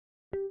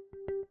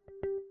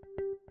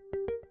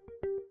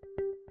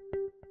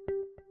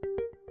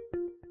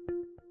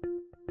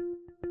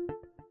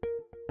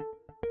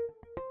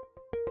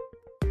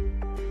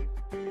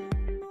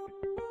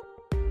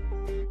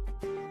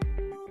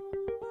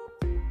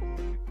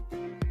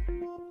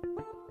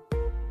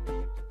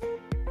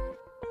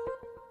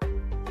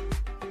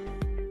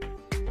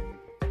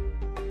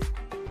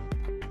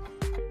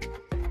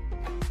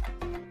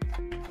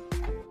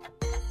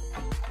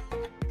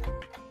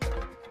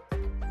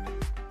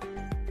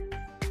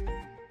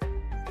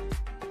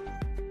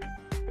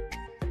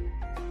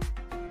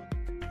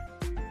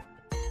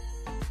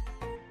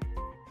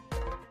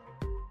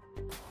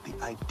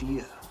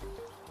idea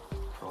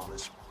for all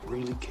this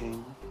really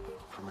came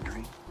from a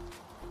dream?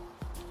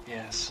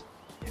 Yes,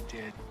 it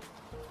did.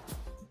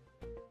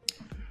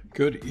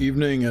 Good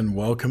evening and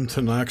welcome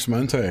to Nox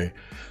Mente.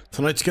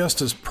 Tonight's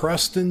guest is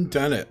Preston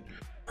Dennett.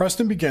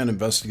 Preston began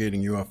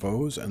investigating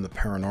UFOs and the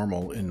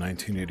paranormal in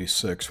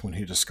 1986 when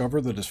he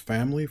discovered that his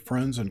family,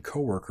 friends, and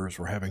coworkers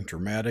were having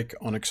dramatic,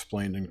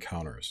 unexplained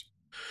encounters.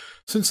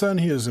 Since then,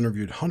 he has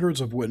interviewed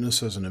hundreds of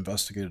witnesses and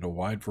investigated a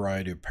wide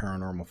variety of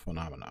paranormal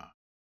phenomena.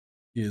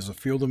 He is a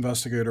field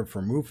investigator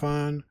for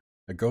MUFON,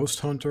 a ghost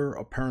hunter,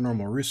 a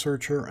paranormal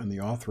researcher, and the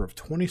author of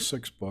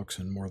 26 books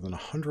and more than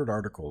 100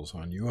 articles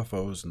on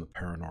UFOs and the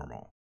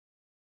paranormal.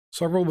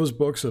 Several of his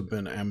books have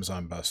been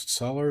Amazon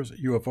bestsellers,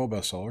 UFO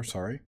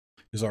bestsellers.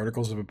 His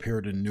articles have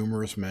appeared in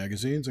numerous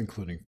magazines,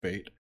 including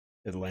Fate,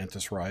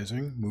 Atlantis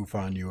Rising,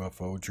 MUFON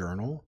UFO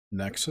Journal,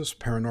 Nexus,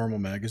 Paranormal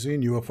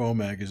Magazine, UFO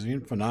Magazine,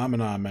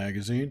 Phenomenon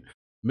Magazine,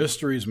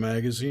 Mysteries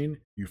Magazine,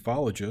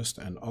 Ufologist,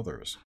 and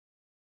others.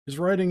 His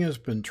writing has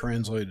been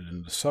translated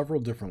into several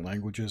different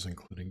languages,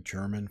 including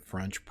German,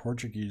 French,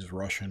 Portuguese,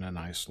 Russian, and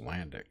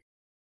Icelandic.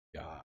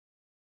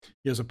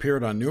 He has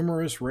appeared on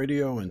numerous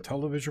radio and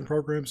television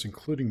programs,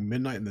 including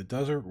Midnight in the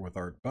Desert with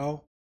Art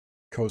Bell,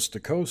 Coast to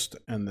Coast,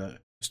 and the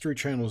History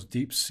Channel's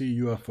Deep Sea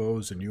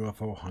UFOs and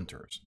UFO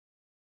Hunters.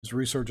 His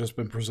research has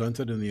been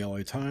presented in the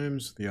LA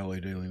Times, the LA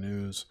Daily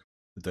News,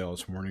 the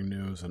Dallas Morning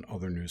News, and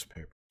other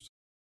newspapers.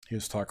 He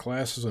has taught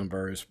classes on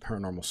various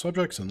paranormal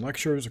subjects and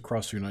lectures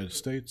across the United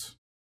States.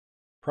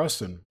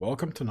 Preston,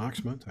 welcome to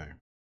Nox Mente.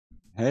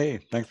 Hey,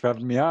 thanks for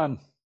having me on.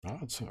 Oh,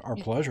 it's our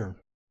pleasure.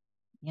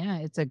 Yeah,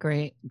 it's a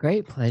great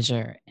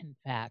pleasure. In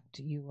fact,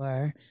 you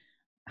are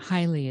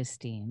highly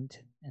esteemed,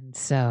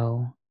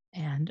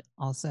 and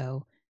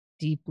also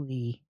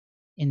deeply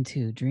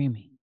into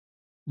dreaming.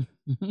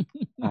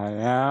 I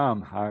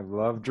am. I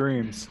love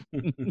dreams.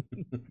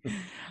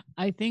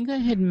 I think I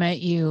had met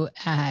you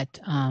at,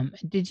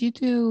 did you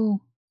do,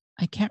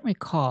 I can't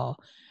recall,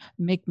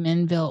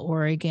 McMinnville,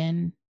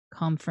 Oregon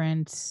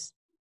conference,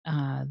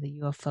 the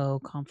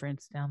UFO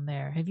conference down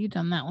there. Have you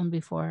done that one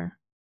before?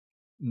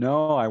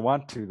 No, I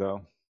want to,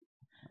 though.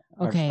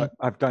 Okay.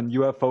 I've done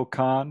UFO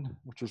Con,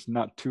 which is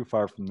not too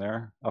far from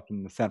there, up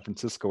in the San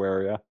Francisco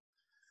area,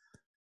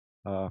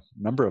 a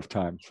number of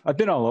times. I've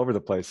been all over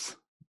the place.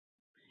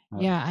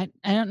 Yeah,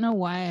 I don't know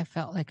why I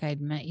felt like I'd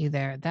met you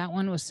there. That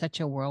one was such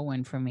a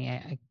whirlwind for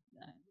me.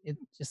 It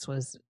just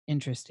was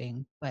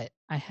interesting, but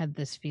I had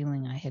this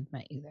feeling I had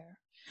met you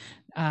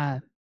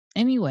there.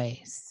 Anyway,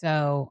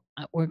 so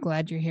we're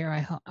glad you're here.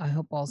 I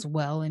hope all's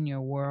well in your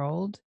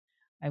world.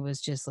 I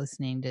was just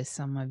listening to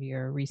some of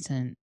your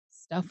recent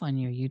stuff on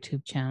your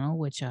YouTube channel,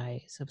 which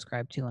I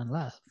subscribe to and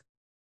love.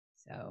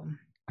 So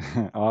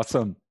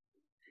awesome.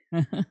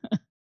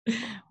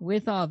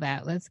 With all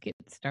that, let's get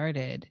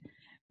started.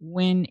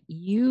 When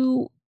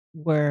you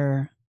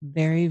were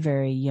very,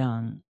 very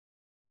young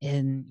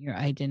in your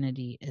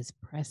identity as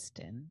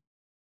Preston,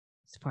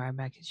 as far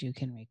back as you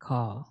can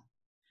recall,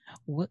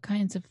 what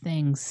kinds of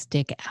things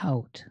stick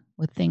out?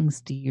 What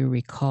things do you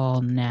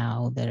recall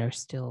now that are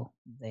still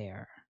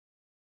there?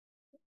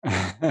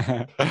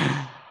 That's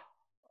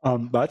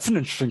an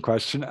interesting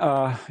question.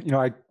 I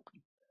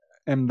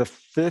am the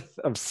fifth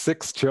of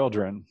six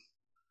children.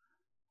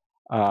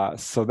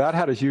 So that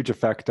had a huge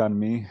effect on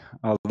me,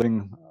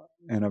 living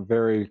in a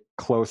very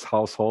close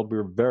household. We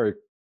were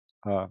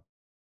a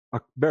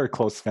very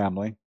close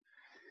family.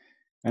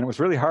 And it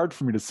was really hard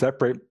for me to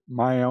separate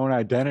my own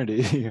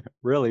identity,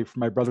 really,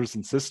 from my brothers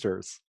and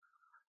sisters.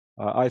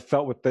 I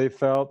felt what they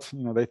felt,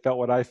 they felt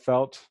what I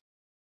felt,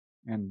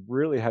 and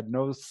really had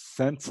no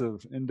sense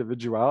of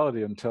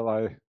individuality until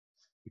I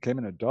became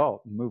an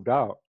adult and moved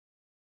out,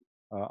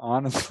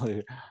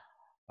 honestly.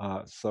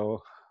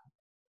 So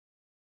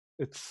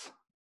it's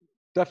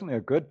definitely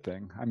a good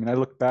thing. I mean, I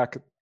look back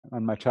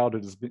on my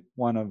childhood as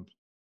one of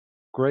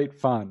great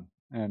fun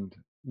and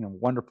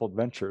wonderful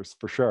adventures,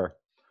 for sure.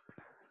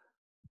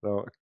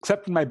 So,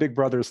 except when my big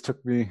brothers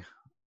took me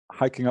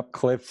hiking up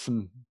cliffs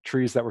and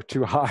trees that were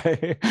too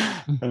high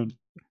and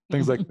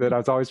things like that. I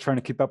was always trying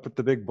to keep up with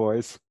the big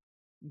boys.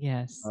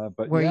 Yes.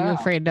 But were you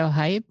afraid of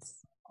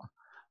heights?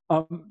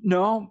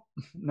 No,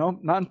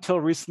 not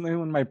until recently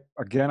when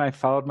I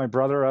followed my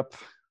brother up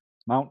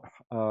Mount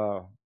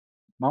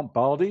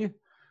Baldy,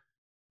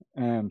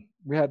 and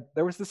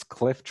there was this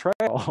cliff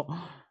trail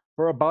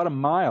for about a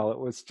mile. It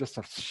was just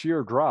a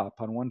sheer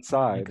drop on one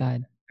side. Oh my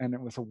God. And it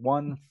was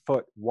 1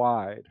 foot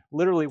wide,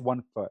 literally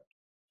 1 foot.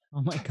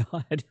 Oh my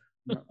God.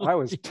 I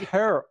was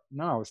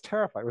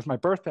terrified. It was my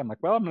birthday. I'm like,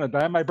 well, I'm going to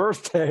die on my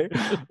birthday.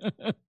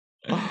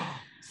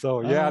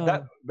 So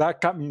yeah, that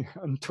got me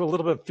into a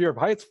little bit of fear of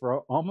heights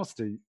for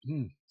almost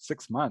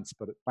 6 months,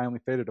 but it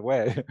finally faded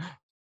away.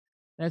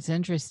 That's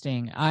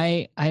interesting.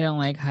 I don't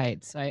like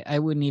heights. I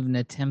wouldn't even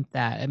attempt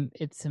that.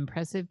 It's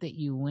impressive that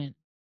you went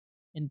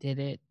and did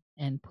it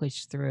and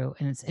pushed through.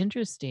 And it's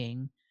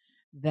interesting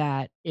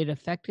that it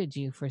affected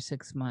you for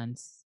 6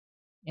 months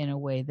in a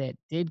way that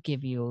did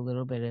give you a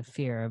little bit of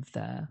fear of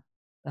the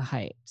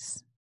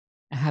heights,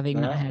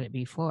 having not had it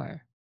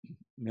before.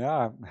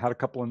 Yeah, I had a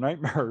couple of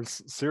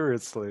nightmares,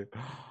 seriously,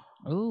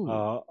 Ooh,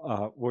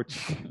 which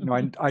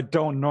I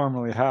don't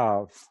normally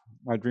have.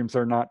 My dreams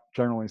are not,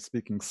 generally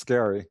speaking,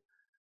 scary.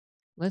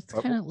 But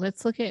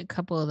let's look at a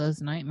couple of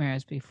those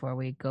nightmares before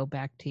we go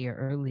back to your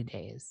early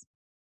days.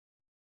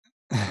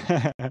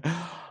 Do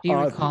you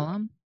uh, recall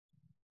them?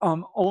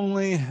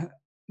 only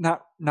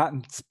not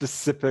in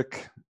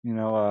specific,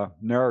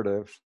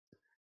 narrative.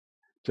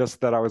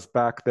 Just that I was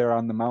back there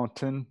on the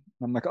mountain.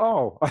 I'm like,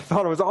 oh, I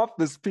thought I was off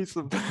this piece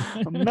of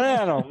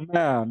man. Oh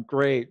man,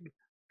 great.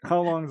 How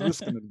long is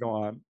this going to go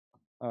on?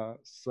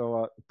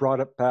 So it brought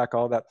it back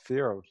all that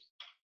fear of,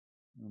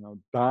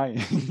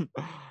 dying.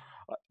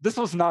 This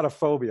was not a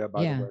phobia,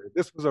 by the Yeah. way.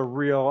 This was a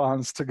real,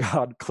 honest to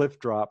God cliff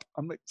drop.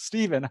 I'm like,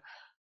 Stephen,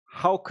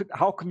 how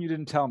come you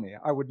didn't tell me?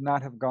 I would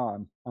not have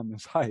gone on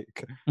this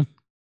hike.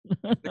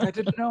 Like, I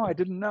didn't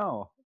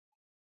know.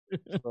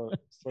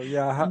 So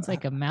yeah, Sounds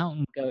like a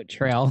mountain goat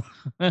trail.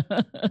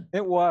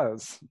 it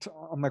was.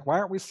 I'm like, why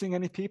aren't we seeing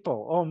any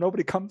people? Oh,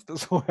 nobody comes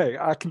this way.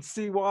 I can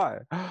see why.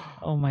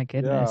 Oh my Yeah.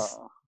 goodness.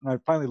 And I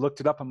finally looked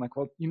it up. I'm like,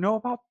 well,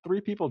 about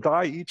 3 people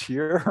die each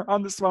year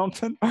on this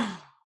mountain. I'm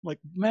like,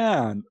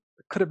 man,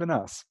 it could have been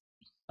us.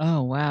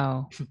 Oh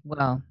wow.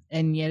 Well,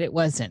 and yet it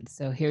wasn't.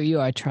 So here you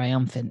are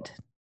triumphant.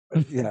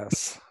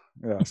 Yes.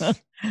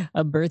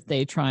 A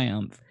birthday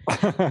triumph.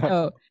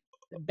 So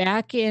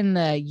back in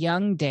the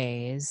young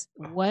days,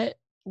 what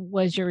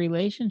was your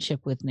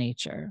relationship with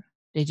nature?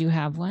 Did you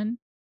have one?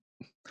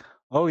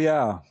 Oh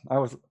yeah, I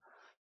was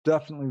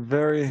definitely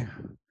very,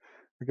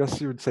 I guess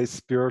you would say,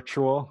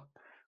 spiritual.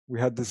 We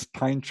had this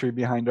pine tree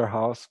behind our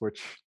house,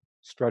 which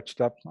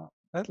stretched up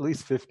at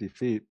least 50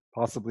 feet,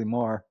 possibly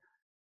more.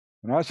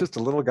 And I was just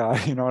a little guy,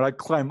 and I'd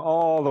climb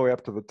all the way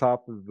up to the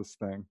top of this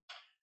thing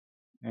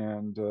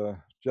and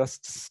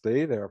just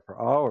stay there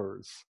for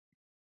hours.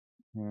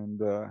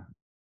 And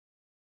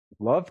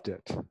loved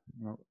it,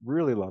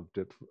 really loved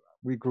it.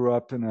 We grew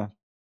up in a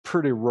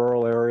pretty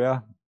rural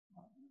area.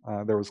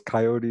 There was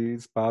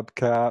coyotes,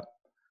 bobcat,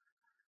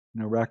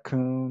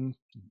 raccoon,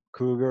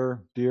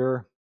 cougar,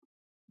 deer.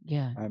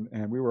 Yeah.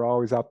 And we were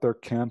always out there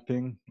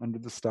camping under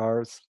the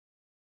stars.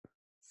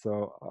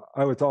 So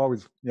I was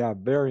always,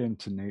 very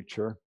into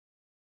nature.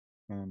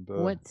 And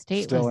What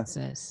state still, was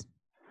this?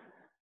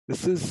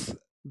 this is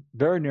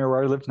very near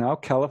where I live now,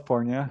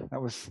 California.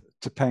 That was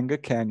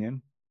Topanga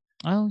Canyon.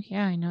 Oh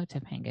yeah, I know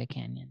Topanga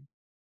Canyon.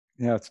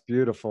 Yeah, it's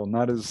beautiful.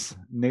 Not as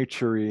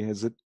naturey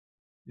as it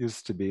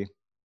used to be,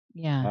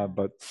 Yeah.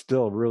 but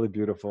still really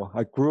beautiful.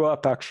 I grew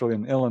up actually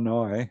in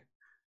Illinois,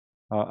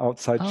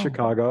 outside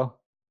Chicago.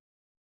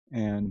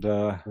 And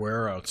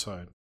where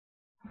outside?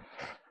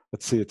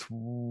 Let's see, it's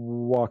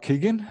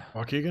Waukegan.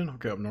 Waukegan?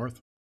 Okay, up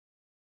north.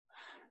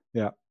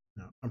 Yeah.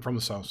 I'm from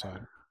the south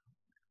side.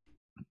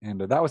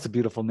 And that was a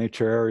beautiful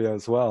nature area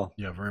as well.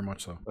 Yeah, very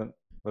much so. But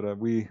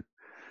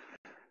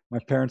my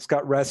parents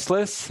got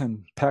restless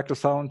and packed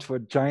us all into a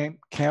giant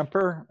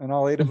camper, and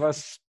all 8 of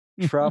us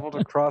traveled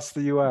across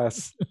the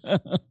U.S.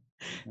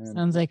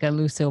 Sounds like a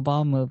Lucille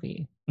Ball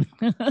movie.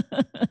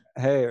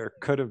 Hey, or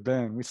could have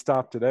been. We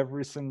stopped at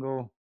every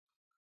single,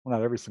 well,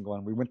 not every single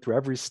one. We went through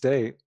every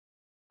state,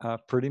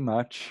 pretty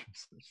much.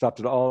 Stopped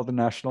at all the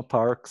national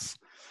parks,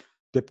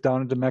 dipped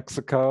down into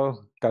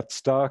Mexico, got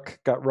stuck,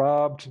 got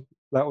robbed.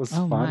 That was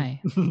fun.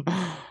 My.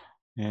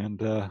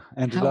 And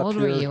ended How up old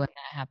here. were you when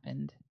that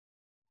happened?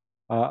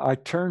 I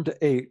turned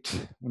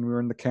 8 when we were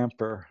in the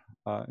camper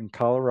in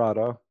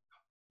Colorado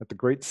at the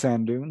Great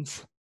Sand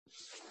Dunes.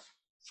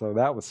 So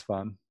that was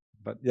fun.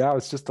 But yeah, I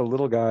was just a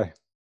little guy.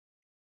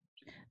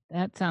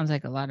 That sounds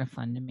like a lot of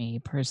fun to me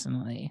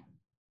personally.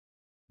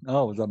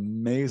 Oh, it was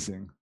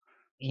amazing.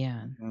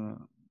 Yeah.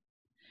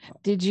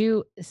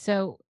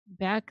 So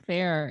back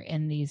there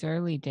in these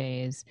early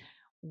days,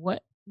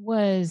 what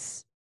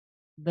was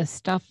the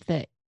stuff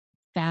that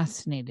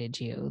fascinated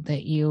you,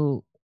 that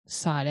you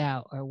sought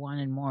out or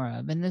wanted more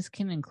of? And this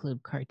can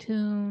include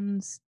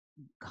cartoons,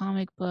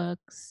 comic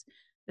books,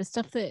 the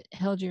stuff that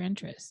held your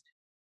interest.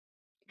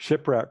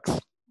 Shipwrecks.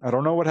 I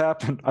don't know what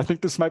happened. I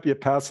think this might be a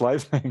past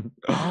life thing.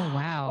 Oh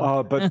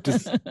wow! But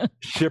just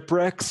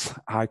shipwrecks.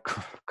 I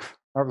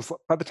was,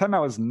 by the time I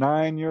was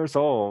 9 years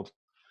old,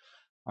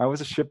 I was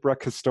a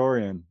shipwreck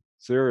historian.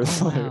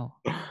 Seriously. Oh,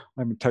 wow.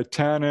 I mean,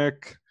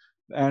 Titanic,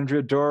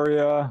 Andrea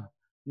Doria,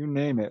 you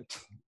name it.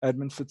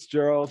 Edmund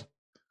Fitzgerald.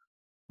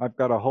 I've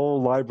got a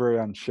whole library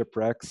on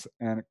shipwrecks,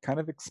 and it kind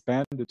of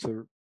expanded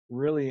to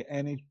really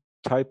any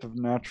type of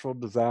natural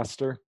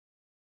disaster.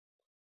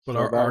 But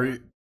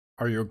so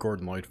are you a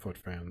Gordon Lightfoot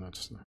fan?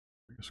 That's the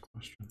biggest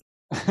question.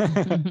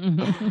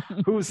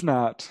 Who's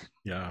not?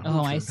 Yeah.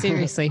 Oh, I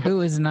seriously,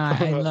 who is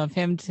not? I love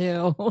him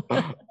too.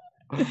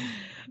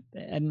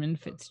 Edmund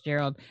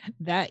Fitzgerald.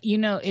 That,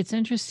 it's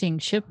interesting.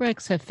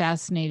 Shipwrecks have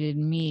fascinated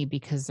me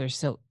because they're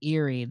so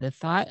eerie. The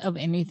thought of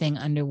anything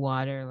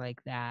underwater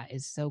like that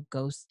is so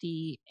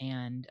ghosty,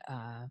 and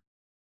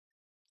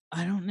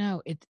I don't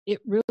know.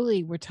 It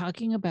really, we're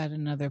talking about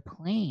another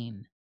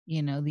plane,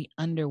 the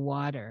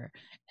underwater,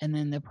 and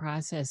then the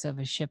process of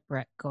a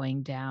shipwreck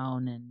going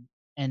down,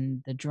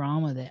 and the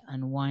drama that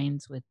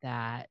unwinds with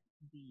that.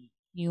 the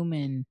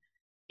human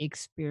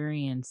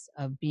experience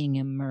of being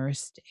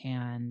immersed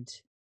and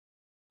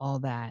all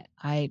that.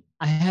 I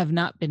have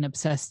not been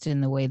obsessed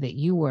in the way that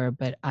you were,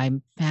 but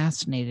I'm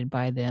fascinated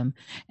by them.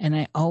 And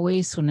I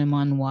always, when I'm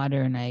on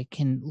water and I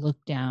can look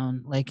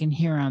down, like in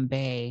Huron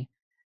Bay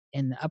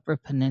in the Upper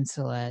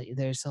Peninsula,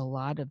 there's a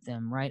lot of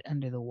them right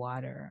under the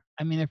water.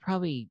 I mean, they're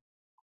probably,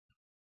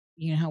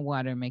 you know how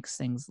water makes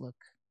things look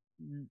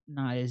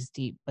not as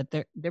deep, but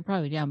they're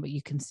probably down, but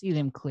you can see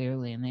them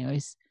clearly, and they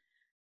always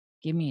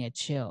give me a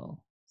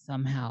chill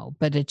somehow,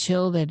 but a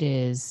chill that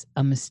is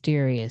a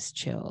mysterious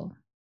chill.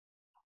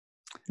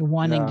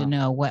 Wanting to Yeah,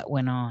 know what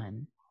went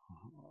on.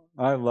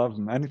 I love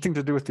them. Anything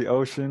to do with the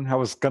ocean. I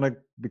was going to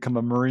become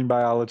a marine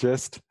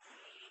biologist.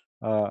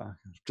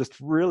 Just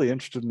really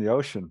interested in the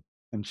ocean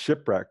and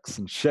shipwrecks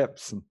and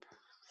ships,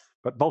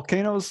 but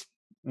volcanoes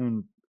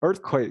and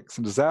earthquakes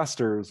and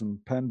disasters and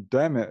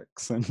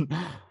pandemics and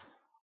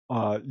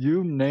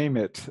you name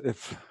it.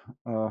 If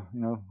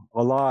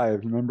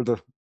alive. Remember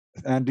the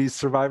Andes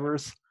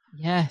survivors?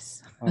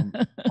 Yes.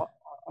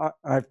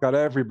 I've got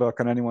every book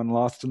on anyone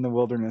lost in the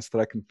wilderness that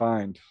I can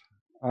find.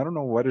 I don't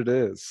know what it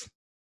is.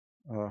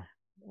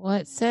 Well,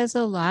 it says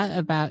a lot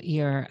about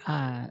your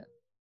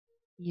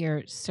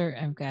sir.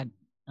 I've got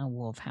a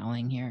wolf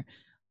howling here.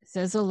 It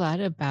says a lot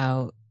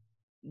about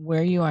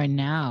where you are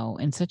now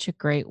in such a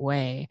great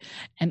way.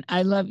 And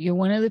I love, you're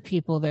one of the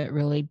people that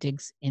really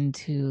digs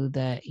into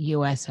the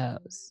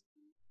USOs,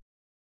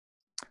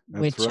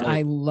 which That's right.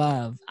 I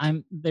love.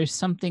 There's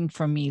something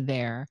for me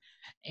there.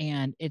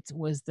 And it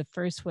was the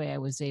first way I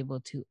was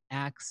able to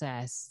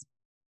access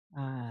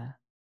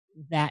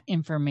that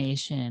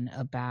information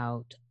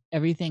about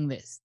everything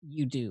that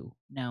you do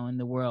now in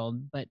the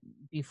world, but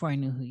before I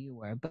knew who you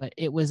were. But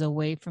it was a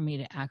way for me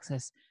to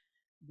access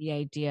the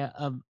idea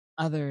of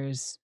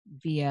others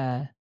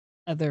via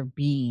other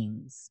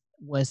beings,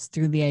 was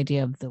through the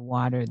idea of the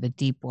water, the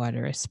deep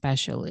water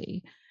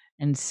especially.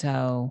 And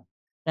so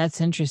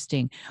that's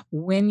interesting.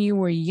 When you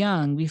were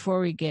young, before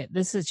we get,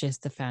 this is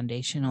just the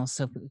foundational,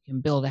 so we can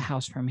build a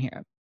house from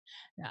here.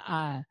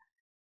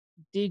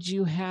 Did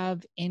you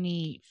have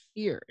any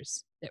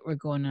fears that were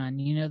going on?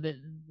 You know, the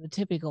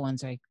typical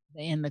ones, like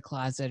in the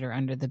closet or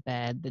under the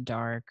bed, the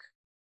dark.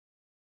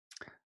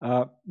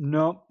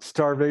 No,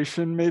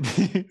 starvation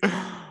maybe.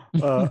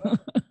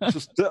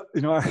 Just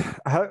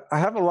I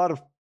have a lot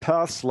of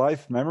past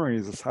life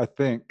memories, I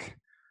think,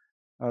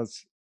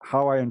 as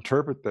how I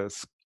interpret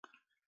this,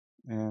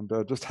 and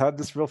just had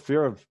this real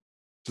fear of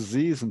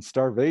disease and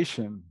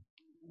starvation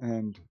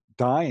and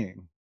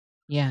dying.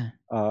 Yeah.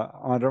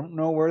 I don't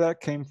know where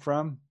that came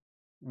from.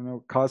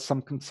 Caused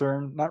some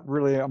concern, not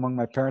really among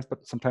my parents,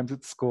 but sometimes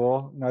at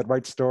school. I'd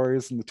write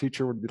stories and the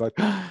teacher would be like,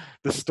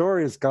 this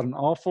story has got an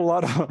awful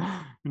lot of,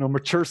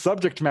 mature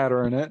subject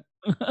matter in it.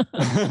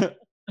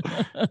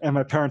 And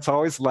my parents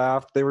always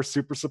laughed. They were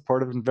super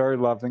supportive and very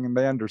loving, and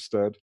they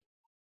understood.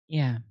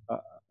 Yeah.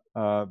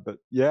 But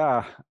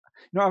yeah,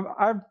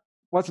 I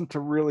wasn't a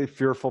really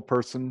fearful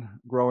person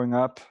growing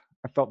up.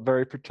 I felt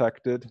very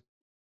protected.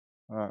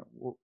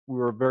 We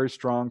were a very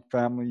strong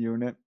family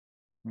unit.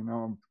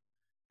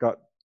 Got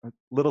a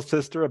little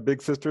sister, a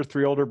big sister,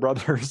 3 older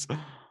brothers.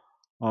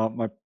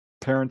 My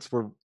parents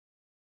were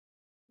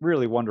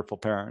really wonderful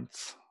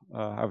parents.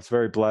 I was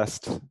very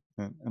blessed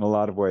in a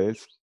lot of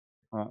ways.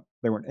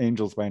 They weren't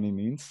angels by any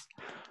means,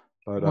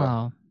 but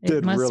well, did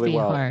it must really be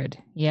well. hard.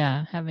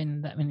 Yeah,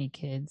 having that many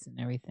kids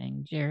and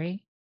everything.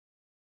 Jerry?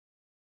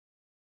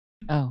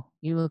 Oh,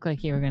 you look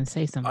like you were going to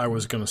say something. I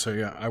was going to say,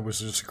 yeah, I was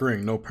just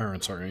agreeing. No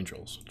parents are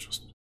angels.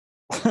 Just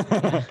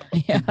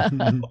yeah.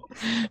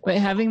 But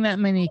having that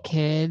many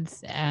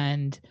kids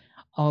and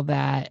all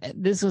that,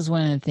 this was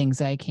one of the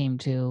things I came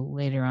to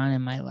later on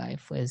in my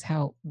life, was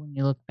how, when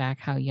you look back,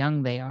 how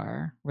young they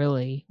are,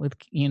 really, with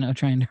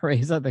trying to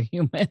raise other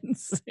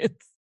humans.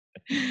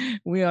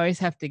 We always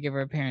have to give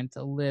our parents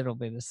a little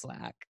bit of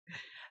slack.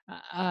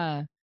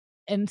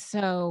 And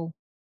so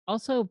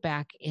also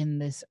back in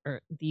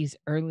these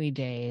early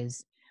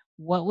days,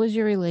 what was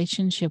your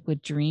relationship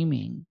with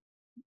dreaming?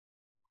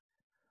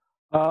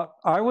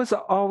 I was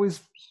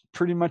always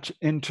pretty much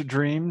into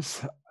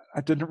dreams.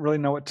 I didn't really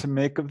know what to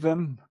make of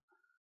them,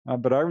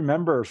 but I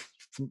remember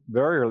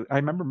very early. I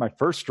remember my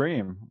first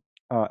dream,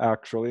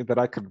 actually, that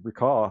I could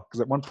recall,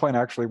 because at one point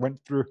I actually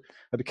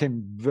I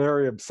became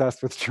very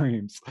obsessed with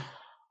dreams.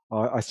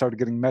 I started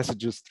getting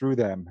messages through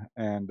them,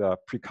 and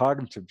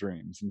precognitive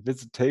dreams and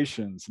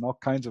visitations and all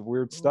kinds of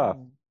weird stuff.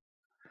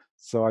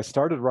 So I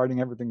started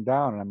writing everything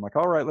down, and I'm like,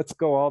 all right, let's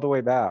go all the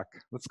way back.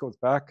 Let's go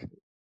back as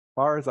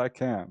far as I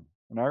can.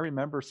 And I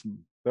remember some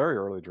very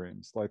early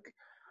dreams. Like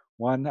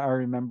one, I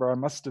remember I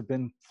must have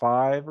been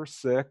 5 or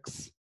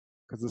 6,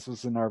 because this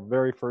was in our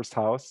very first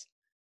house.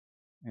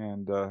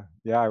 And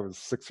I was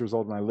 6 years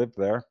old when I lived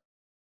there.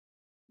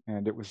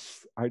 And it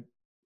was, I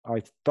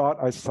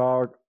thought I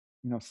saw,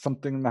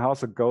 something in the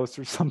house, a ghost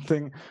or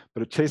something,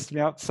 but it chased me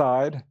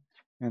outside.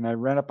 And I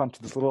ran up onto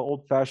this little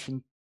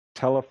old-fashioned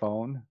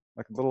telephone,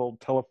 like a little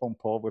old telephone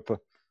pole with a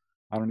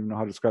I don't even know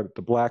how to describe it.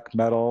 The black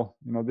metal,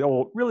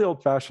 the really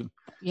old fashioned.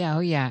 Yeah,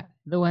 oh yeah,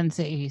 the ones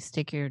that you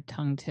stick your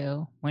tongue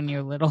to when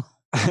you're little.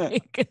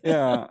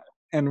 Yeah,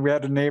 and we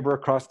had a neighbor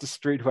across the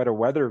street who had a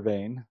weather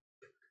vane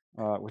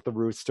with a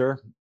rooster,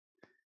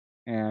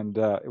 and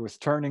it was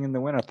turning in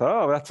the wind. I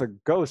thought, oh, that's a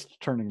ghost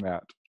turning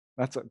that.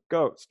 That's a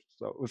ghost.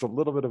 So it was a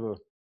little bit of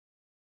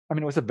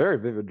it was a very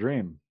vivid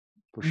dream,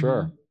 for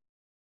sure.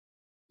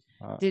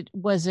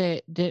 Was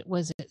it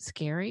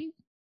scary?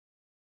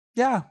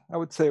 Yeah, I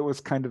would say it was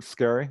kind of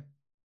scary.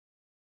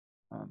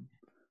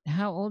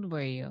 How old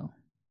were you?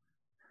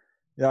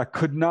 Yeah, I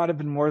could not have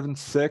been more than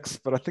 6,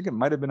 but I think it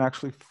might have been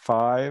actually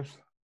 5.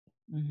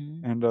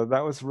 And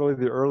that was really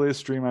the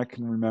earliest dream I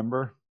can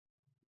remember.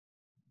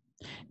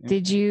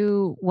 Did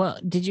you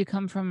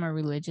come from a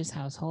religious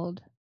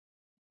household?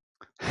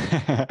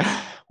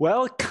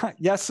 Well,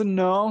 yes and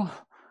no.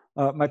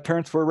 My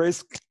parents were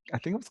raised, I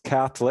think it was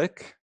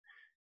Catholic,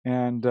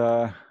 and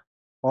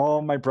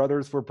all my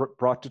brothers were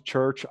brought to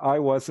church. I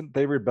wasn't.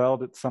 They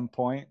rebelled at some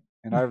point,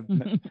 and I've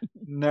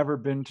never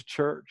been to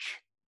church.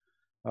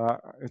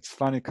 It's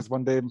funny because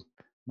one day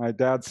my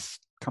dad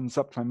comes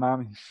up to my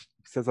mom. He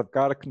says, "I've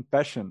got a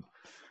confession.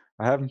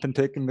 I haven't been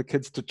taking the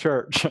kids to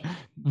church.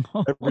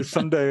 Every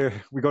Sunday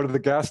we go to the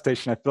gas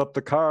station. I fill up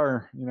the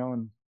car,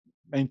 and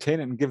maintain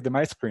it and give them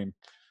ice cream."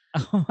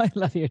 Oh, I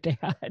love your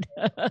dad.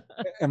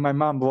 And my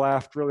mom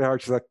laughed really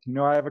hard. She's like,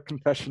 I have a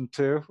confession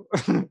too.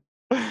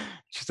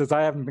 She says,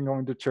 I haven't been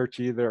going to church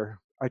either.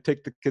 I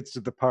take the kids to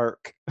the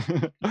park.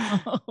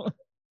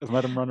 Just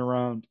let them run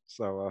around.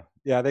 So,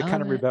 yeah, they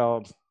kind of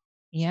rebelled.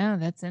 Yeah,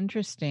 that's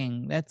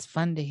interesting. That's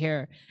fun to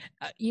hear.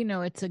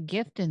 It's a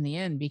gift in the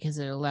end because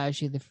it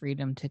allows you the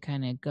freedom to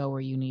kind of go where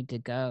you need to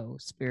go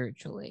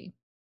spiritually.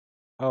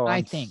 Oh,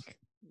 I think.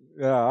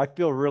 Yeah, I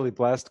feel really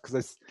blessed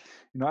because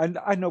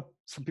I know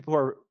some people who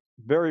are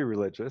very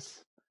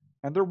religious,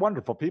 and they're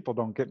wonderful people.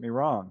 Don't get me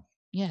wrong.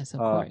 Yes, of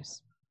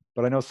course.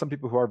 But I know some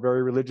people who are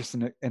very religious,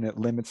 and it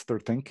limits their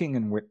thinking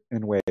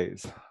in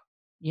ways.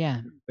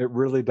 Yeah, it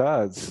really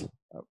does.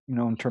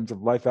 In terms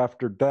of life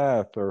after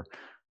death, or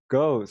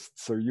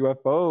ghosts, or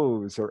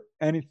UFOs, or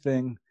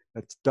anything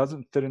that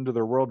doesn't fit into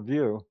their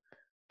worldview.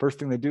 First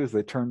thing they do is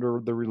they turn to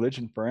the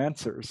religion for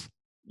answers.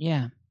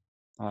 Yeah,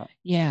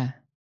 yeah.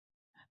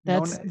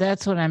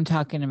 That's what I'm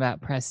talking about,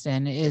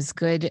 Preston. Is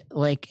good,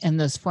 like in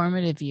those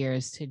formative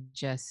years, to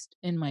just,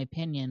 in my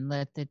opinion,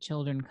 let the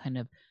children kind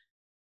of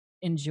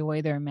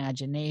enjoy their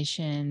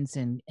imaginations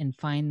and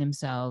find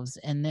themselves.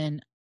 And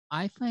then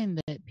I find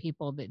that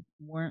people that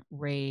weren't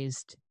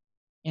raised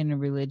in a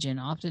religion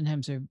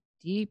oftentimes are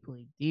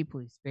deeply,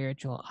 deeply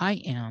spiritual. I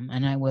am,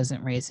 and I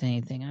wasn't raised in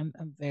anything.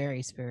 I'm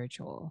very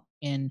spiritual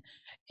in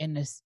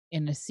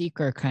a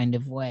seeker kind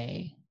of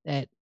way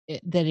that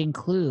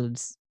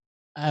includes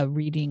a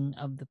reading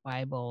of the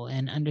Bible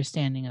and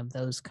understanding of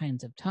those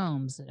kinds of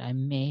tomes that I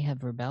may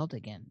have rebelled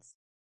against.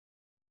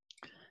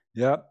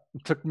 Yeah,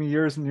 it took me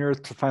years and years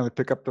to finally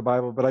pick up the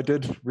Bible, but I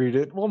did read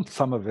it. Well,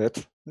 some of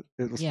it.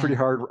 It was pretty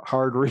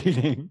hard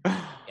reading.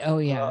 Oh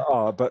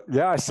yeah. But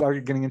yeah, I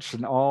started getting interested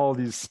in all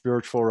these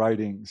spiritual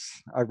writings.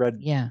 I read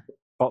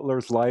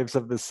Butler's Lives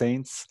of the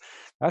Saints.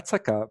 That's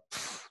like a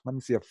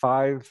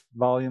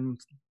 5-volume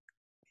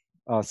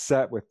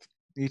set with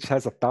each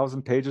has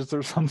 1,000 pages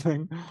or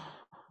something.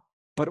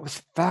 But it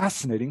was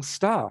fascinating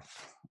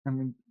stuff. I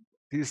mean,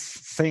 these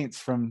saints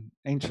from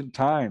ancient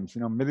times,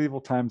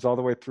 medieval times all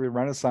the way through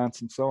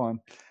Renaissance and so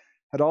on,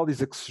 had all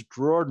these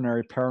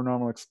extraordinary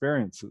paranormal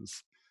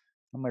experiences.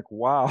 I'm like,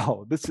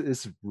 wow, this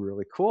is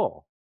really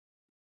cool.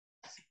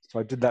 So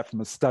I did that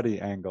from a study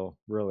angle,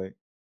 really.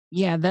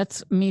 Yeah,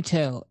 that's me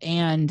too.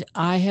 And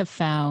I have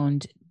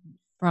found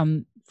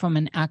from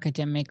an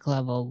academic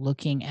level,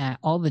 looking at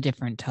all the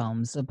different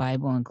tomes, the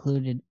Bible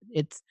included,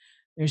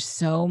 there's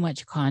so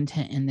much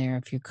content in there.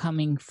 If you're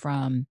coming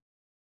from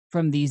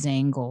these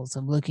angles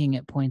of looking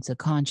at points of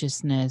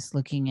consciousness,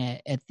 looking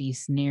at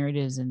these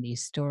narratives and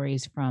these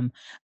stories from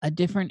a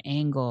different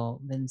angle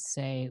than,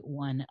 say,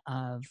 one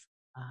of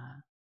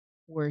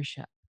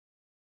worship.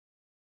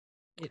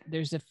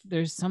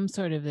 There's some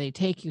sort of, they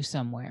take you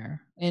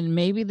somewhere, and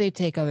maybe they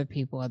take other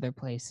people other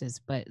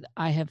places, but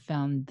I have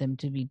found them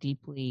to be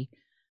deeply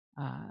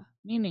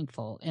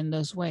meaningful in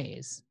those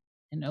ways,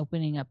 and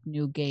opening up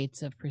new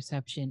gates of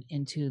perception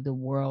into the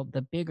world,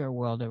 the bigger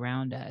world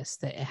around us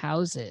that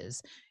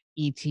houses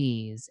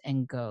ETs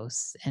and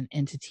ghosts and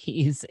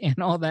entities and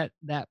all that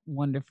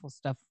wonderful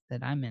stuff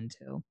that I'm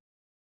into.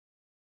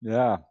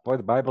 Yeah, boy,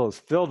 the Bible is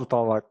filled with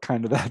all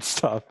that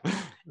stuff.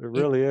 It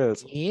really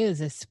is. It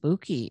is It's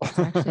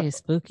actually a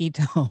spooky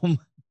tome.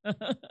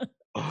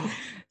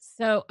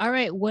 So, all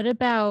right, what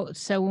about,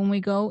 so when we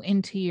go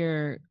into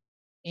your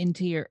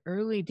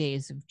early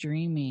days of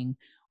dreaming,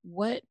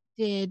 what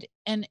did,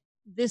 and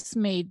this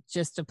may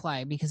just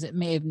apply because it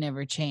may have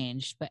never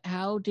changed, but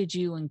how did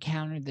you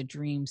encounter the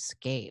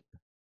dreamscape?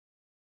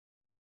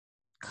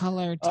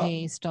 Color,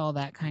 taste, all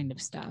that kind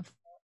of stuff.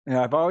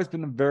 Yeah, I've always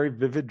been a very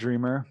vivid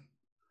dreamer.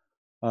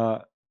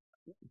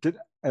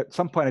 At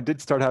some point I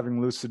did start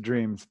having lucid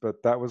dreams,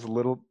 but that was a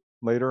little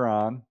later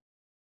on.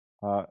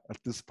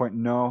 At this point,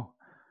 no.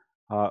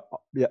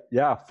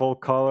 Yeah, full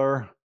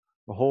color,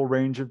 a whole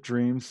range of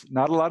dreams.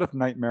 Not a lot of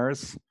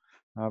nightmares.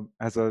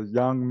 As a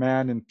young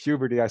man in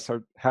puberty, I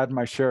had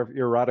my share of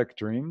erotic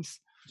dreams.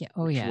 Yeah.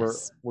 Oh, which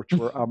yes.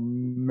 were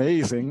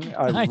amazing.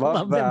 I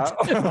love them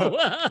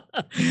that.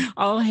 too.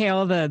 All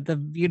hail the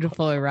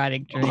beautiful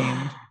erotic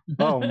dreams.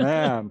 Oh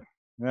man,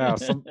 yeah.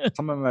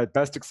 Some of my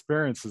best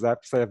experiences, I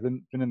have to say, I've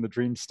been in the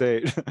dream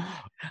state.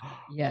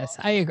 Yes,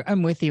 I agree.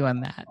 I'm with you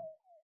on that.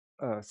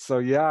 So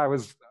yeah, I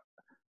would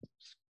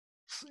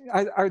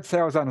say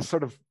I was on a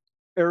sort of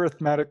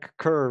arithmetic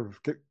curve,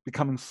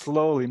 becoming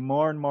slowly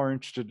more and more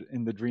interested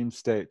in the dream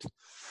state.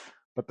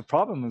 But the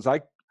problem is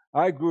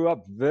I grew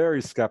up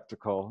very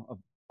skeptical of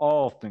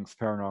all things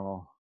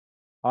paranormal.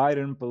 I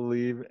didn't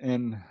believe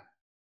in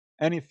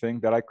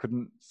anything that I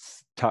couldn't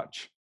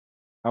touch.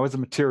 I was a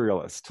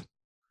materialist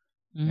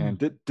and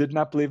did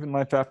not believe in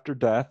life after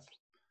death,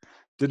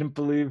 didn't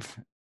believe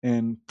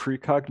in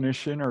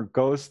precognition or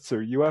ghosts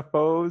or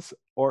UFOs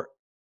or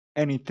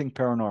anything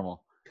paranormal.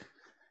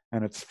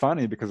 And it's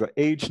funny because at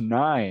age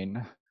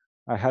 9,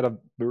 I had a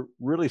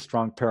really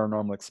strong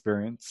paranormal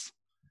experience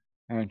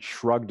and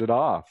shrugged it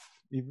off,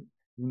 even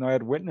though I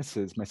had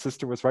witnesses. My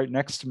sister was right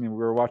next to me. We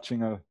were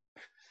watching a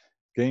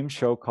game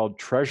show called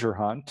Treasure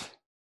Hunt.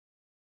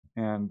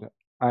 And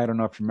I don't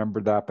know if you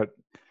remember that, but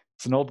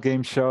it's an old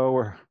game show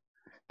where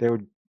they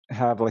would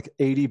have like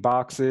 80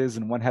 boxes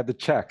and one had the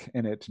check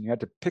in it. And you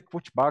had to pick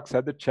which box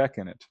had the check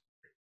in it.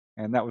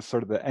 And that was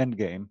sort of the end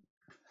game.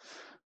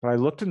 But I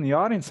looked in the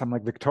audience. I'm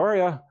like,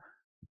 Victoria,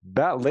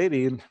 that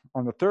lady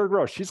on the third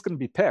row, she's going to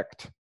be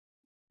picked.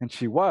 And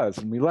she was,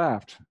 and we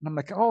laughed. And I'm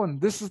like, oh, and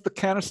this is the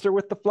canister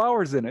with the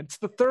flowers in it. It's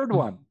the third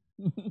one.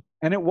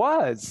 And it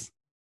was.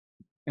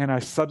 And I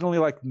suddenly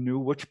like knew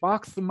which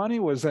box the money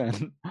was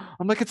in.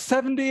 I'm like, it's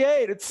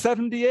 78. It's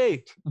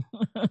 78.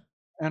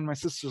 And my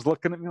sister's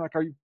looking at me like,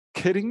 are you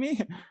kidding me?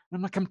 And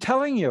I'm like, I'm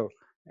telling you.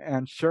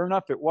 And sure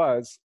enough, it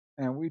was.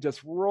 And we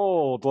just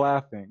rolled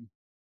laughing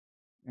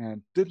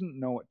and didn't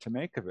know what to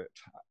make of it.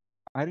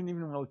 I didn't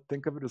even really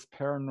think of it as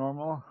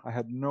paranormal. I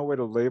had no way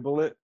to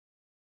label it.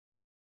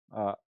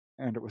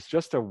 And it was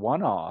just a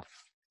one-off.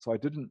 So I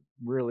didn't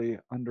really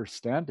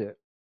understand it.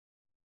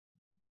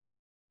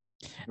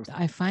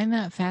 I find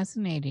that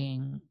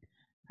fascinating,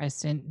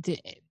 Preston.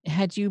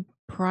 Had you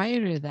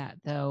prior to that,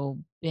 though,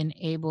 been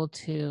able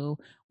to,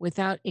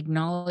 without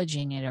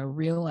acknowledging it or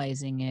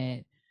realizing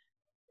it,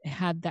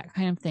 had that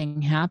kind of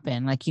thing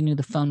happen? Like you knew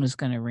the phone was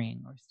going to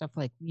ring or stuff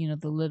like, the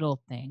little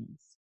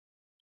things?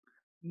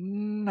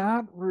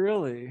 Not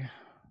really.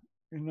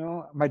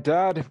 My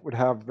dad would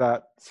have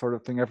that sort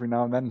of thing every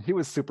now and then. He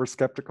was super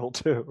skeptical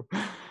too.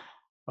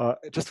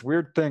 Just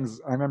weird things.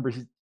 I remember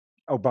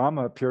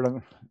Obama appeared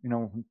on,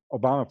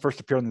 Obama first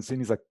appeared on the scene.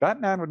 He's like, that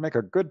man would make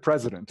a good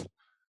president.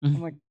 I'm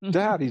like,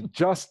 Dad, he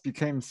just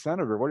became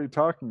senator. What are you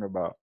talking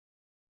about?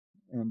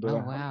 And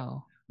oh,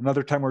 wow.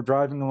 Another time we're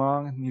driving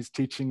along and he's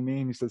teaching me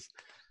and he says,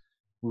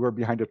 we were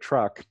behind a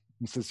truck.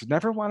 He says, you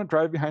never want to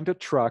drive behind a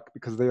truck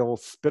because they'll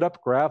spit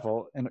up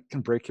gravel and it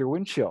can break your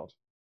windshield.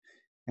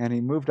 And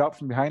he moved out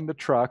from behind the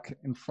truck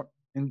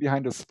in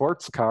behind a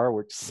sports car,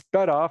 which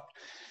sped off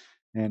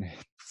and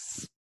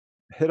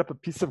hit up a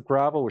piece of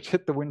gravel, which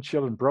hit the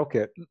windshield and broke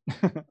it.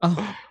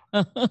 Oh.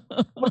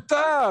 But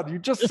Dad, you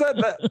just said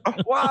that.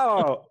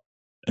 Wow.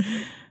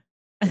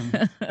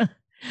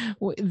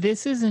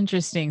 This is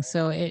interesting.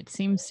 So it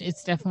seems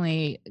it's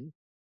definitely,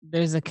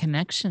 there's a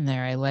connection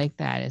there. I like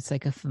that. It's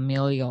like a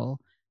familial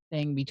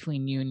thing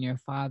between you and your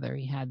father.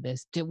 He had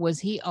this. Was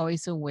he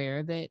always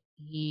aware that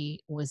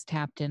he was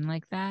tapped in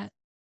like that?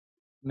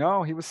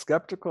 No, he was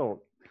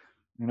skeptical.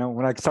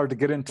 When I started to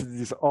get into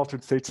these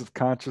altered states of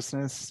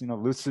consciousness,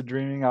 lucid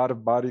dreaming,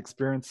 out-of-body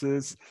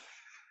experiences,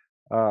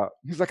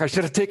 he's like, I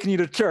should have taken you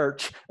to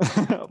church.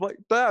 I'm like,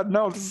 Dad,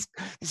 no, this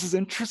is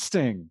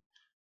interesting.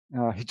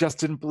 He just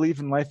didn't believe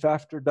in life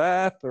after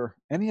death or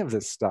any of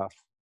this stuff.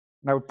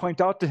 And I would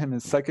point out to him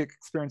his psychic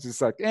experiences.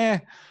 He's like,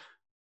 I'm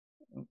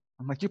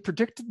like, you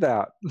predicted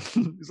that.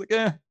 He's like,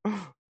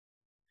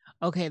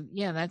 Okay,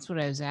 yeah, that's what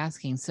I was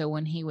asking. So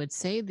when he would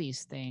say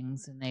these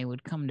things and they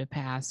would come to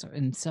pass or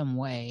in some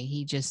way,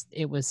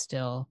 it was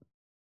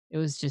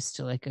just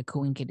still like a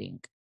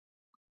coinkydink.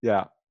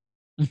 Yeah.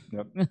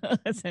 Yep.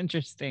 That's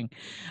interesting.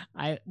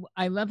 I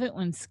love it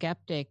when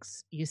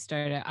skeptics,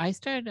 I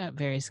started out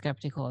very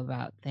skeptical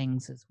about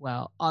things as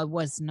well. I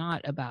was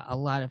not about a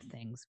lot of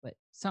things, but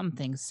some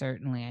things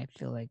certainly I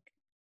feel like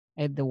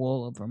I had the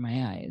wool over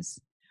my eyes.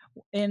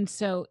 And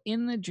so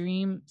in the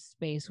dream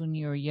space when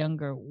you were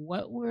younger,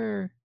 what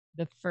were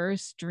the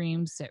first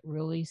dreams that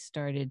really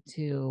started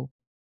to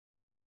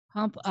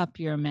pump up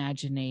your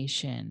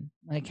imagination?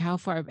 Like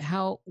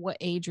what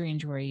age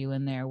range were you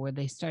in there where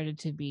they started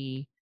to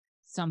be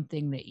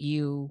something that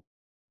you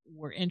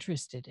were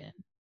interested in?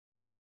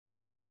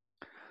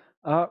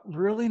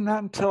 Really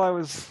not until I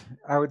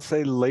would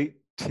say late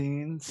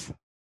teens.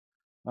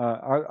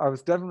 I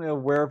was definitely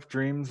aware of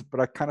dreams,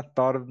 but I kind of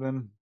thought of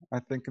them, I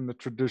think, in the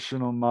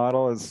traditional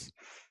model as,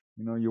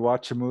 you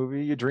watch a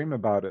movie, you dream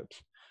about it.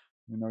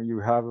 You know, you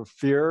have a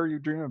fear, you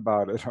dream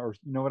about it, or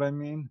you know what I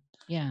mean?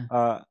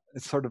 Yeah.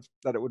 It's sort of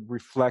that it would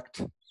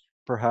reflect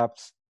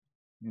perhaps,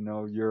 you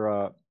know,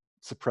 your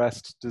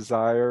suppressed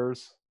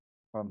desires,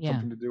 Yeah.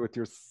 something to do with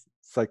your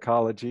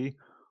psychology,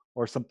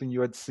 or something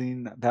you had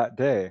seen that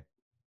day.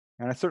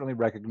 And I certainly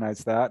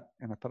recognized that.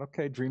 And I thought,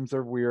 okay, dreams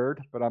are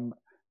weird, but I'm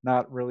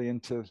not really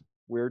into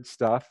weird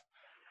stuff.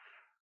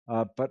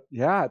 But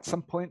yeah, at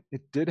some point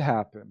it did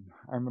happen.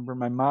 I remember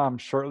my mom,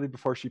 shortly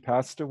before she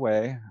passed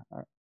away,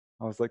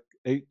 I was like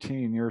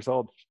 18 years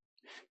old.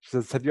 She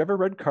says, "Have you ever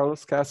read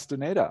Carlos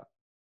Castaneda?"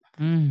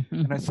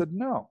 And I said,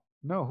 no,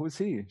 who's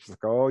he? She's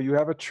like, "Oh, you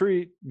have a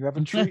treat. You have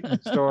a treat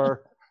in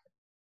store."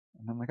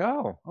 And I'm like,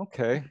 "Oh,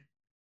 okay."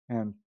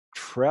 And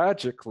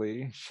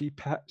tragically, she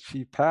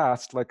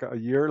passed like a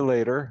year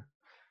later.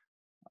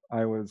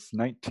 I was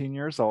 19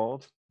 years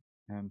old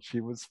and she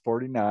was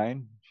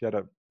 49. She had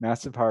a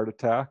massive heart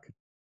attack.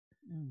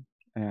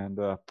 And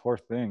poor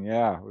thing,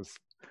 yeah, it was,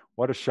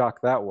 what a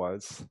shock that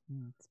was.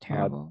 It's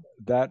terrible.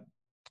 That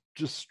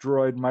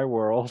destroyed my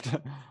world.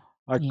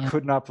 I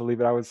could not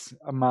believe it. I was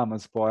a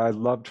mama's boy. I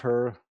loved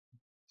her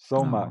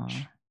so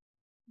much,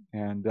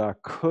 and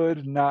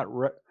could not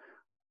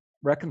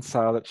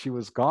reconcile that she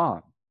was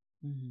gone.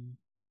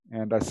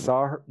 And I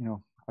saw her, you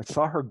know, I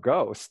saw her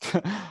ghost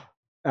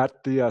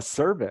at the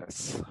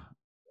service,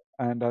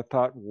 and I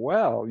thought,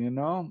 well, you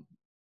know,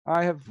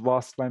 I have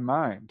lost my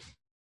mind.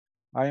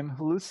 I am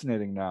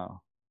hallucinating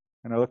now.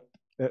 And I looked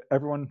at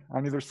everyone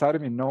on either side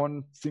of me. No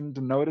one seemed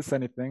to notice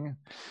anything.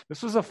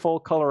 This was a full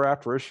color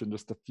apparition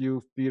just a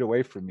few feet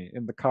away from me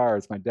in the car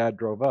as my dad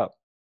drove up.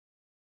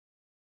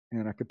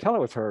 And I could tell it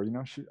was her. You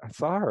know, I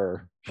saw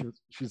her.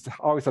 She's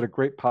always had a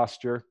great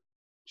posture.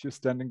 She was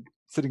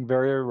sitting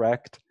very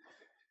erect.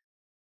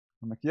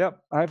 I'm like, yep,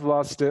 I've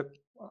lost it.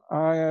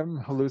 I am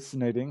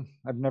hallucinating.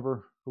 I've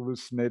never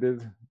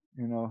hallucinated,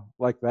 you know,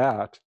 like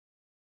that.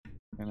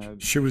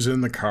 And she was in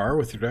the car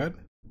with your dad?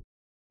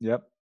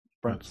 Yep,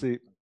 front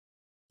seat.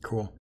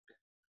 Cool.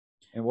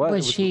 And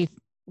was she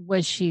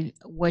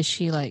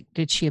like,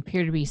 did she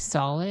appear to be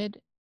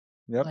solid?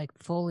 Yep. Like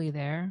fully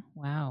there?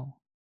 Wow.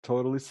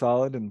 Totally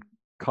solid in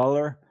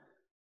color,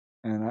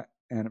 and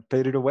it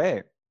faded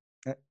away.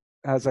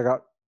 As I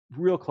got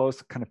real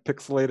close, it kind of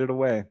pixelated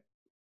away.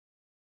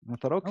 And I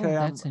thought, okay,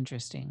 that's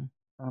interesting.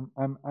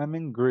 I'm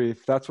in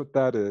grief. That's what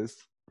that is.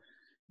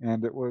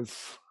 And it was,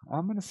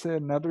 I'm going to say,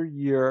 another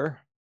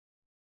year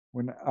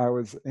when I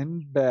was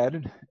in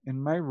bed in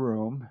my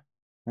room,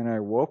 and I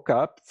woke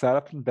up, sat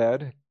up in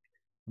bed,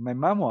 and my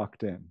mom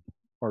walked in.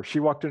 Or she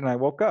walked in and I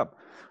woke up.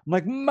 I'm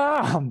like,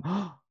 "Mom,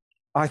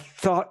 I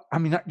thought, I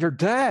mean, you're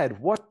dead.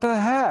 What the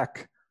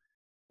heck?"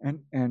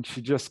 And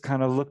she just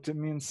kind of looked at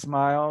me and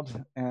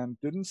smiled and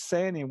didn't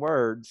say any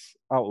words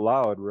out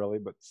loud, really,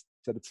 but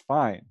said, "It's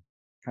fine,"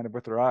 kind of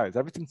with her eyes.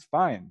 "Everything's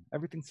fine.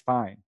 Everything's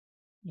fine."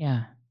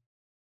 Yeah.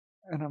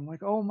 And I'm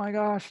like, "Oh my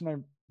gosh." And I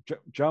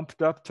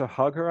jumped up to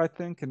hug her, I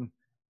think.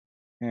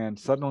 And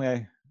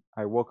suddenly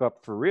I woke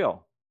up for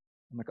real.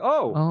 I'm like,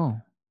 oh,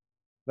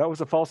 that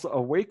was a false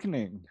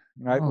awakening,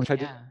 which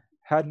I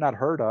had not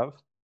heard of.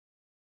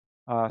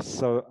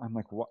 So I'm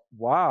like,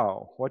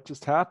 wow, what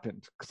just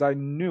happened? Because I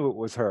knew it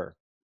was her.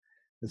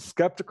 As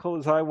skeptical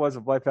as I was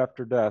of life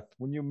after death,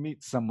 when you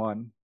meet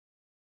someone,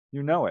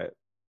 you know it.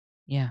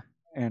 Yeah.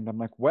 And I'm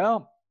like,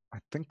 well, I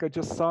think I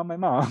just saw my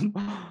mom.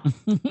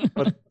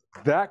 But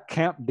that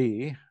can't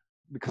be,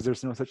 because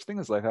there's no such thing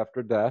as life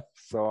after death.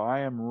 So I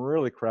am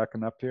really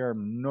cracking up here.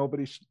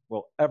 Nobody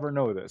will ever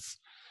know this.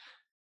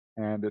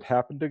 And it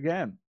happened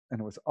again.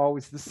 And it was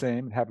always the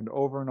same. It happened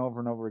over and over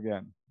and over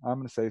again. I'm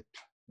going to say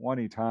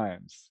 20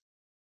 times.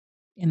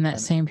 In that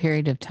same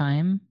period of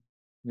time?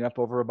 Yep,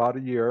 over about a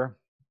year.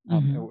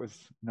 It was,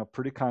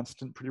 pretty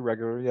constant, pretty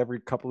regularly, every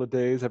couple of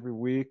days, every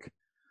week.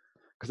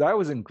 Because I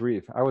was in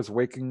grief. I was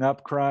waking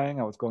up crying.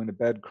 I was going to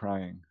bed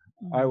crying.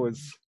 I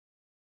was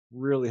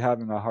really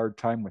having a hard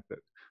time with it.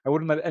 I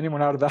wouldn't let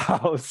anyone out of the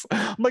house.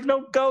 I'm like,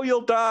 "No, go,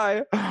 you'll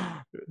die."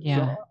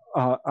 Yeah.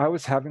 So, I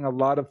was having a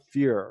lot of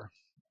fear.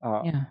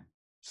 Yeah.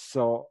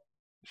 So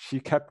she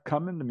kept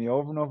coming to me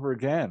over and over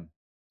again.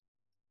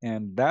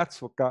 And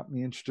that's what got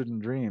me interested in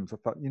dreams. I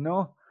thought,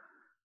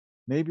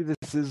 maybe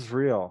this is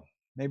real.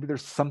 Maybe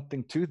there's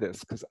something to this,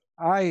 because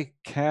I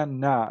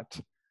cannot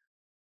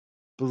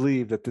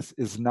believe that this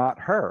is not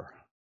her.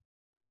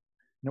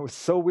 And it was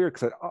so weird,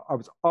 because I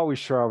was always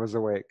sure I was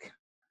awake.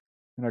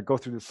 And I go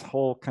through this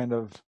whole kind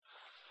of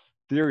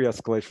theory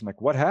escalation,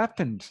 like, what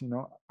happened?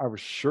 I was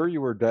sure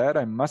you were dead.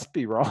 I must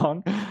be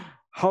wrong.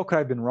 How could I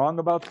have been wrong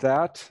about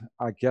that?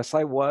 I guess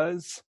I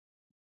was.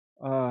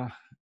 And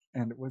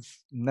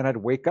then I'd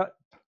wake up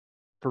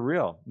for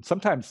real. And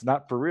sometimes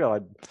not for real.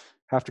 I'd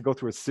have to go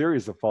through a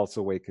series of false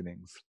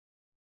awakenings.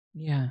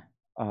 Yeah.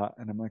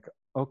 And I'm like,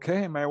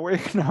 okay, am I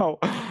awake now?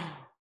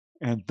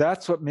 And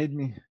that's what made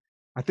me,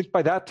 I think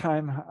by that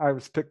time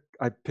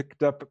I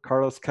picked up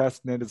Carlos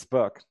Castaneda's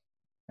book,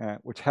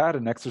 which had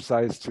an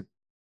exercise to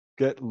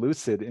get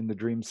lucid in the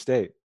dream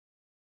state.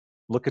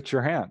 Look at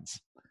your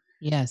hands.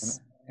 Yes.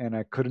 And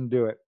I couldn't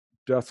do it.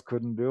 Just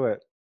couldn't do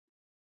it.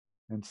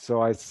 And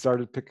so I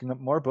started picking up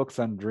more books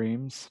on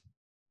dreams,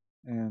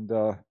 and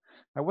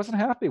I wasn't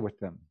happy with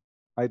them.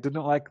 I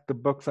didn't like the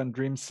books on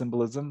dream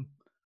symbolism.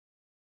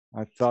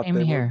 I thought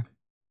Same here.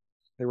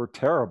 they were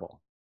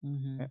terrible,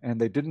 Mm-hmm. and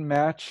they didn't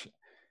match.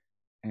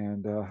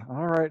 And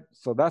all right,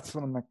 so that's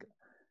when I'm like,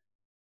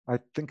 I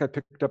think I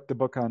picked up the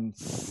book on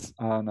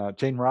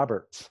Jane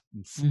Roberts,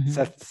 and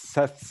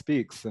Seth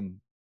Speaks, and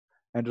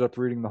ended up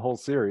reading the whole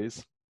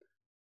series,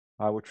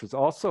 which was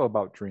also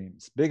about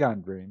dreams, big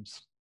on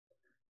dreams.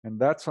 And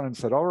that's when I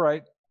said, all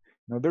right,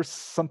 there's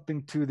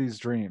something to these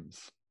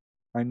dreams.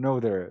 I know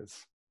there is.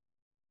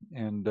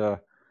 And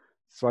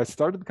so I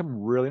started to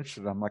become really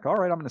interested. I'm like, all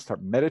right, I'm going to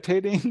start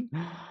meditating,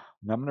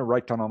 and I'm going to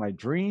write down all my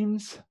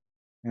dreams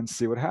and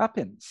see what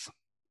happens.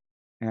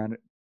 And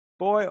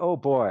boy, oh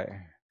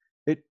boy,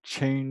 it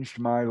changed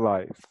my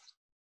life.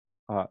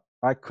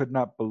 I could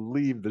not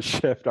believe the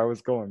shift I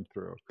was going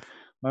through.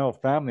 My whole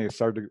family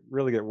started to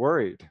really get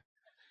worried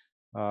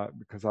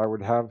because I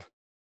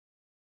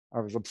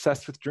was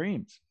obsessed with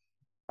dreams.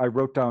 I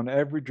wrote down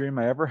every dream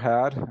I ever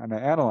had, and I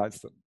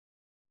analyzed them.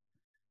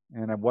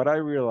 And what I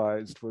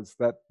realized was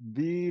that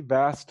the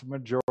vast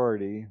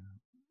majority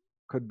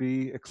could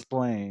be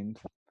explained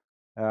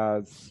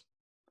as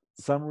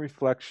some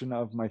reflection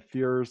of my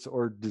fears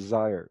or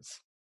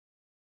desires.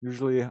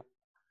 Usually,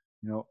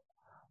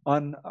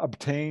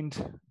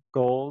 unobtained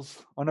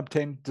goals,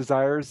 unobtained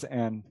desires,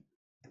 and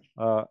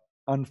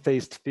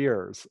unfaced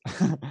fears.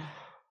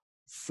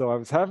 So I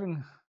was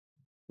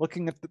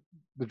looking at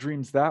the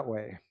dreams that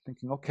way,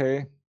 thinking,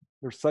 okay,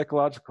 they're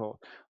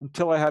psychological,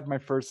 until I had my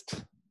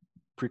first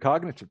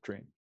precognitive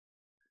dream,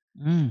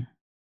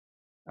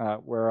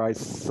 where I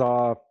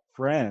saw a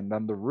friend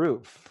on the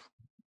roof,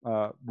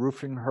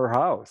 roofing her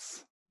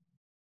house.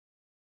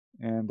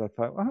 And I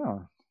thought,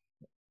 oh,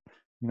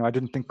 I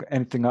didn't think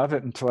anything of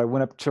it until I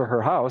went up to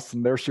her house,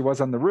 and there she was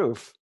on the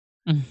roof,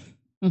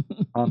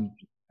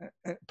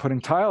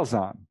 putting tiles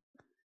on.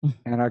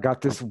 And I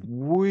got this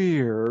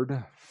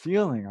weird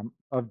feeling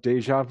of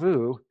deja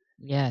vu.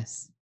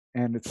 Yes.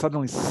 And it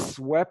suddenly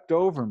swept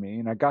over me.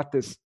 And I got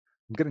this,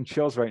 I'm getting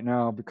chills right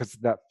now, because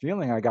that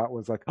feeling I got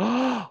was like,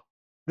 oh,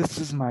 this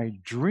is my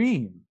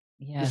dream.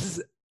 Yes. This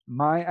is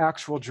my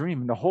actual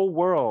dream. And the whole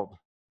world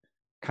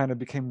kind of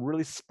became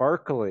really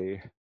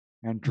sparkly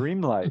and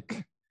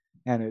dreamlike.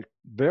 And it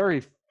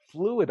very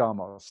fluid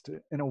almost,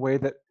 in a way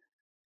that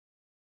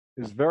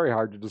is very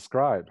hard to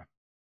describe.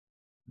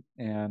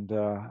 And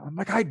I'm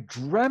like, I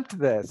dreamt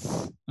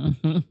this.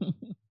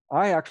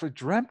 I actually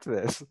dreamt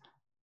this.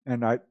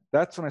 And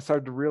that's when I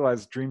started to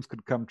realize dreams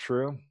could come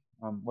true.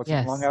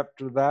 Wasn't long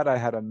after that, I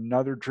had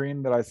another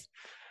dream that I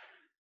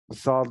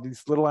saw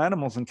these little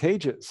animals in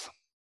cages.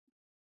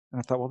 And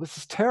I thought, well, this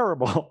is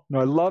terrible.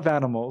 I love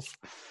animals.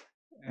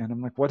 And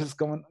I'm like, what is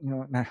going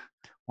on?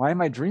 Why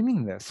am I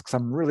dreaming this? Because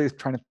I'm really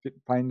trying to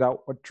find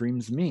out what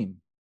dreams mean.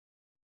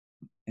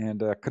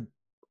 And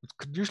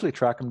could usually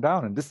track them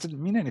down, and this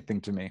didn't mean anything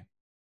to me.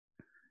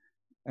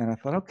 And I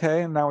thought,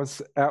 okay, and I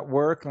was at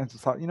work, and I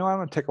just thought, I'm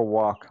going to take a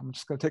walk. I'm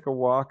just going to take a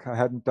walk. I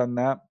hadn't done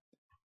that.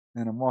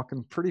 And I'm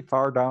walking pretty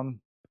far down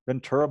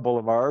Ventura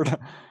Boulevard.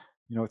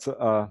 It's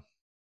got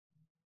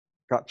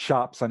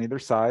shops on either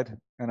side.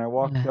 And I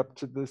walked up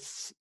to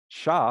this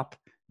shop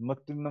and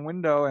looked in the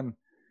window and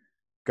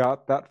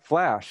got that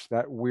flash,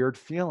 that weird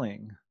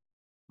feeling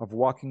of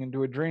walking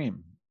into a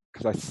dream,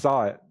 because I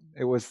saw it.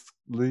 It was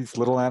these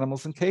little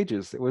animals in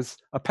cages. It was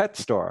a pet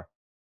store,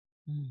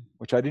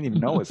 which I didn't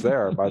even know was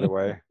there, by the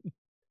way.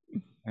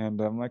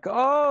 And I'm like,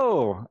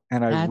 oh,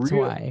 and that's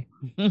why.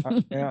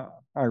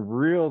 I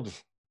reeled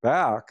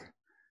back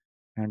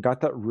and got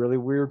that really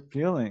weird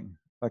feeling,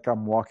 like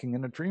I'm walking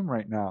in a dream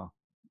right now,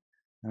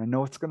 and I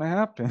know what's going to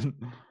happen.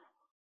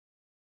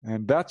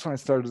 And that's when I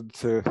started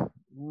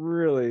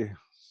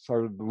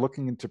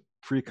looking into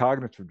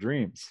precognitive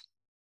dreams.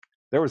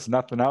 There was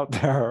nothing out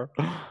there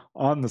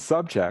on the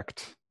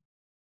subject,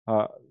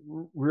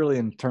 really,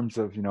 in terms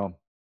of,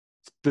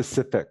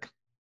 specific,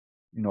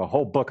 a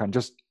whole book on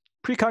just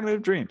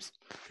precognitive dreams.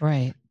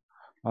 Right.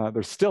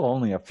 There's still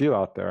only a few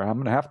out there. I'm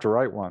going to have to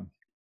write one.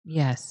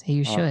 Yes,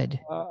 you should.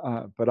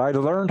 But I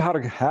learned how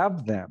to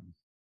have them.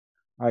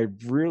 I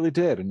really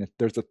did. And if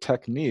there's a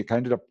technique, I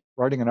ended up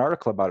writing an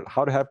article about it,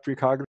 how to have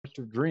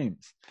precognitive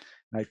dreams.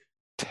 And I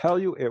tell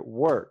you, it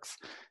works.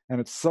 And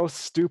it's so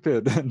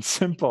stupid and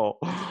simple.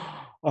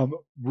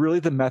 Really,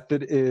 the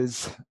method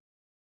is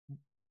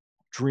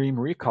dream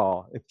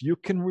recall. If you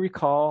can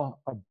recall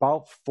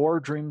about 4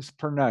 dreams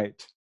per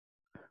night,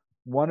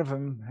 one of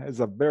them has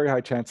a very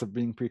high chance of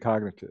being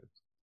precognitive.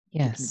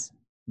 Yes.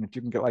 If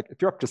you can get, if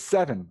you're up to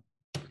 7,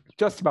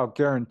 just about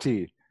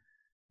guaranteed,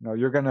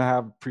 you're going to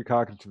have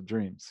precognitive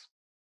dreams.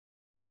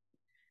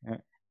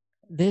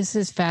 This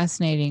is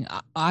fascinating.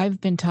 I've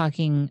been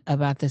talking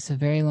about this a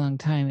very long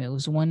time. It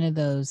was one of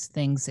those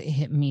things that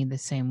hit me the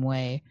same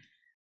way.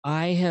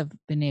 I have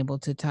been able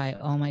to tie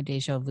all my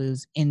deja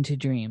vus into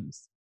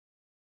dreams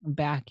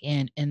back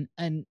in, and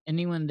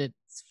anyone that's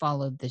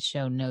followed the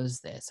show knows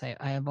this.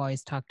 I have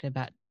always talked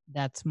about,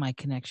 that's my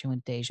connection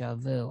with deja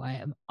vu. I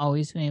have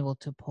always been able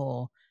to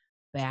pull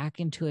back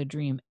into a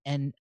dream.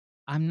 And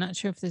I'm not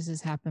sure if this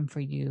has happened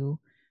for you,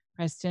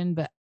 Preston,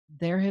 but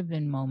there have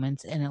been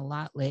moments, and a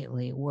lot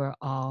lately, where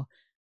I'll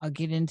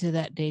get into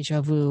that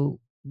deja vu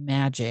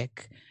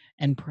magic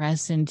and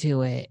press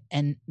into it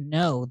and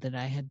know that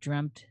I had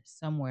dreamt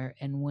somewhere.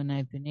 And when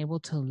I've been able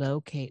to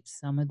locate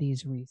some of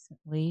these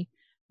recently,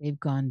 they've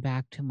gone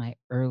back to my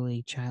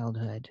early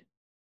childhood.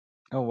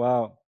 Oh,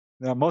 wow.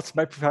 Yeah, most of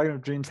my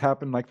precognitive dreams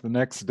happen like the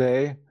next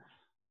day,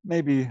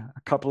 maybe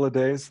a couple of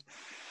days.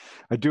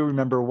 I do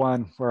remember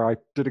one where I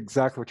did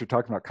exactly what you're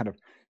talking about, kind of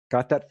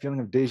got that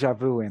feeling of deja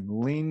vu and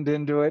leaned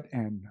into it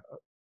and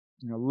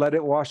let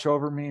it wash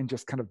over me and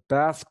just kind of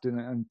basked in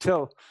it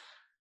until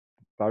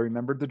I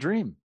remembered the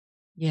dream.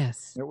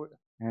 Yes.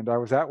 And I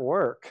was at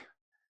work,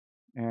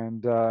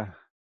 and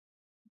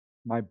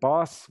my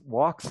boss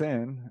walks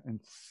in and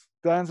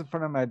stands in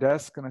front of my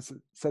desk and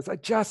says, "I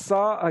just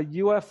saw a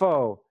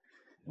UFO.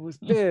 It was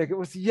big, it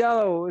was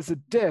yellow, it was a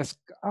disc.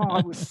 Oh,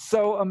 it was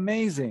so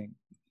amazing."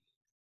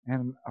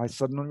 And I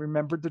suddenly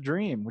remembered the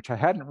dream, which I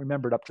hadn't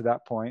remembered up to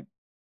that point.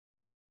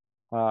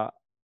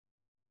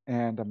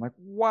 And I'm like,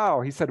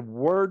 wow, he said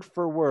word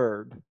for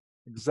word,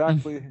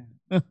 exactly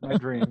my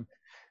dream.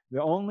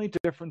 The only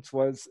difference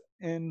was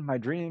in my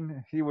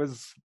dream, he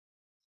was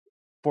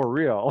for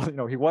real.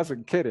 He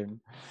wasn't kidding.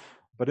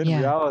 But in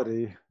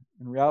reality,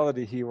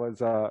 he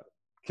was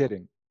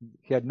kidding.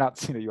 He had not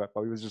seen a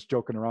UFO. He was just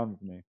joking around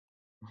with me.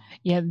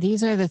 Yeah,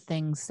 these are the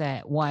things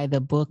why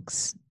the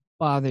books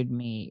bothered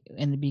me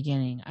in the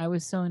beginning. I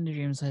was so into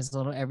dreams as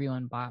little.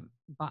 Everyone bought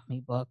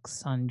me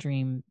books on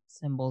dream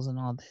symbols and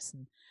all this.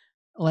 And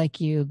like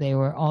you, they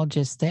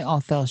all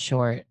fell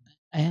short,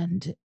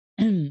 and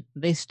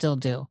they still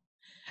do.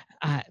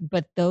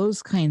 But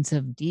those kinds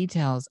of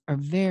details are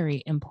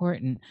very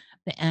important.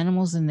 The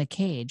animals in the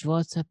cage, well,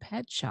 it's a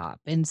pet shop.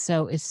 And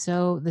so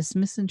this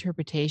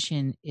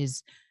misinterpretation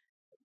is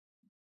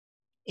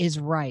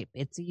ripe.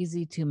 It's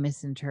easy to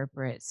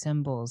misinterpret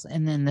symbols.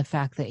 And then the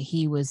fact that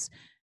he was,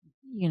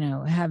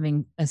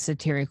 having a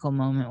satirical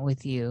moment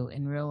with you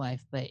in real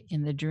life, but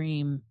in the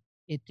dream,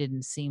 it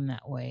didn't seem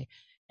that way.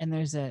 And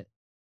there's a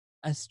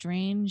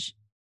strange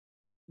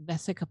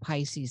Vesica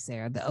Pisces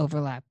there, the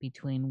overlap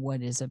between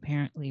what is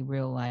apparently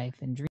real life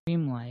and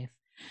dream life,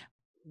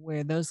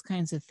 where those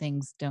kinds of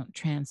things don't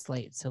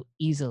translate so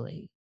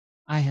easily,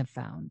 I have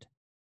found.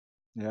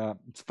 Yeah,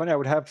 it's funny.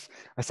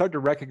 I started to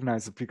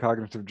recognize the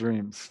precognitive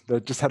dreams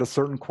that just had a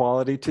certain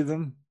quality to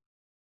them.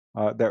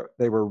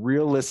 They were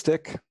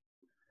realistic,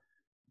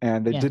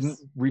 and they didn't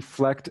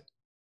reflect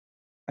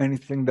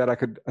anything that I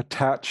could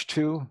attach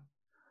to,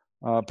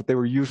 but they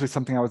were usually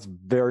something I was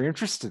very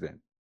interested in,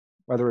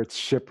 whether it's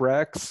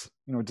shipwrecks,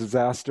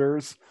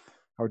 disasters.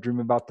 I would dream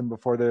about them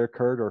before they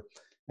occurred, or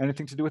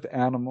anything to do with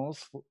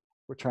animals,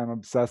 which I'm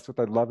obsessed with.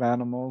 I love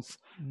animals,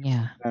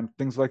 and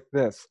things like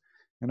this.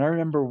 And I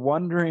remember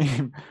one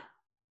dream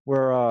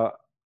where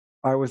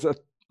I was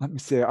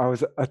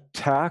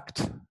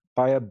attacked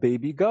by a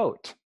baby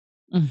goat.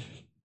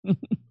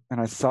 And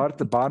I saw it at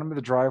the bottom of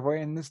the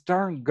driveway, and this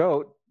darn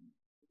goat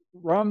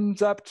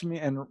runs up to me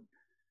and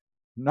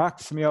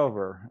knocks me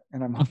over.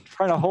 And I'm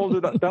trying to hold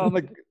it down. I'm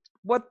like,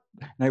 what?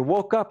 And I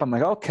woke up. I'm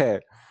like,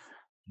 okay,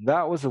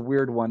 that was a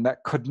weird one.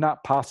 That could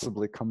not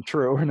possibly come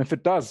true. And if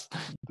it does,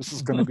 this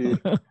is going to be,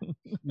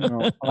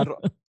 I'm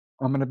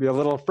going to be a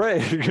little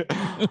afraid.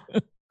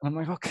 I'm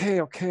like, okay,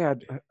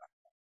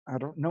 I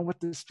don't know what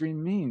this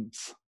dream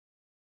means.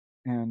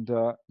 And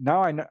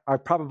now I know, I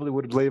probably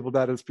would have labeled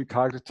that as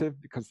precognitive,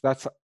 because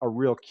that's a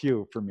real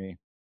cue for me.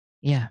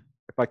 Yeah.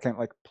 If I can't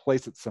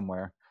place it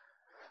somewhere.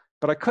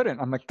 But I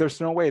couldn't. I'm like,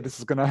 there's no way this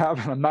is going to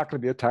happen. I'm not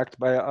going to be attacked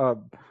by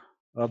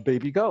a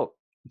baby goat.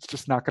 It's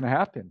just not going to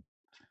happen.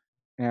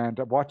 And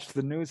I watched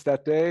the news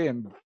that day,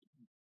 and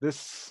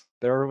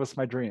there was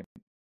my dream.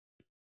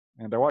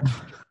 And I watched,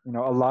 a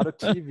lot of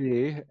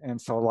TV,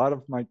 and so a lot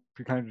of my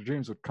precognitive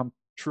dreams would come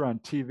true on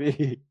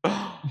TV.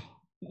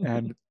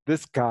 And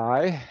this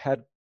guy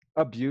had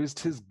abused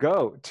his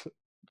goat,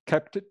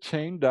 kept it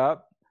chained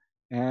up,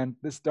 and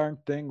this darn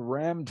thing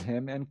rammed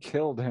him and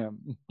killed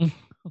him.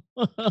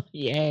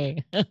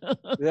 Yay.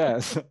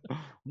 Yes.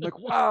 I'm like,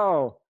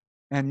 wow.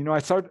 And,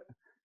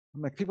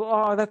 I'm like, people,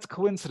 oh, that's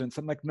coincidence.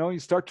 I'm like, no, you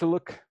start to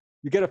look,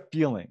 you get a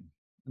feeling.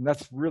 And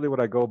that's really what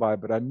I go by.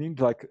 But I need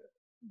it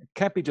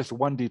can't be just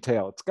one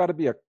detail. It's got to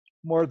be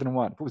more than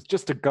one. If it was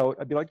just a goat,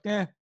 I'd be like,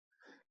 eh.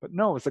 But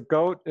no, it's a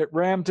goat. It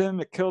rammed him.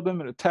 It killed him.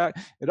 It attacked.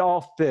 It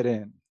all fit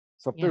in.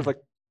 So if there's I'm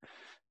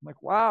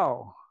like,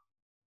 wow.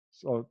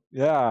 So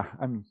yeah,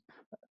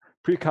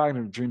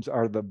 precognitive dreams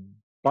are the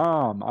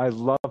bomb. I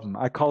love them.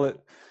 I call it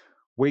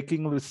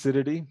waking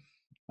lucidity,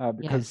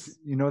 because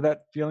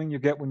that feeling you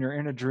get when you're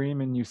in a dream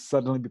and you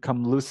suddenly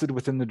become lucid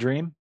within the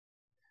dream.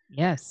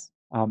 Yes.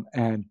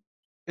 And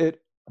we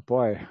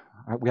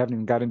haven't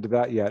even got into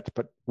that yet,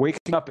 but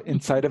waking up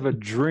inside of a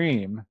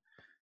dream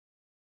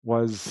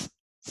was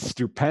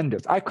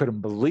stupendous. I couldn't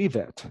believe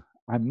it.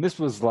 This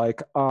was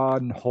like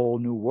a whole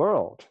new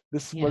world.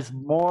 This was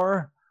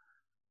more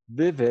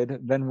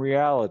vivid than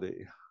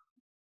reality.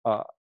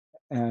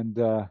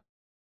 And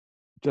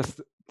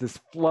just this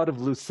flood of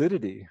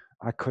lucidity.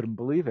 I couldn't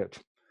believe it.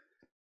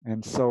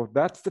 And so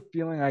that's the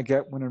feeling I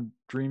get when a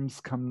dream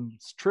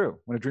comes true.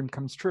 When a dream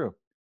comes true,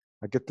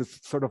 I get this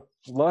sort of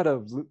flood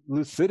of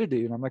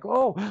lucidity, and I'm like,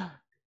 oh,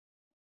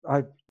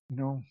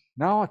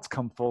 now it's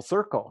come full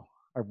circle.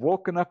 I've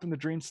woken up in the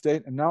dream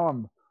state, and now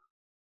I'm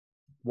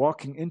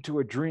walking into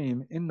a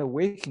dream in the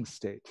waking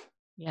state.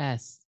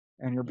 Yes.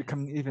 And you're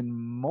becoming even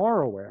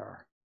more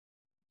aware.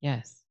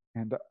 Yes.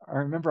 And I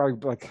remember I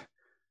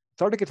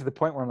started to get to the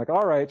point where I'm like,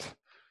 all right,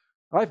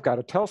 I've got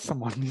to tell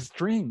someone these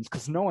dreams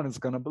because no one is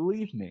going to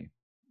believe me.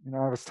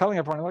 I was telling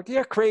everyone, like,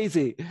 you're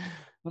crazy. And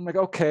I'm like,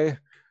 okay.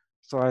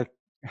 So I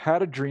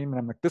had a dream, and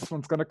I'm like, this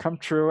one's going to come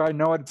true. I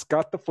know it's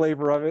got the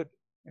flavor of it.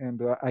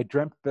 And I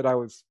dreamt that I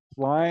was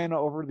flying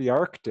over the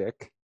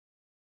Arctic,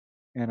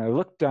 and I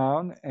looked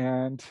down,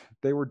 and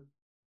they were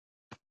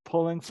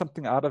pulling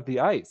something out of the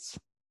ice,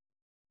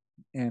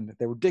 and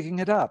they were digging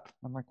it up.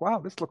 I'm like, wow,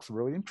 this looks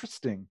really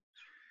interesting.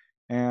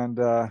 And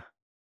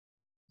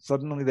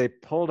suddenly they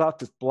pulled out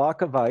this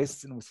block of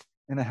ice, and it was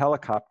in a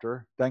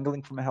helicopter,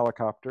 dangling from a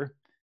helicopter,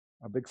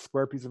 a big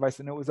square piece of ice,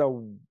 and it was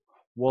a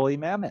woolly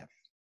mammoth.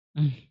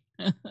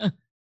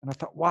 And I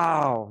thought,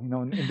 wow,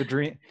 in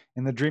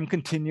the dream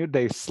continued.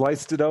 They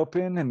sliced it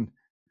open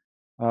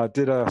and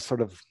did a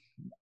sort of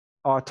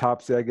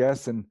autopsy, I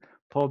guess, and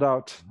pulled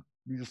out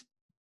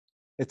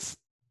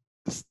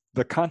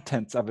the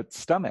contents of its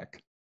stomach.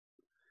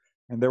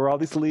 And there were all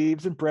these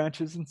leaves and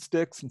branches and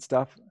sticks and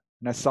stuff.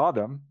 And I saw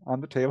them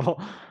on the table.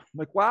 I'm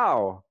like,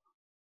 wow,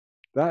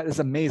 that is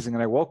amazing.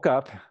 And I woke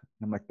up, and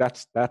I'm like,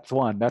 that's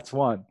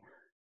one.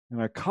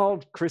 And I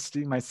called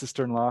Christy, my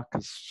sister-in-law,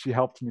 because she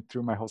helped me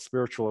through my whole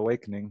spiritual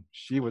awakening.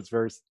 She is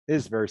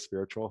very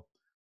spiritual,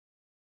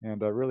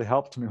 and really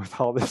helped me with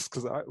all this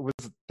because it was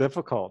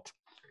difficult,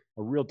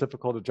 a real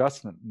difficult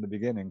adjustment in the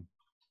beginning.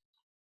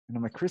 And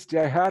I'm like, Christy,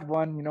 I had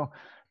one.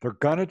 They're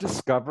gonna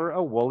discover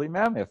a woolly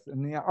mammoth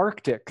in the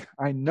Arctic.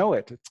 I know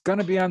it. It's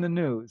gonna be on the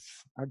news.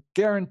 I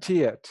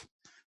guarantee it.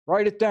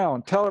 Write it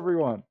down. Tell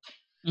everyone.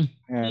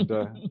 And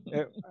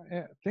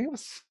I think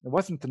it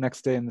wasn't the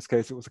next day in this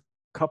case. It was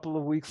a couple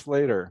of weeks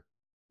later,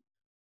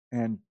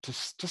 and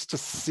just to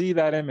see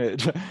that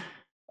image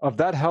of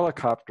that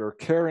helicopter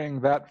carrying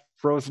that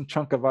frozen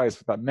chunk of ice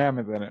with that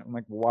mammoth in it, I'm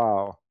like,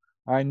 wow,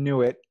 I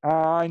knew it.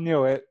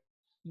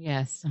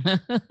 Yes.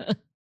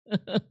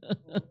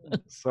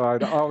 So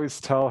I'd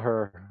always tell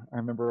her. I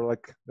remember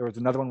there was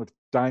another one with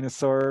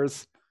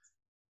dinosaurs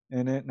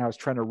in it, and I was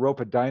trying to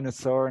rope a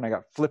dinosaur, and I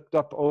got flipped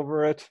up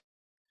over it,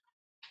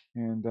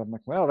 and I'm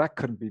like, well, that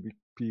couldn't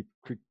be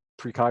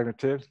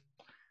precognitive.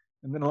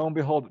 And then lo and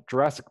behold,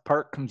 Jurassic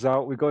Park comes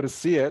out. We go to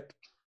see it,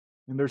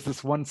 and there's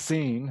this one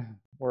scene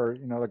where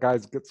the guy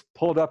gets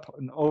pulled up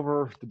and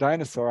over the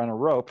dinosaur on a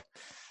rope,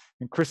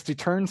 and Christy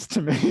turns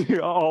to me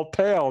all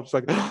pale. She's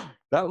like,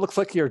 that looks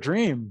like your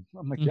dream.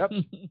 I'm like, yep,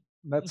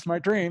 that's my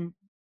dream.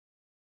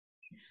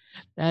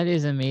 That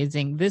is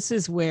amazing. This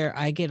is where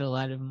I get a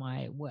lot of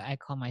what I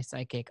call my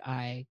psychic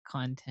eye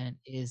content,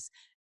 is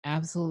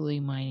absolutely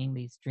mining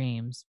these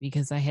dreams,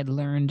 because I had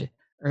learned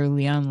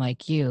early on,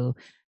 like you,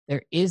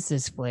 there is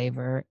this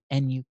flavor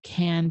and you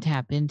can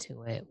tap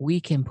into it. We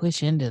can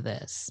push into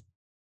this.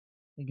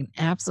 We can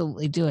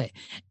absolutely do it.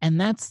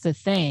 And that's the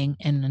thing.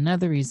 And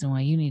another reason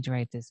why you need to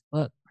write this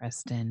book,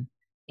 Preston.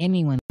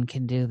 Anyone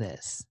can do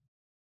this.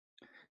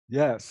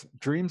 Yes,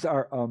 dreams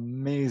are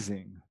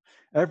amazing.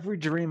 Every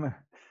dream,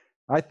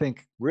 I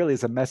think, really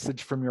is a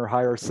message from your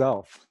higher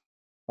self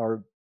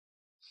or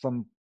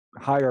some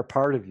higher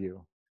part of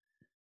you,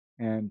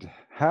 and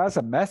has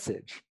a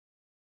message.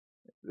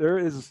 There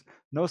is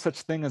no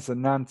such thing as a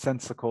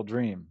nonsensical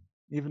dream.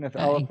 Even if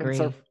elephants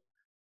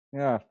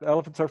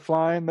are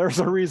flying, there's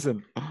a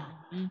reason.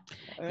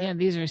 Yeah,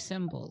 these are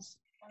symbols.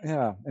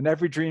 Yeah, and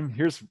every dream,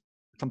 here's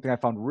something I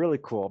found really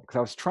cool, because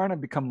I was trying to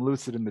become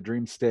lucid in the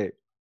dream state.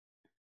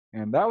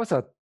 And that was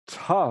a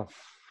tough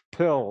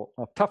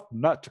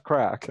nut to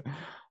crack.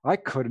 I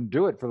couldn't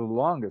do it for the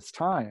longest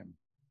time.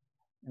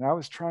 And I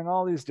was trying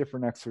all these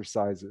different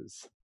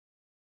exercises.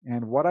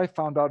 And what I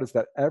found out is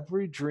that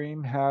every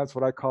dream has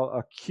what I call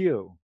a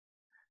cue.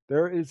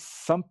 There is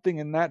something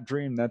in that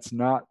dream that's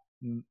not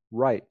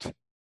right.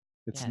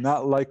 It's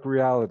not like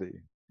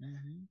reality.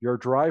 Mm-hmm. Your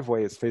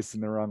driveway is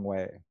facing the wrong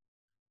way.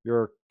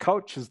 Your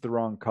couch is the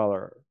wrong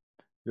color.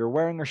 You're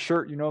wearing a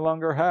shirt you no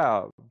longer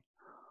have.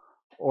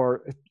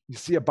 Or you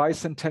see a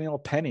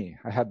bicentennial penny.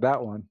 I had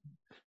that one.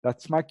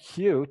 That's my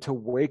cue to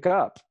wake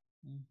up.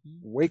 Mm-hmm.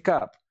 Wake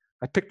up.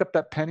 I picked up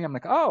that penny. I'm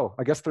like, oh,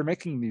 I guess they're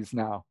making these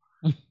now.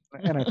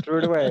 And I threw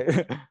it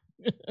away.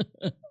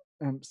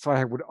 And so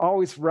I would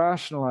always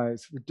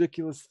rationalize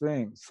ridiculous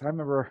things. I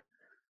remember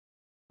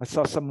I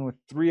saw someone with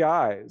 3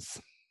 eyes,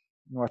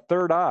 a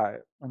third eye.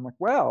 I'm like,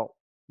 well,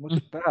 look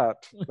at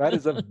that. That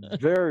is a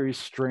very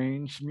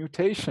strange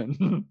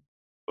mutation.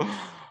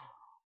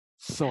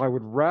 So I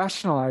would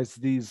rationalize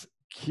these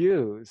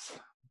cues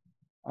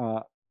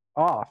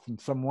off in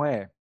some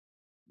way,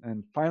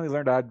 and finally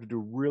learned I had to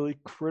do really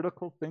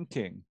critical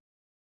thinking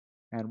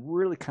and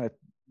really kind of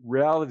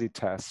reality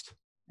test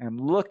and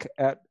look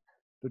at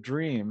the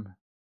dream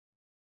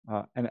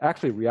and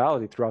actually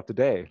reality throughout the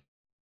day.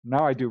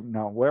 Now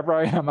wherever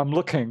I am, I'm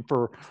looking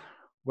for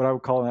what I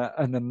would call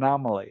an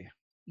anomaly.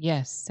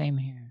 Yes, same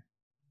here.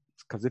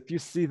 Because if you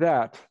see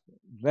that,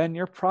 then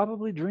you're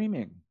probably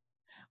dreaming.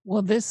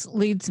 Well, this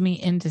leads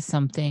me into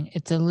something.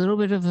 It's a little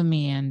bit of a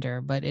meander,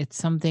 but it's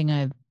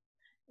something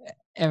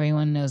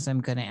everyone knows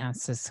I'm going to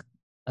ask this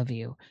of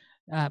you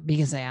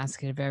because I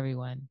ask it of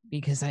everyone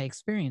because I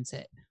experience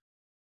it.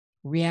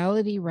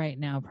 Reality right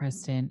now,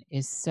 Preston,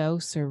 is so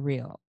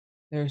surreal.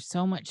 There's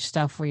so much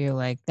stuff where you're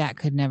like, that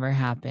could never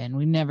happen.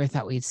 We never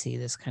thought we'd see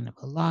this kind of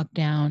a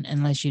lockdown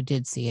unless you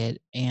did see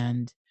it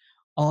and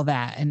all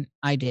that. And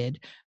I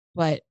did.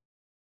 But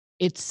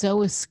it's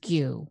so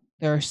askew.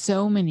 There are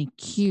so many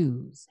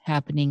cues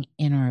happening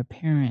in our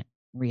apparent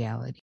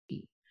reality.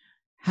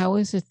 How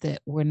is it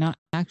that we're not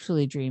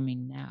actually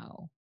dreaming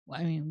now?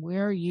 I mean,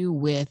 where are you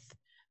with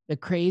the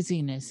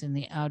craziness in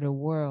the outer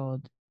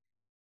world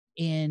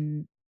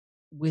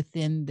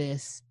within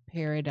this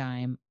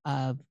paradigm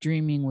of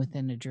dreaming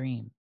within a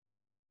dream?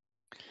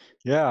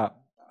 Yeah,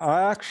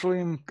 I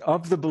actually am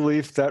of the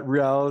belief that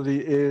reality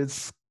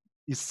is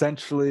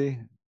essentially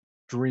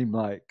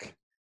dreamlike.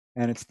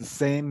 And it's the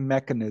same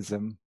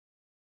mechanism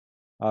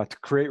to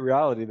create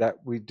reality that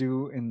we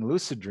do in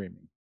lucid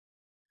dreaming.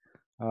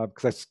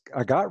 Because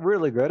I got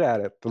really good at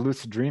it, the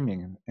lucid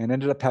dreaming, and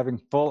ended up having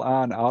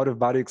full-on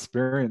out-of-body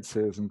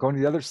experiences and going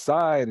to the other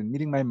side and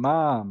meeting my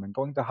mom and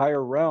going to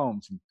higher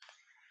realms and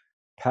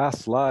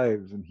past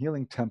lives and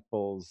healing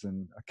temples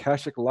and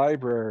Akashic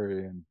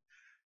library and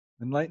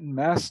enlightened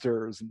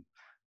masters.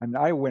 And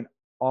I went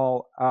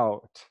all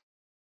out.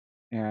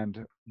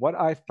 And what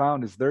I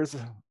found is there's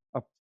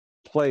a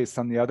place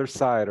on the other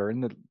side or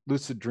in the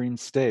lucid dream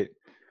state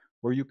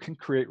where you can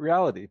create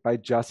reality by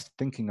just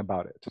thinking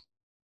about it.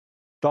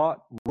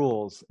 Thought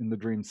rules in the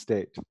dream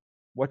state.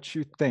 What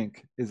you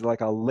think is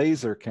like a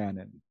laser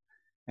cannon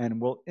and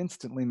will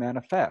instantly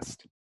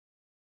manifest.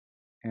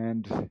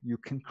 And you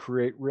can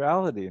create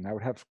reality. And I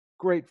would have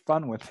great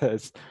fun with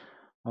this.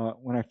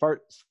 When I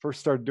first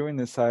started doing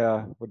this,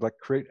 I would like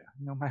create,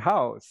 my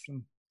house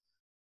and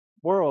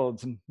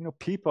worlds and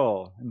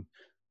people and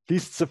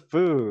feasts of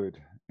food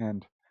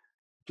and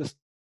just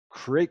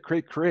create,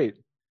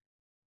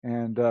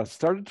 and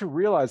started to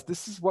realize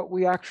this is what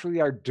we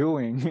actually are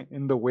doing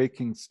in the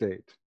waking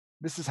state.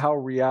 This is how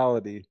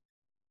reality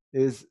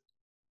is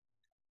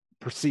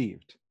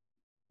perceived.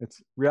 It's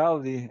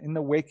reality in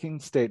the waking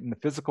state in the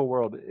physical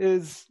world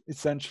is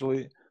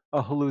essentially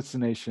a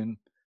hallucination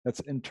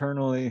that's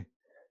internally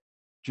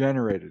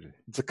generated.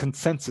 It's a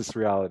consensus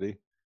reality.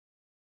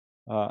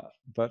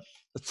 But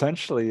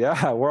essentially,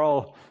 yeah, we're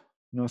all,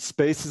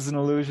 space is an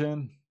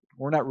illusion.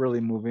 We're not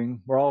really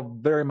moving. We're all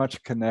very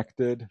much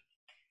connected.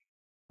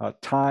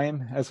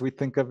 Time, as we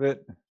think of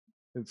it,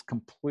 is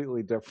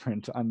completely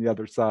different on the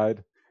other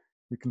side.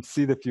 You can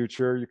see the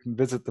future. You can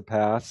visit the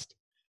past.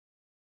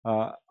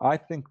 I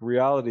think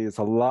reality is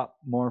a lot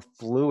more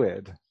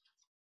fluid.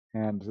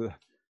 And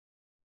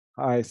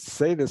I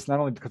say this not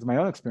only because of my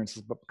own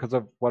experiences, but because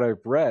of what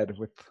I've read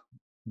with,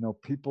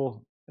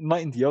 people,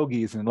 enlightened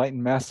yogis and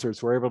enlightened masters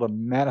who are able to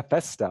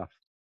manifest stuff,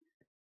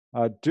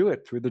 do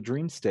it through the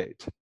dream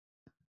state.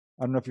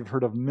 I don't know if you've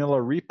heard of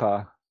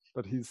Milarepa,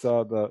 but he's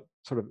the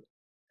sort of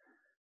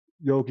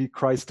yogi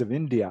Christ of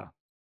India.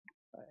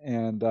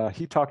 And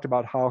he talked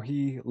about how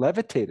he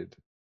levitated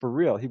for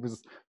real. He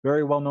was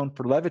very well known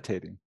for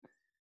levitating.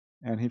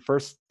 And he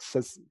first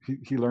says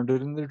he learned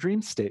it in the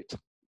dream state.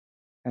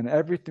 And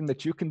everything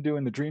that you can do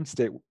in the dream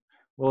state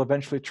will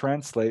eventually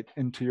translate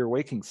into your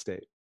waking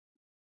state,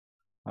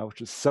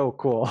 which is so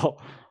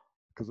cool.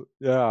 Because,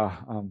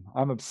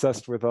 I'm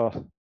obsessed with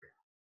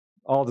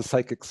all the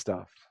psychic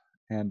stuff.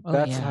 And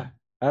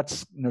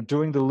that's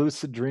doing the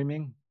lucid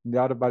dreaming, the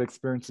out-of-body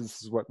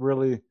experiences is what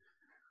really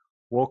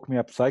woke me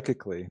up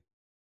psychically.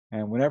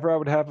 And whenever I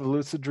would have a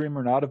lucid dream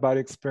or an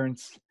out-of-body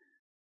experience,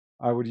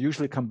 I would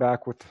usually come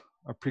back with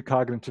a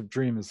precognitive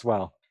dream as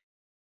well.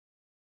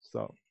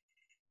 So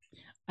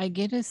I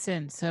get a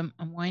sense, I'm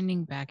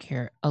winding back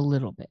here a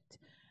little bit.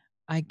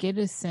 I get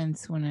a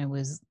sense when I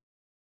was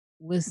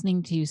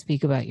listening to you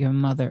speak about your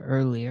mother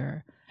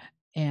earlier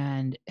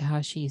and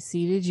how she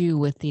seeded you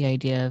with the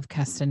idea of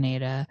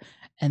Castaneda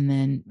and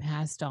then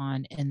passed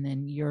on, and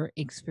then your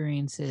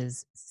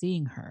experiences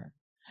seeing her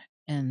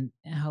and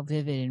how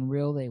vivid and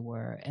real they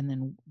were, and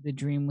then the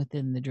dream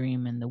within the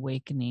dream and the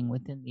awakening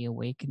within the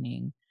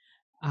awakening.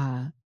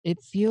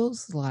 It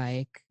feels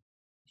like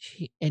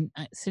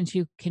since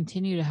you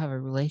continue to have a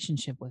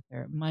relationship with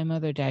her, my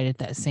mother died at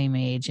that same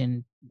age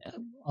and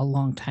a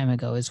long time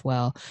ago as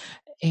well.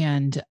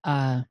 And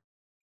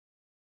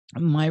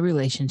my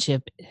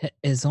relationship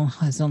has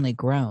only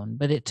grown,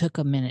 but it took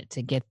a minute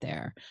to get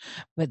there.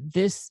 But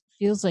this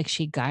feels like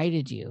she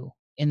guided you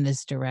in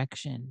this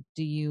direction.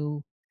 Do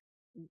you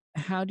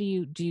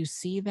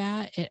see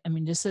that? I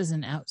mean, just as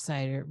an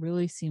outsider, it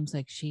really seems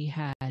like she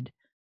had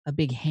a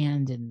big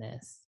hand in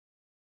this.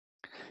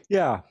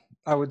 Yeah,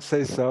 I would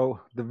say so.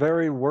 The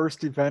very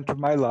worst event of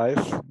my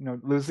life,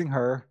 losing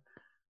her,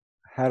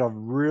 had a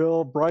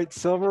real bright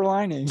silver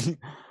lining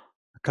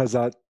because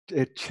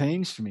it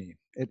changed me.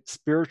 It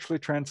spiritually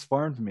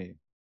transformed me.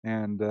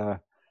 And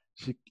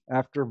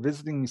after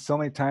visiting me so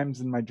many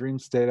times in my dream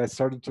state, I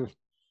started to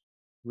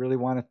really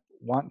want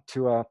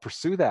to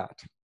pursue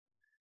that,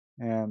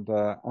 and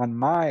on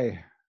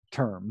my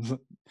terms,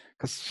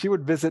 because she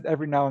would visit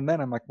every now and then.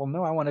 I'm like, well,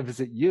 no, I want to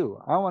visit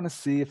you. I want to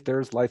see if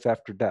there's life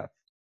after death.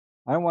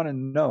 I want to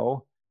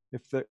know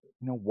if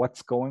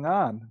what's going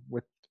on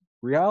with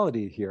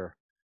reality here,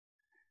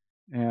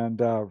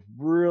 and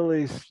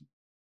really,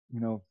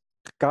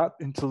 got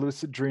into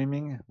lucid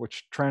dreaming,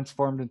 which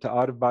transformed into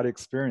out-of-body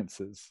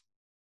experiences,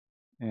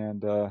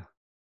 and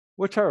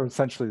which are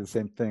essentially the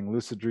same thing.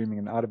 Lucid dreaming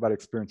and out-of-body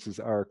experiences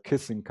are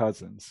kissing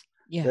cousins.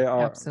 Yeah, they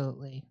are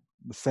absolutely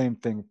the same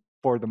thing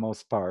for the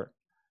most part.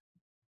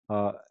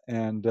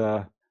 And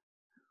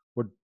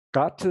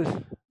got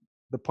to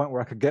the point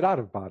where I could get out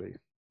of body.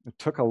 It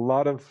took a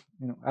lot of,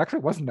 actually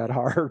it wasn't that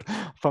hard,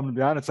 if I'm to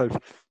be honest. As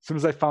soon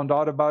as I found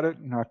out about it,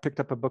 I picked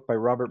up a book by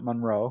Robert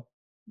Monroe.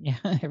 Yeah,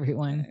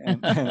 everyone.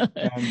 And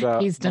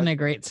he's done a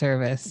great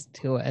service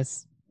to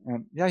us.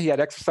 And yeah, he had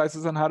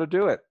exercises on how to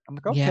do it. I'm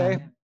like, okay,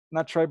 I'm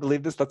not sure I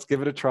believe this. Let's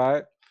give it a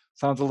try.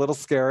 Sounds a little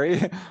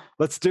scary.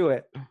 Let's do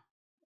it.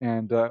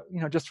 And,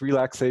 just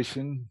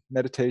relaxation,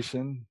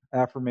 meditation,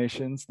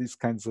 affirmations, these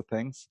kinds of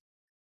things.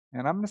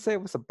 And I'm going to say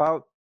it was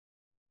about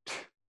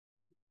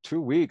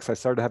 2 weeks, I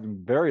started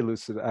having very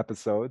lucid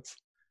episodes.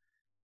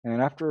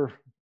 And after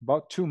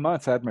about 2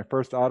 months, I had my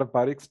first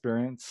out-of-body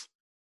experience.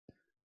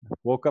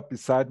 Woke up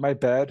beside my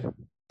bed,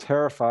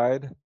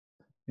 terrified,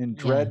 in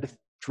dread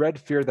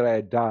fear that I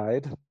had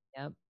died.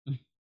 Yep.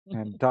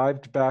 And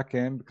dived back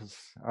in because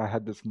I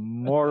had this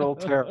mortal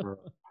terror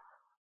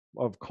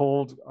of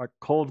cold,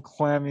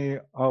 clammy,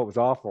 it was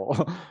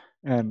awful.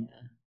 And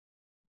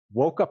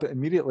woke up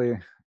immediately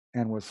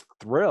and was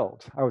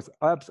thrilled. I was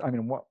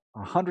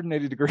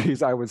 180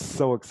 degrees. I was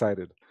so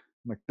excited.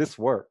 I'm like, this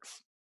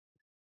works.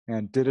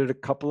 And did it a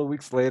couple of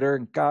weeks later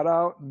and got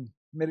out and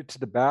made it to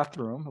the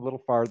bathroom a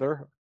little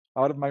farther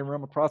out of my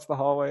room, across the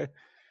hallway,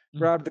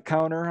 grabbed the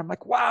counter. I'm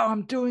like, wow,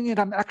 I'm doing it.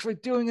 I'm actually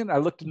doing it. I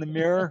looked in the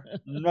mirror,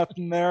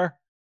 nothing there.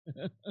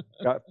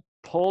 Got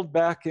pulled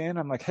back in.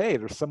 I'm like, hey,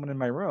 there's someone in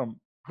my room.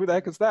 Who the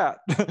heck is that?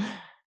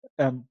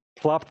 And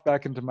plopped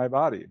back into my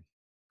body.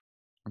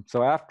 And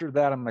so after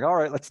that, I'm like, all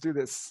right, let's do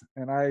this.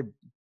 And I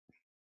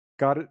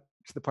got it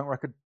to the point where I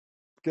could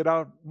get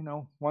out,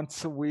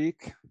 once a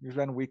week,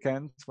 usually on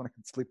weekends when I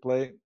could sleep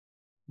late,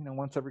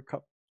 once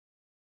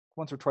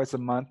or twice a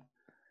month.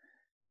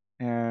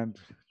 And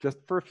just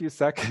for a few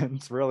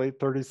seconds, really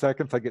 30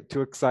 seconds, I get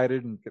too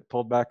excited and get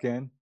pulled back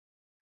in.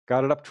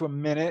 Got it up to a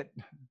minute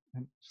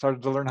and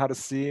started to learn how to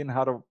see and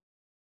how to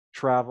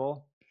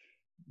travel,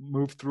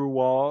 move through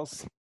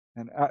walls.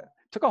 And it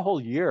took a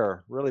whole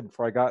year, really,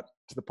 before I got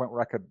to the point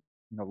where I could,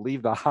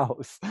 leave the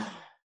house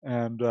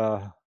and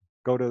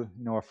go to,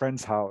 a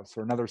friend's house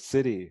or another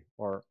city.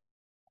 Or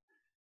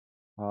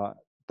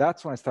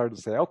that's when I started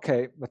to say,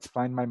 okay, let's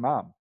find my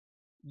mom.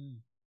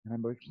 And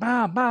I'm like,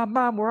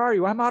 Mom, where are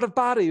you? I'm out of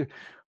body.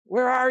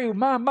 Where are you?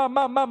 Mom.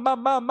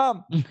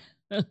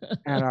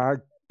 And I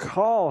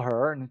call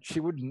her and she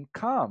wouldn't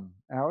come.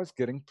 And I was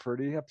getting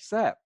pretty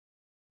upset.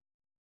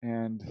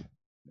 And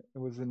it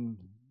was I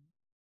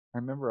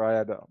remember I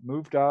had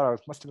moved out. I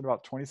must have been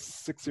about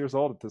 26 years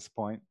old at this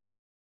point.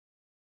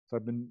 So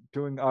I've been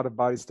doing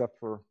out-of-body stuff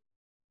for a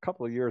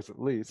couple of years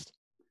at least.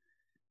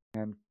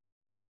 And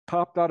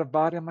popped out of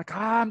body. I'm like,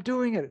 I'm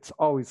doing it. It's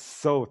always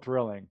so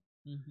thrilling.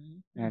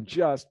 And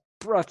just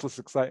breathless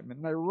excitement.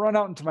 And I run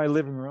out into my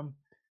living room.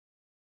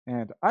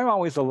 And I'm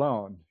always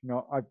alone.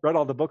 I've read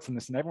all the books on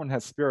this, and everyone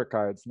has spirit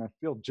guides. And I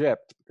feel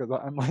gypped because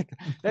I'm like,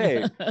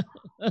 hey,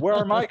 where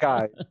are my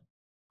guides?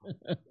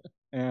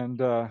 And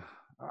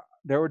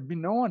there would be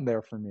no one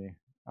there for me.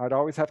 I'd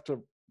always have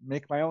to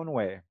make my own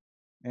way.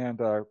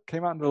 And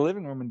came out into the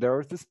living room, and there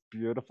was this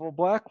beautiful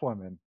Black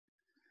woman.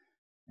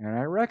 And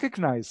I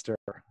recognized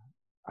her.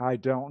 I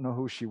don't know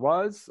who she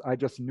was. I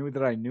just knew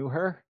that I knew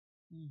her.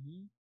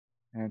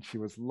 And she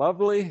was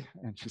lovely,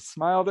 and she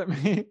smiled at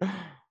me.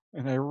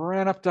 And I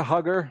ran up to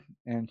hug her,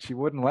 and she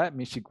wouldn't let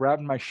me. She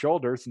grabbed my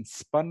shoulders and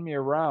spun me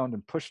around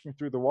and pushed me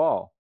through the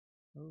wall.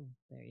 Oh,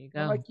 there you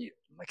go. I'm like,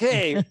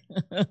 hey.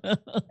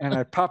 And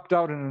I popped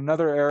out in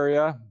another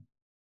area,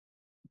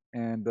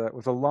 and it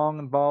was a long,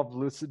 involved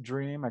lucid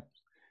dream. And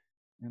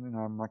then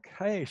I'm like,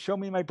 hey, show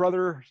me my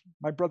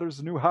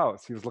brother's new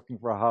house. He was looking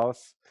for a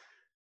house,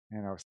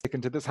 and I was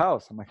taken to this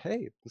house. I'm like,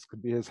 hey, this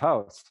could be his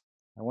house.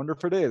 I wonder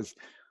if it is.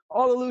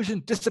 All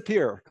illusions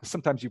disappear.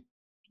 Sometimes you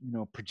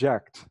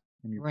project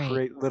and you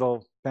create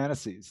little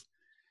fantasies.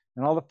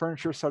 And all the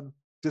furniture started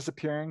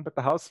disappearing, but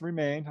the house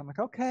remained. I'm like,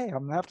 okay, I'm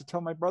going to have to tell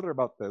my brother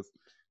about this.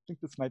 I think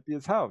this might be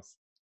his house.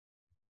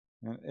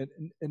 And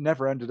it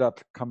never ended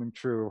up coming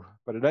true.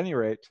 But at any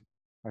rate,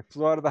 I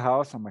flew out of the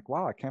house. I'm like,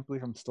 wow, I can't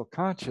believe I'm still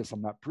conscious.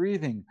 I'm not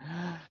breathing.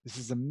 This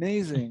is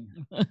amazing.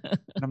 And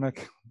I'm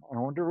like, I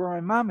wonder where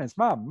my mom is.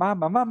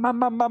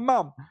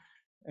 Mom.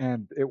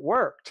 And it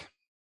worked.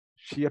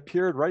 She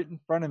appeared right in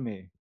front of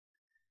me.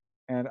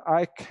 And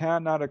I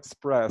cannot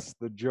express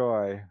the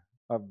joy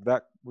of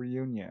that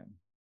reunion.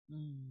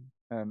 Mm.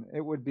 And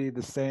it would be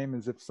the same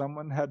as if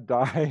someone had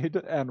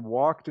died and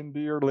walked into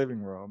your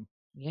living room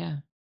Yeah.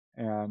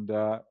 and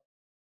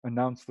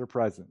announced their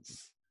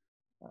presence.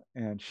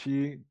 And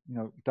she,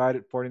 died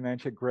at 49.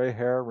 She had gray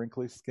hair,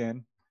 wrinkly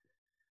skin.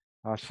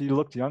 She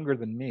looked younger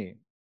than me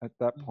at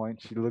that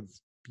point. She looked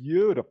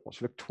beautiful.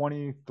 She looked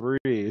 23.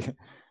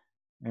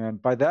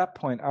 And by that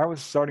point, I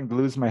was starting to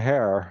lose my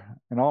hair,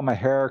 and all my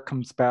hair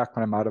comes back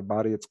when I'm out of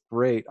body. It's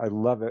great. I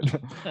love it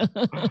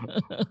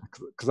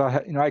because I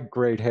had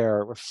great hair.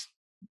 It was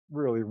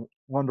really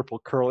wonderful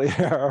curly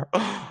hair,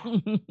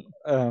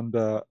 and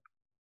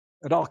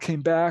it all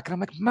came back. And I'm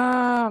like,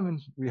 Mom,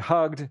 and we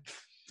hugged,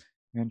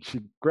 and she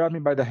grabbed me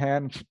by the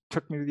hand and she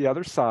took me to the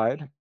other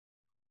side,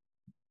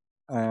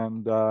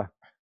 and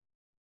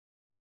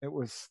it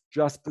was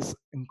just this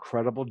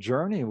incredible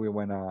journey we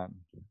went on.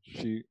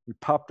 We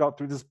popped out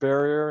through this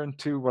barrier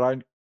into what I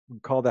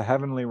would call the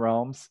heavenly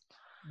realms.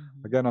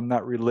 Mhm. Again, I'm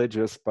not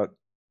religious, but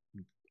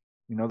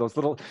those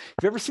little.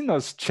 Have you ever seen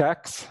those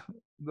checks?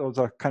 Those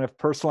are kind of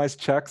personalized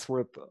checks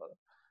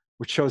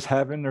which shows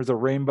heaven. There's a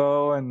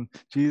rainbow and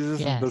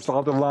Jesus, and there's Yes.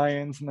 all the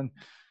lions and then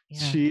Yeah.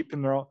 sheep,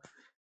 and they're all.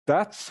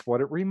 That's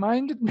what it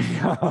reminded me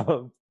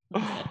of.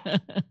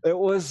 It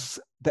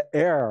was the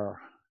air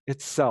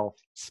itself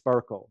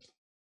sparkled.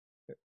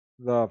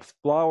 The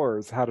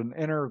flowers had an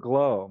inner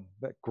glow.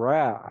 That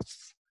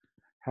grass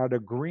had a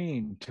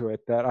green to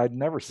it that I'd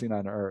never seen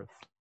on earth.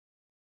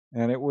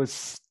 And it was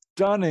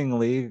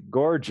stunningly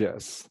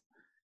gorgeous.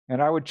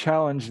 And I would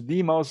challenge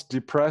the most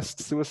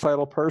depressed,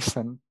 suicidal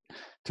person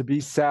to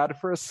be sad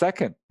for a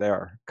second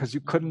there, because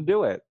you couldn't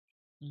do it.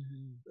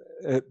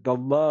 Mhm. The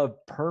love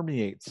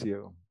permeates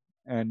you,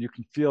 and you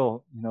can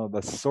feel,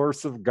 the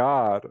source of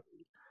God,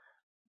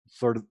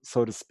 sort of,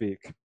 so to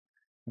speak.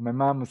 And my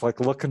mom was like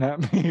looking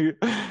at me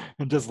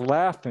and just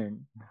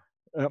laughing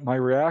at my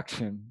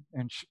reaction.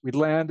 And we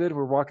landed,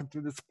 we're walking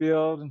through this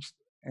field,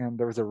 and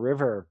there was a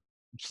river.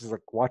 And she's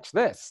like, watch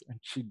this. And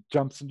she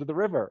jumps into the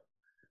river.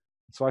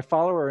 So I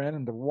follow her in,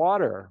 and the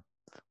water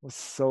was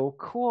so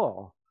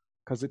cool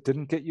because it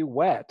didn't get you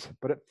wet,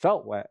 but it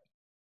felt wet.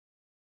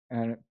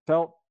 And it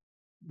felt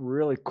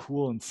really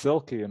cool and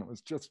silky, and it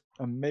was just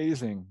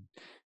amazing.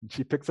 And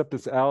she picks up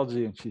this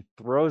algae and she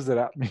throws it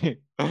at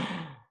me. And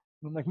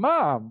I'm like,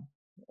 Mom.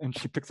 And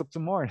she picks up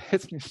some more and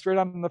hits me straight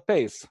on in the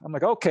face. I'm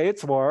like, okay,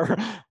 it's war.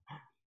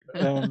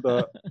 And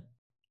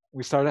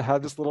we started to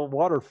have this little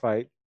water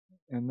fight.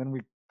 And then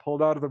we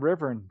pulled out of the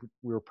river and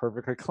we were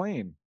perfectly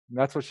clean. And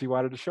that's what she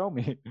wanted to show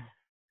me.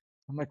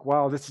 I'm like,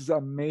 wow, this is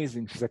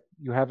amazing. She's like,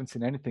 you haven't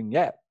seen anything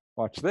yet.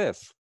 Watch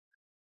this.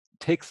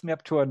 Takes me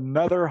up to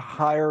another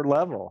higher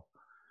level,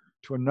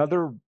 to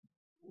another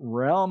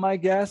realm, I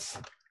guess.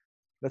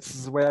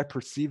 That's the way I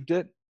perceived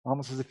it.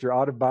 Almost as if you're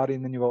out of body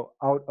and then you go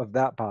out of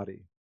that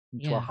body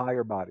into a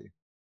higher body.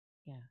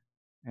 Yeah.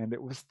 And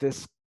it was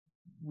this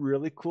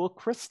really cool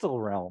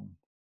crystal realm.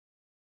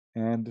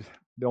 And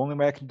the only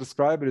way I can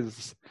describe it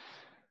is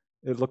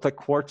it looked like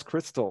quartz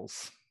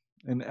crystals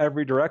in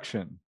every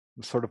direction.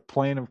 The sort of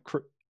plane of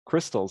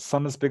crystals,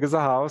 some as big as a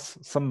house,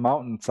 some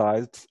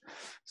mountain-sized,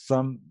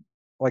 some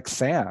like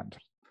sand.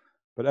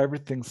 But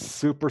everything's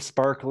super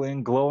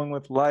sparkling, glowing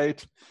with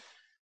light.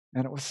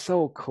 And it was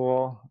so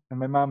cool. And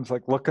my mom's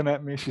like looking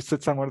at me. She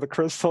sits on one of the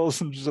crystals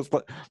and she just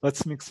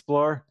lets me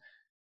explore.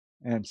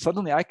 And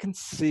suddenly I can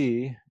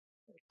see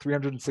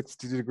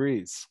 360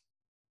 degrees.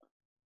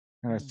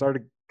 And I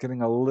started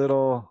getting a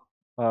little,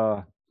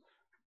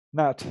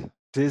 not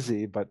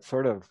dizzy, but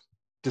sort of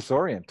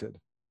disoriented.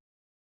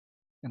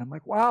 And I'm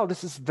like, wow,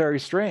 this is very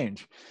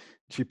strange.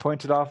 She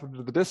pointed off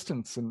into the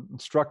distance and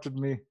instructed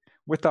me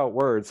without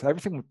words.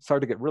 Everything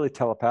started to get really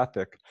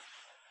telepathic,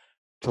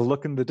 to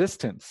look in the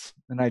distance.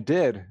 And I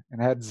did.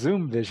 And I had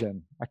zoom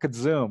vision. I could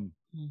zoom.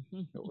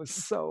 It was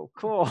so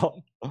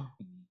cool.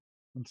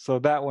 And so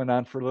that went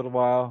on for a little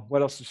while.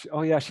 What else?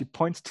 Oh, yeah, she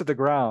points to the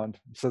ground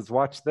and says,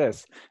 watch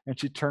this. And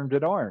she turned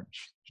it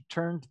orange. She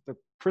turned the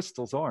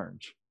crystals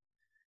orange.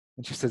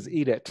 And she says,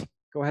 eat it.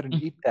 Go ahead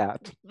and eat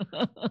that.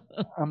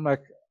 I'm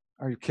like,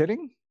 are you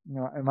kidding?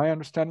 Am I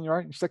understanding you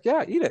right? And she's like,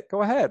 yeah, eat it.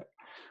 Go ahead.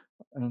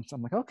 And so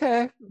I'm like,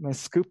 okay. And I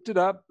scooped it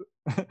up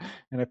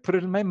and I put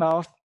it in my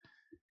mouth.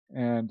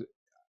 And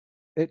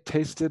it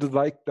tasted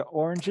like the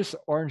orangest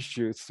orange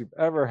juice you've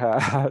ever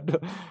had.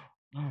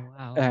 Oh,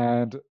 wow.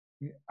 And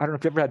I don't know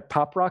if you ever had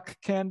Pop Rock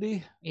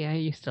candy. Yeah, I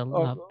used to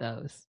love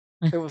those.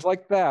 It was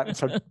like that. It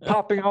started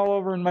popping all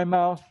over in my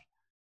mouth,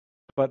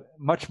 but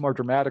much more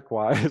dramatic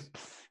wise.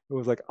 It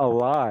was like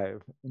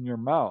alive in your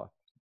mouth.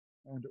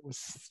 And it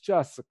was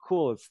just the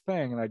coolest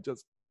thing. And I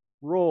just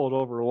rolled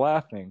over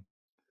laughing.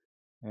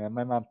 And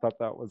my mom thought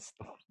that was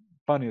the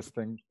funniest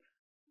thing,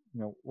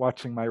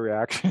 watching my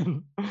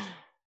reaction.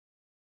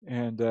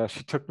 And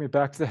she took me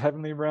back to the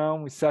heavenly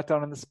realm. We sat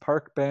down on this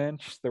park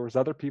bench. There was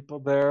other people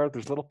there.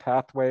 There's little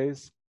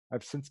pathways.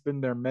 I've since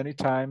been there many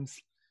times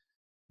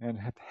and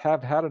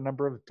have had a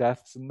number of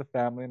deaths in the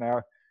family.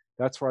 And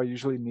that's where I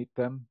usually meet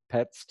them,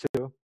 pets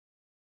too.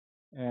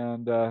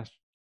 And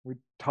we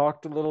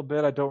talked a little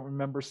bit. I don't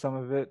remember some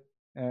of it.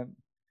 And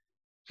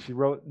she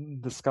wrote in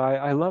the sky,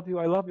 "I love you,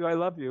 I love you, I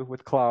love you,"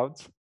 with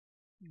clouds,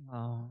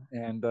 Oh.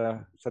 and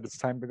said it's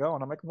time to go.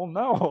 And I'm like, well,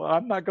 no,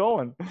 I'm not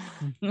going.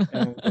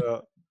 And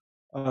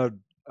a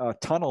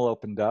tunnel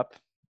opened up,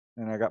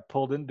 and I got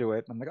pulled into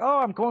it. I'm like, oh,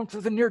 I'm going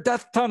through the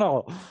near-death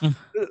tunnel.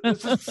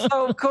 This is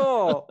so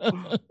cool.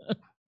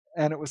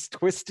 And it was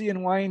twisty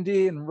and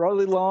windy and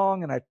really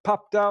long, and I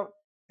popped out,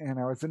 and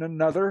I was in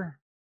another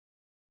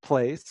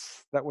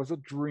place that was a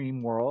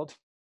dream world.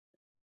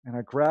 And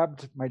I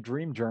grabbed my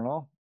dream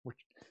journal,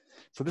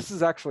 so this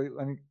is actually,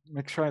 let me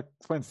make sure I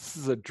explain, this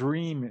is a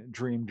dream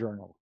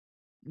journal.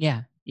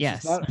 Yeah.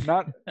 Yes.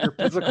 Not your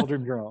physical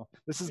dream journal.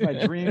 This is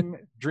my dream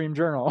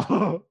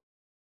journal.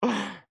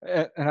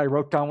 And I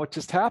wrote down what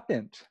just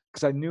happened,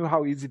 because I knew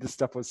how easy this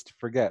stuff was to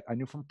forget. I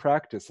knew from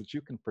practice that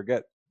you can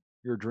forget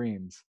your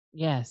dreams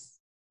Yes.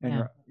 and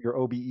Yeah. your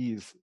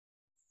OBEs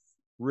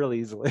really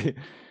easily.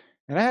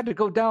 And I had to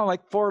go down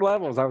like 4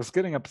 levels. I was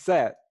getting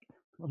upset.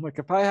 I'm like,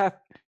 if I have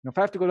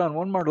to go down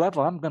one more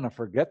level, I'm gonna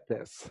forget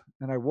this.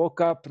 And I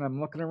woke up and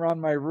I'm looking around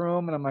my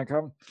room and I'm like,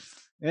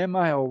 am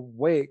I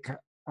awake?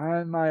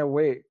 Am I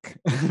awake?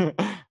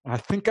 I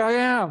think I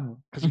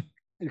am, because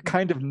you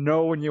kind of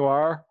know when you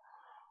are.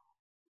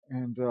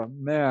 And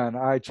man,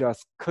 I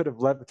just could have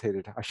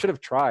levitated. I should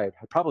have tried.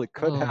 I probably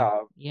could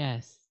have.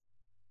 Yes.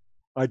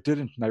 I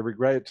didn't, and I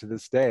regret it to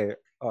this day.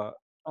 But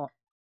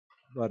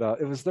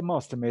it was the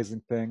most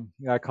amazing thing.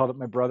 Yeah, I called up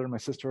my brother and my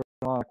sister.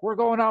 Like, we're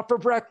going out for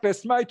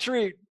breakfast. My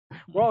treat.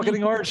 We're all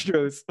getting orange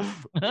juice. So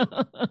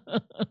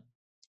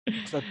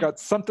I've got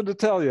something to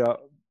tell you.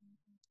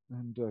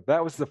 And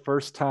that was the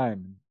first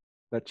time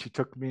that she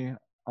took me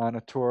on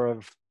a tour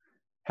of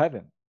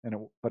heaven,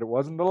 but it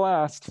wasn't the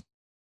last.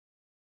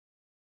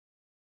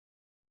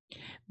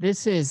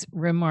 This is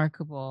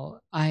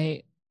remarkable. Oh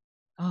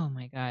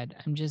my God,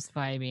 I'm just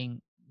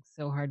vibing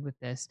so hard with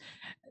this.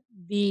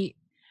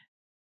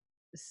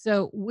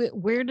 So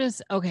where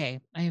does, okay,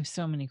 I have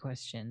so many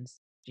questions.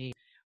 Gee.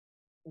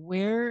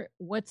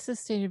 What's the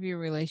state of your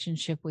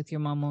relationship with your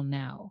mama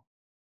now?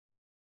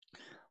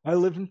 I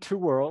live in 2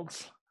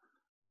 worlds.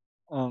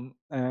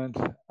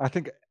 And I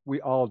think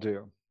we all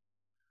do.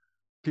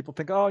 People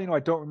think, oh, I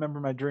don't remember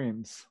my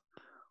dreams.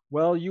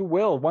 Well, you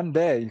will one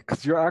day,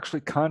 because you're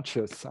actually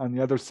conscious on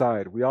the other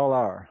side. We all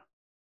are.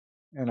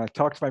 And I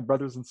talk to my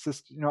brothers and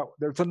sisters,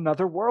 there's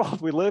another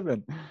world we live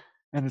in.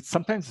 And it's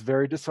sometimes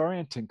very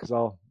disorienting, because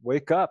I'll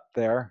wake up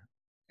there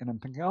and I'm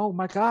thinking, oh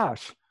my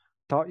gosh,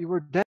 thought you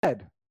were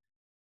dead.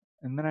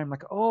 And then I'm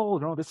like, oh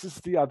no, this is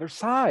the other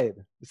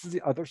side. This is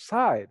the other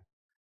side.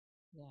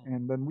 Yeah.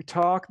 And then we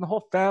talk, and the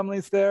whole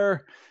family's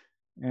there.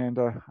 And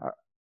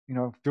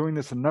doing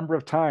this a number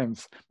of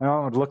times, my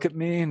mom would look at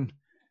me, and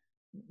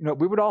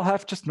we would all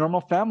have just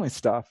normal family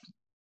stuff,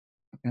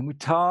 and we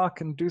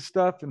talk and do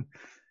stuff. And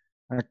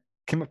I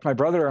came up to my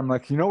brother. I'm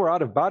like, we're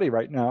out of body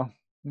right now.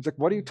 He's like,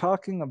 what are you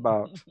talking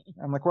about?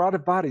 I'm like, we're out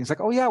of body. He's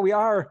like, oh yeah, we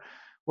are.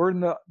 We're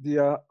in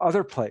the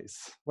other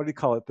place. What do you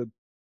call it?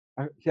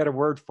 He had a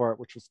word for it,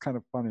 which was kind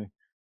of funny.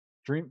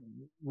 Dream,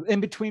 in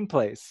between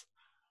place.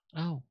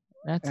 Oh,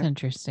 that's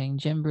interesting.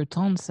 Jim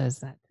Bruton says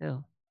that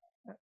too.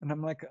 And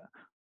I'm like,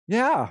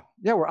 yeah,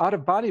 we're out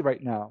of body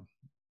right now.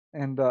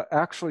 And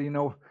actually,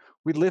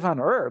 we live on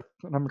Earth.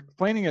 And I'm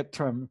explaining it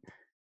to him.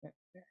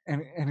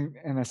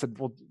 And I said,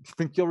 well, do you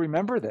think you'll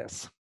remember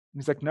this?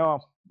 And he's like,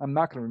 no, I'm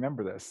not going to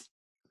remember this.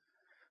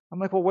 I'm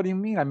like, well, what do you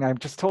mean? I mean, I've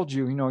just told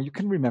you, you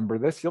can remember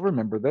this. You'll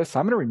remember this.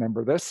 I'm going to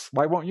remember this.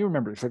 Why won't you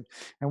remember this?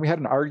 And we had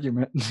an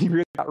argument. And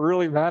he got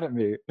really mad at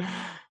me.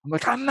 I'm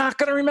like, I'm not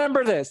going to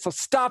remember this. So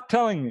stop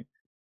telling me.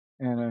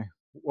 And I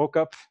woke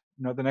up,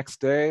 the next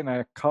day, and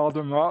I called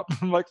him up.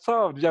 I'm like,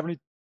 so, did you have any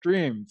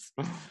dreams?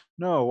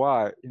 No,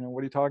 why?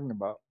 What are you talking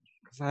about?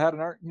 Because I had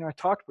I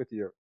talked with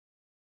you.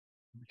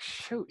 I'm like,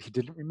 shoot, he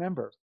didn't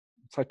remember.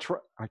 So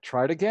I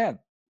tried again.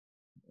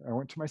 I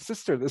went to my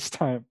sister this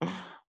time.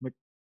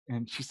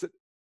 And she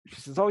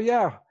says, oh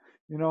yeah,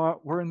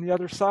 we're in the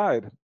other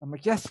side. I'm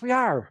like, yes, we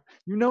are.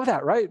 You know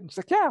that, right? And she's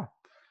like, yeah.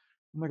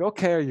 I'm like,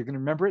 okay, are you going to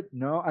remember it?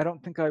 No, I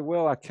don't think I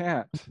will. I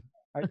can't.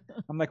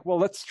 I'm like, well,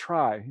 let's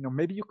try.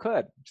 Maybe you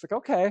could. She's like,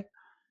 okay.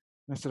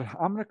 And I said,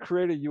 I'm going to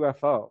create a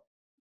UFO.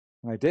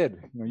 And I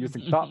did,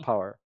 using thought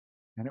power.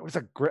 And it was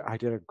I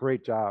did a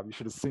great job. You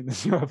should have seen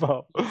this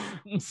UFO.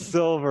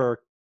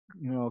 Silver,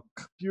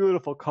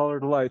 beautiful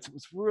colored lights. It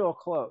was real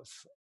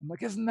close. I'm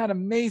like, isn't that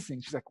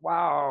amazing? She's like,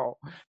 wow,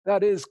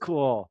 that is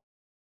cool.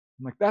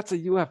 I'm like, that's a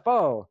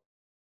UFO.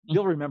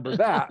 You'll remember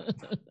that.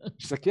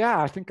 She's like, yeah,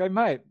 I think I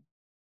might.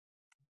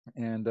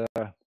 And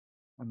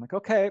I'm like,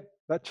 okay,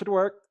 that should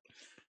work.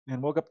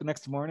 And woke up the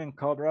next morning,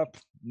 called her up,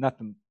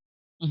 nothing.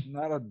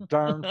 Not a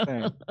darn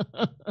thing.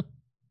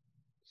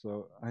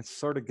 So I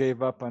sort of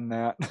gave up on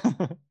that.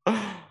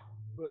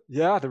 But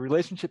yeah, the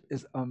relationship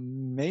is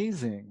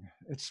amazing.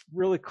 It's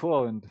really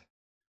cool. And,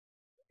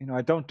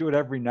 I don't do it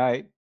every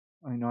night.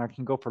 I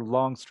can go for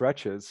long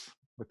stretches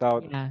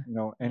without,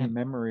 any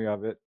memory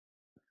of it.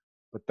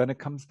 But then it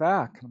comes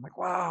back. And I'm like,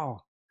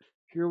 wow,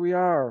 here we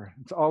are.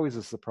 It's always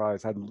a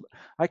surprise.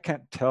 I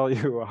can't tell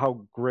you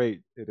how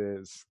great it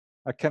is.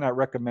 I cannot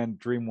recommend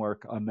dream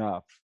work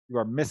enough. You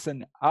are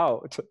missing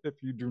out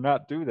if you do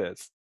not do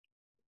this.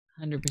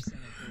 100%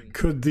 agree.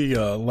 Could the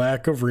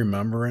lack of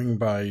remembering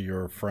by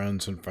your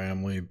friends and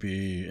family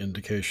be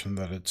indication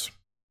that it's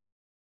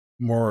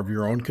more of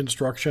your own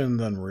construction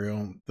than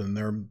real, than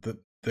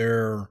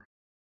their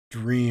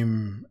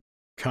dream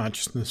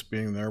consciousness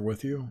being there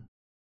with you?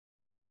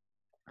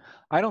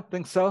 I don't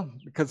think so,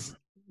 because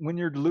when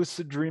you're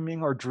lucid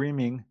dreaming or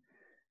dreaming,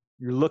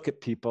 you look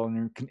at people and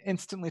you can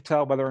instantly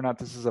tell whether or not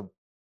this is a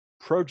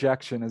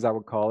projection, as I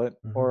would call it,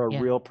 or a Yeah.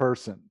 real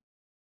person.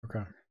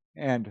 Okay.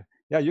 And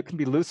yeah, you can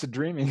be lucid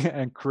dreaming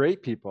and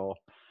create people,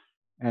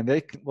 and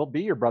they will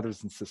be your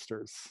brothers and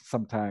sisters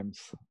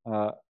sometimes.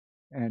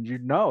 And you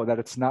know that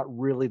it's not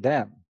really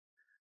them.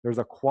 There's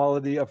a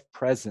quality of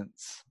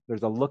presence.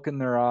 There's a look in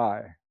their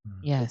eye.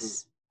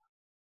 Yes.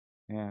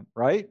 And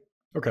right?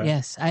 Okay.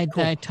 Yes,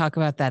 Cool. I talk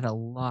about that a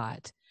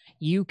lot.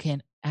 You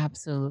can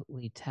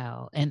absolutely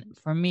tell. And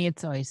for me,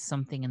 it's always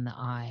something in the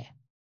eye.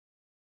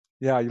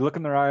 Yeah, you look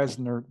in their eyes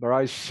and their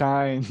eyes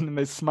shine and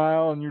they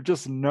smile, and you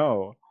just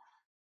know.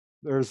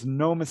 There's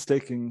no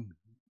mistaking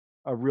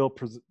a real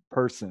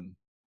person,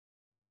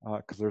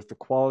 because there's the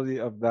quality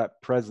of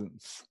that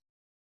presence,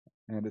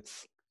 and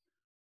it's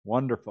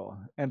wonderful.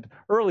 And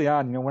early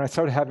on, when I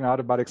started having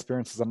out-of-body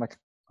experiences, I'm like,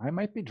 I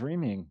might be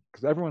dreaming,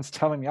 because everyone's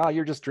telling me, oh,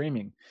 you're just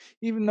dreaming,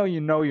 even though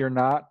you know you're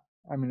not.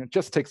 I mean, it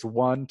just takes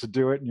one to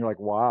do it, and you're like,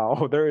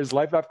 wow, there is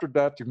life after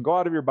death. You can go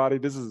out of your body.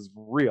 This is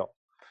real.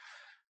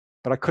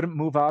 But I couldn't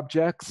move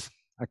objects.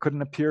 I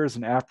couldn't appear as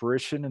an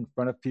apparition in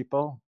front of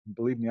people.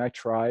 Believe me, I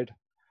tried.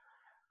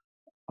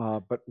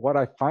 But what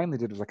I finally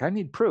did was like, I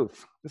need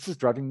proof. This is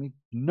driving me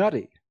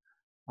nutty.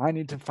 I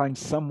need to find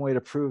some way to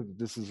prove that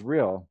this is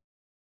real.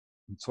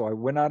 And so I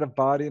went out of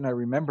body, and I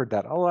remembered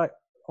that. Oh,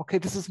 okay,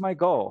 this is my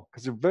goal.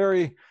 Because you're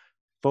very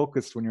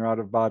focused when you're out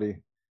of body.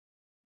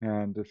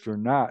 And if you're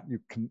not, you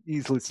can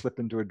easily slip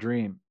into a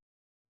dream.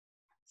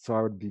 So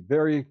I would be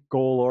very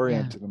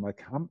goal-oriented. Yeah. I'm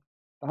like, I'm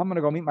going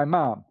to go meet my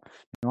mom.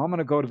 I'm going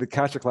to go to the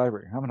Akashic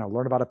Library. I'm going to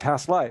learn about a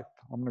past life.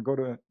 I'm going to go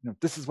to,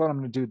 this is what I'm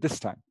going to do this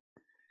time.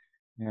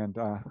 And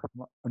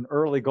an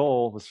early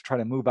goal was to try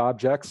to move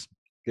objects.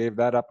 Gave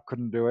that up,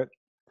 couldn't do it.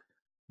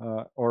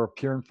 Or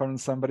appear in front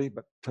of somebody,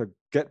 but to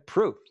get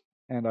proof.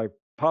 And I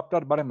popped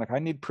out of body. I'm like, I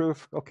need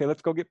proof. Okay,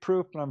 let's go get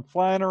proof. And I'm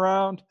flying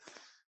around,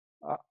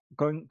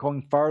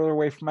 going farther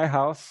away from my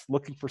house,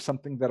 looking for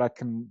something that I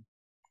can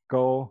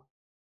go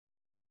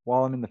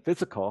while I'm in the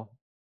physical,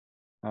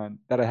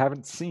 that I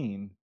haven't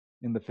seen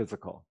in the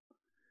physical.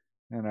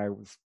 And I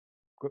was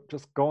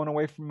just going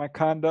away from my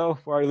condo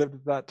where I lived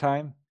at that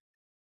time.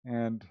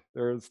 And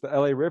there's the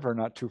LA River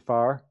not too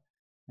far.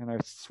 And I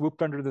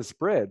swooped under this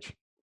bridge,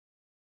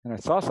 and I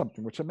saw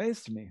something which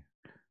amazed me.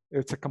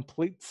 It's a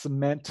complete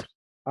cement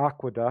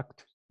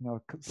aqueduct,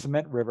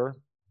 cement river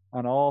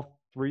on all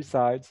three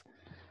sides.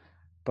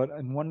 But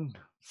on one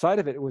side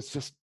of it, it was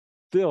just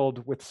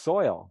filled with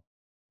soil.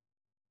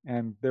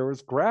 And there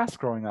was grass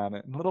growing on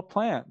it and little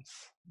plants.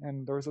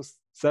 And there was a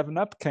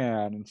 7-Up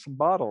can and some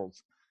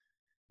bottles.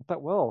 I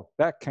thought, well,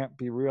 that can't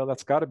be real.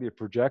 That's got to be a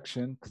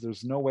projection, because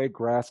there's no way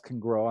grass can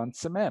grow on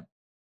cement.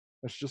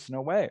 There's just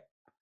no way.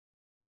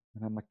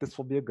 And I'm like, this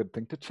will be a good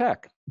thing to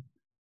check.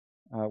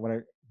 When I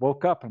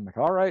woke up, I'm like,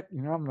 all right,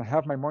 I'm going to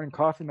have my morning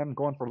coffee, and then I'm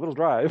going for a little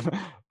drive.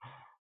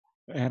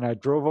 And I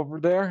drove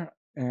over there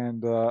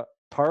and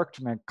parked,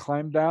 and I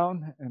climbed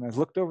down, and I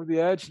looked over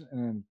the edge,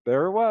 and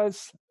there it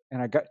was.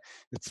 And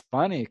it's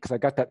funny, because I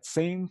got that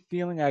same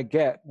feeling I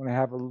get when I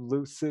have a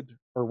lucid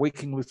or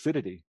waking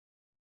lucidity,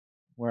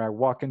 where I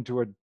walk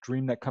into a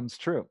dream that comes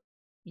true.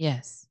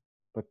 Yes.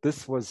 But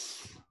this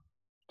was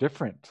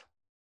different,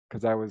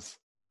 because I was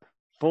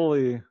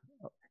fully,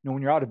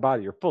 when you're out of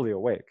body, you're fully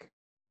awake.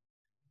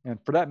 And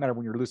for that matter,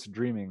 when you're lucid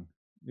dreaming,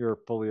 you're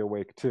fully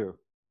awake too,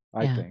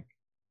 I think.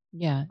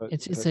 Yeah, But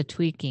it's a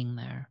tweaking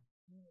there.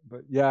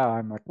 But yeah,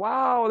 I'm like,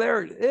 wow,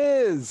 there it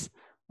is.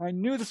 I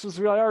knew this was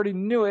real. I already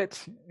knew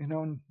it.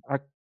 And I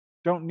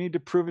don't need to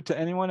prove it to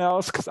anyone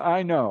else, because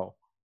I know.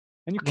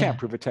 And you can't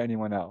prove it to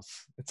anyone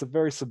else. It's a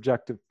very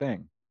subjective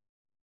thing.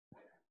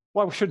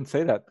 Well, we shouldn't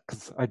say that,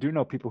 because I do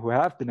know people who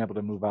have been able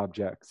to move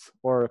objects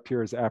or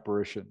appear as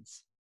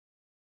apparitions.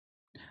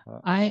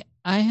 I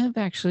have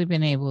actually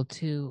been able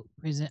to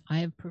present. I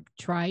have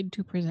tried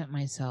to present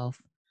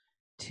myself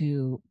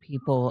to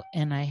people,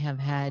 and I have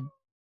had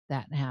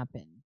that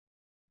happen.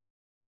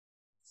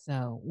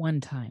 So one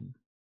time,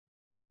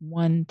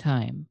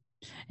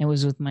 it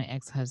was with my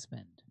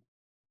ex-husband.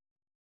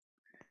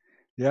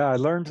 Yeah, I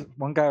learned,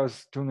 one guy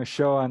was doing a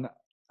show on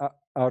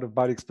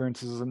out-of-body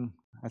experiences, and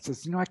I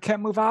says, I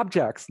can't move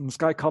objects. And this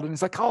guy called in,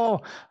 he's like,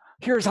 oh,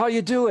 here's how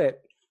you do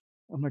it.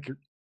 I'm like,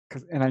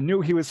 and I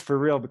knew he was for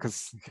real,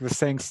 because he was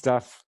saying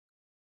stuff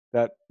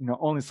that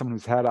only someone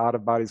who's had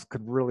out-of-bodies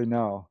could really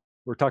know.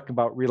 We're talking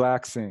about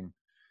relaxing.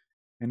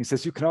 And he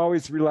says, you can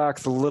always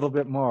relax a little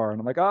bit more. And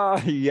I'm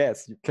like,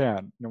 yes, you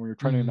can. When you're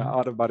trying an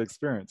out-of-body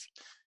experience,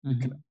 you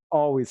can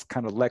always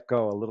kind of let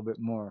go a little bit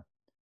more.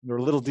 There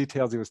were little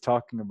details he was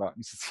talking about.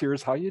 He says,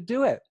 here's how you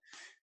do it.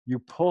 You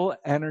pull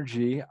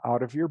energy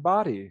out of your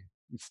body.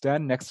 You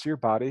stand next to your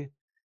body,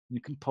 You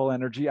can pull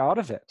energy out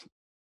of it.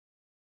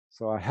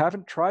 So I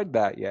haven't tried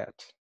that yet,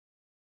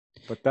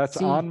 but that's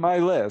on my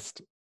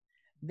list.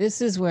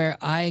 This is where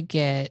I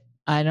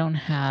don't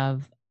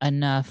have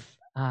enough.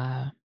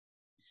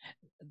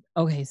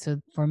 Okay,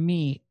 so for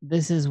me,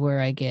 this is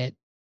where I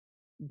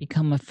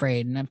become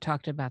afraid, and I've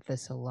talked about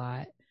this a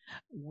lot,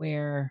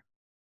 where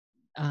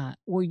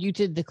you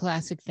did the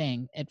classic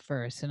thing at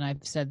first, and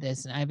I've said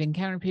this, and I've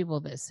encountered people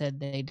that said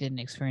they didn't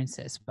experience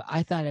this, but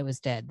I thought I was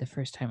dead the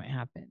first time it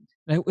happened.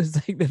 It was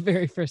like the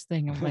very first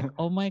thing. I'm like,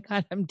 oh my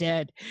God, I'm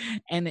dead.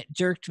 And it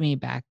jerked me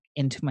back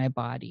into my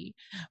body.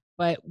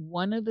 But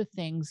one of the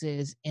things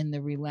is in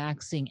the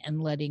relaxing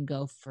and letting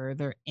go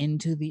further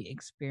into the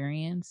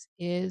experience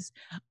is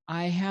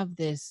I have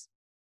this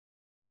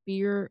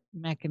fear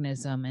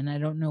mechanism, and I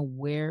don't know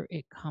where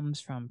it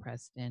comes from,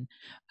 Preston.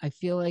 I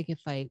feel like if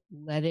I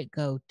let it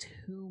go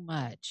too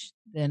much,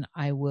 then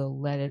I will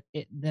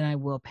then I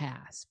will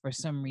pass for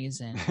some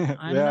reason.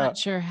 I'm not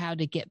sure how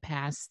to get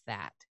past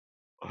that.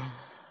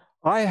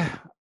 I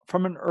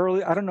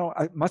don't know,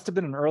 it must have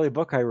been an early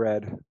book I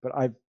read, but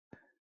I've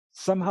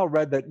somehow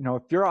read that,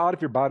 if you're out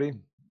of your body,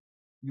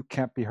 you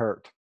can't be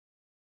hurt.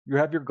 You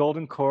have your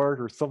golden cord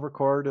or silver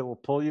cord, it will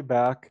pull you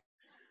back.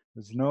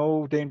 There's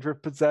no danger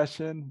of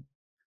possession.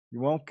 You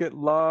won't get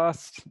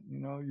lost.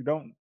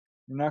 You're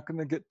not going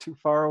to get too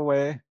far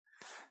away.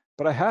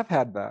 But I have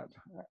had that.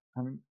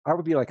 I mean, I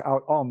would be like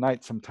out all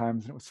night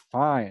sometimes, and it was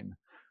fine.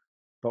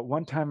 But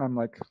one time I'm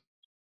like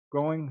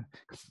going,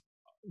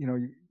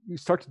 you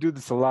start to do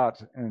this a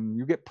lot, and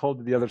you get pulled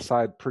to the other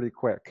side pretty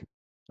quick.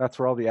 That's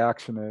where all the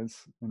action is.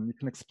 And you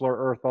can explore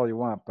Earth all you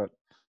want, but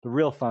the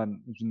real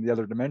fun is in the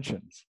other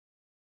dimensions.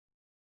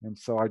 And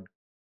so I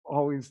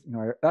always,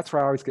 that's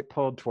where I always get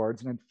pulled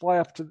towards, and I'd fly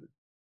up to,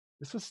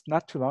 this was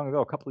not too long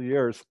ago, a couple of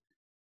years,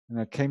 and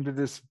I came to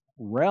this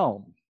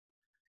realm,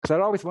 because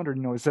I'd always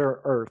wondered, is there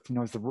Earth,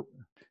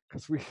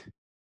 because we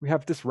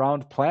have this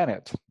round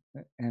planet,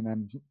 and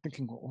I'm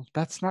thinking, well,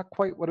 that's not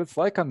quite what it's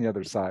like on the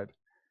other side.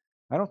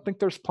 I don't think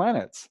there's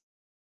planets.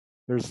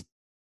 There's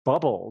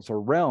bubbles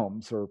or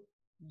realms or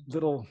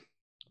little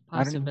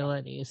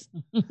possibilities.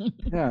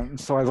 Yeah, and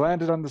so I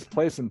landed on this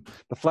place, and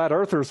the flat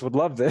earthers would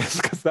love this,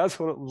 because that's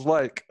what it was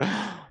like.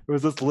 It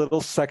was this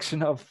little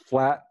section of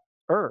flat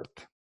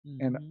Earth,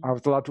 and I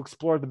was allowed to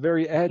explore the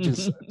very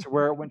edges to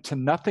where it went to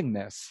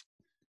nothingness.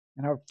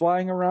 And I was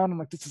flying around. I'm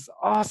like, this is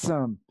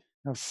awesome.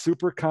 And I was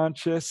super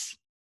conscious,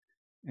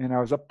 and I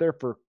was up there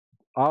for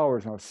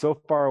hours, and I was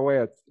so far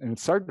away, and it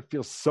started to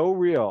feel so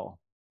real.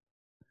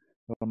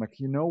 So I'm like,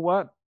 you know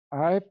what?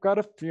 I've got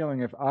a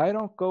feeling if I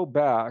don't go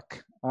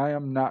back, I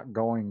am not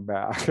going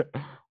back.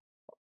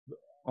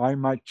 I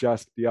might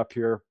just be up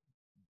here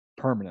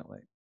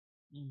permanently.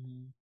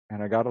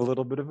 And I got a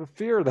little bit of a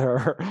fear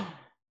there.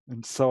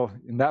 And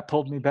that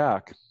pulled me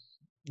back.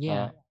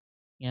 Yeah.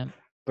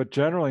 But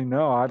generally,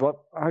 no,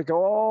 I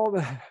go all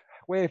the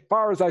way as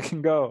far as I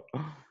can go.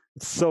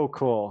 It's so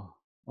cool.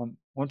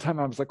 One time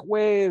I was like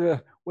way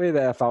the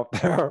F out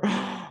there.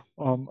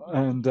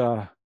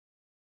 And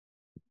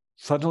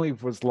suddenly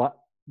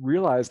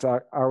realized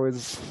I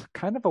was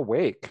kind of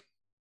awake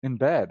in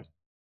bed.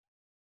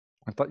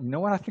 I thought, you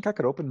know what? I think I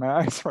could open my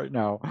eyes right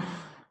now.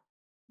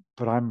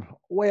 But I'm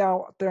way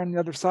out there on the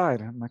other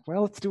side. I'm like,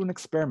 well, let's do an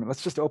experiment.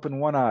 Let's just open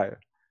one eye.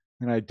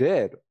 And I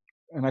did.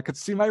 And I could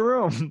see my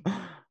room.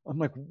 I'm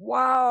like,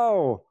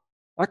 wow,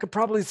 I could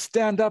probably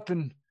stand up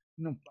and,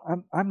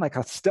 I'm like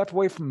a step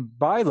away from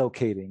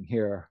bilocating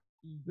here.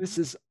 This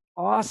is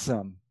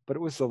awesome. But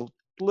it was a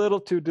little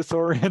too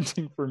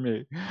disorienting for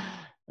me.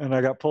 And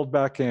I got pulled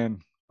back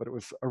in, but it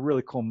was a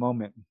really cool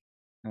moment.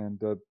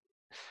 And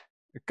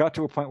it got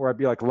to a point where I'd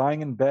be like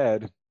lying in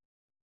bed,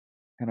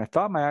 and I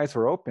thought my eyes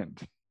were opened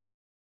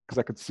because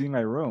I could see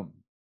my room.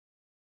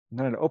 And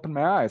then I'd open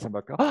my eyes. I'm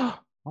like, oh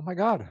my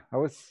God,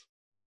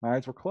 my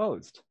eyes were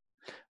closed.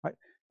 At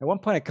one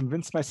point, I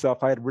convinced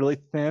myself I had really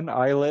thin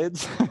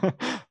eyelids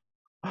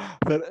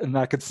and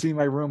I could see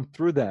my room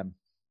through them.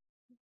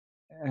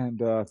 And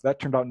that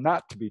turned out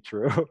not to be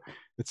true.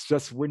 It's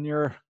just when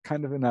you're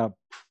kind of in a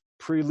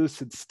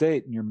pre-lucid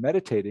state and you're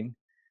meditating,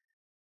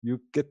 you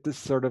get this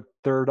sort of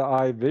third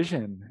eye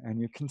vision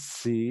and you can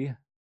see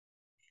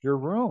your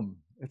room.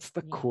 It's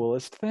the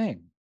coolest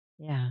thing.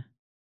 Yeah.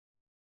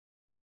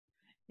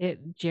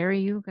 Jerry,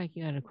 you look like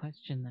you had a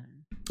question there.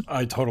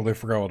 I totally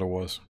forgot what it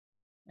was.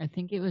 I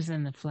think it was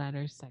in the flat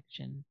earth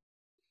section.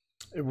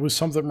 It was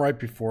something right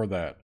before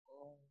that.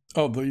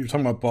 Oh, you're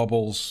talking about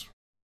bubbles.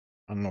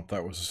 I don't know if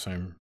that was the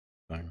same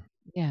thing.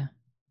 Yeah.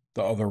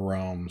 The other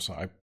realms.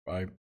 I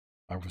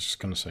was just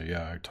going to say,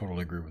 yeah, I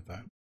totally agree with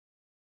that.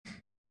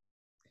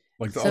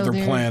 Like the other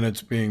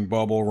planets being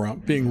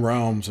being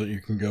realms that you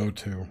can go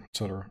to,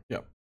 etc.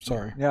 Yep.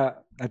 Sorry. Yeah,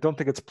 I don't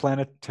think it's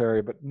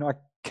planetary, but I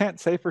can't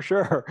say for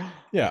sure.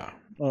 Yeah.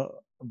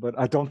 But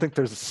I don't think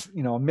there's,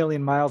 a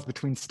million miles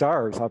between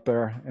stars out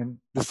there, and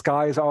the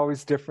sky is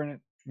always different.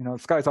 The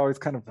sky is always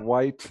kind of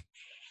white.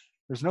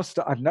 There's no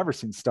I've never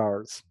seen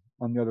stars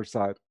on the other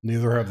side.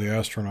 Neither have the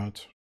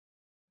astronauts.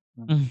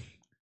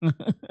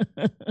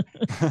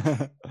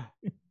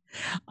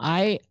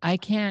 I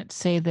can't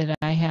say that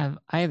I have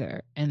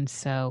either. And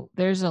so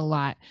there's a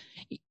lot.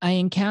 I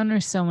encounter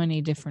so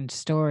many different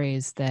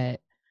stories that,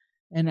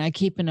 and I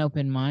keep an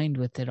open mind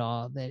with it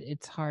all, that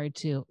it's hard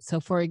to. So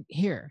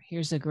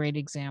here's a great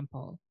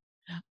example.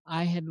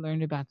 I had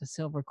learned about the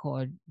silver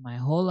cord my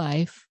whole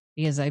life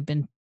because I've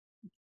been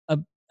a,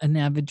 an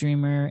avid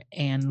dreamer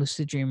and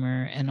lucid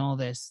dreamer and all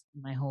this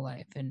my whole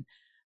life. And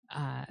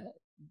uh,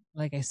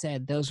 like I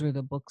said, those were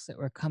the books that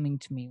were coming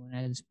to me when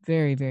I was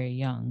very, very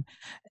young.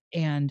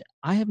 And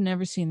I have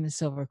never seen the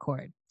silver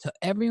cord. So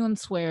everyone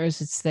swears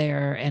it's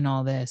there and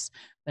all this,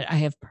 but I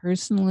have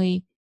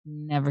personally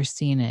never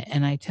seen it.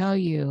 And I tell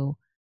you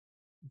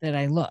that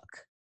I look.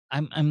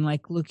 I'm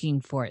like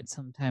looking for it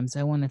sometimes.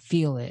 I want to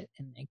feel it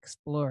and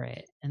explore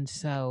it. And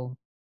so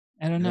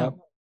I don't Yep.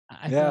 know.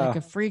 I feel like Yeah,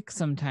 a freak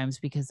sometimes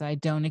because I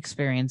don't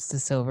experience the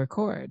silver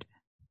cord.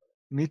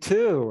 me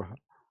too.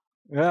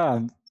 Yeah,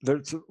 and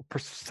there's a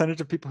percentage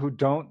of people who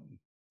don't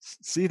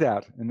see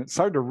that, and it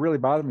started to really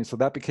bother me. So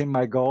that became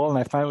my goal, and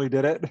I finally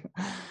did it.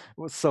 It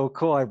was so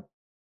cool. I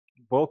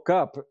woke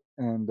up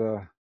and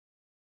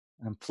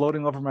I'm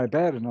floating over my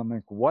bed, and I'm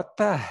like, "What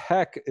the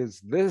heck is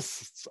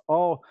this?"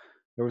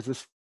 There was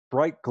this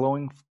bright,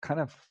 glowing kind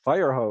of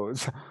fire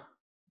hose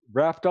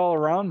wrapped all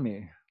around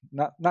me.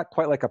 Not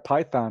quite like a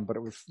python, but it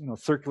was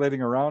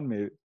circulating around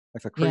me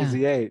like a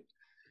crazy eight.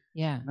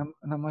 Yeah.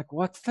 And I'm like,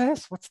 "What's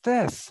this? What's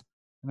this?"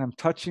 And I'm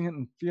touching it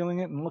and feeling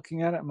it and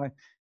looking at it. I'm like,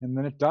 and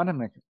then it dawned on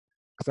me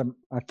because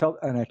I felt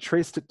and I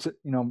traced it to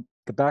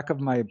the back of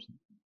my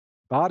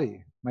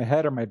body, my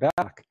head or my back.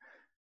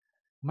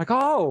 I'm like,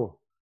 "Oh,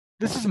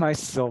 this is my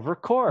silver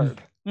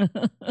cord."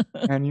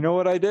 And you know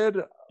what I did?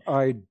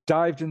 I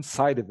dived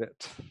inside of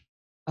it.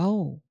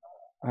 Oh.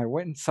 I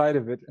went inside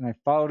of it and I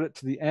followed it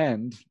to the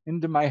end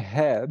into my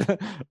head.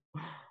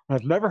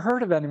 I've never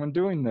heard of anyone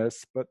doing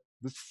this, but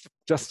this is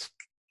just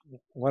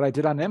what I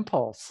did on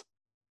impulse.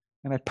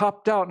 And I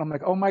popped out and I'm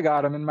like, "Oh my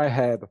God, I'm in my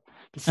head.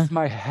 This is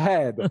my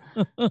head."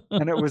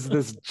 And it was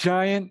this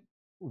giant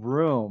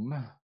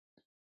room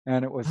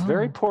and it was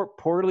very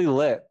poorly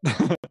lit.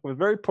 It was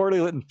very poorly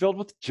lit and filled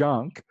with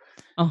junk.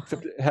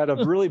 Except it had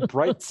a really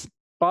bright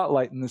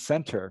spotlight in the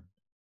center,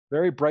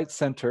 very bright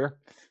center.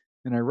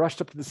 And I rushed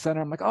up to the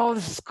center. I'm like, "Oh,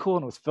 this is cool."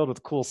 And it was filled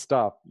with cool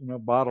stuff,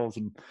 bottles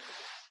and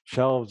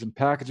shelves and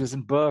packages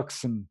and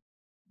books and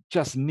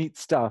just neat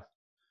stuff.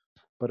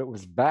 But it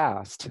was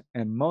vast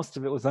and most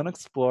of it was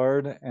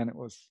unexplored and it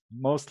was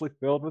mostly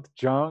filled with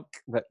junk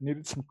that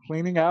needed some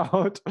cleaning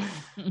out.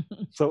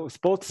 So it was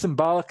both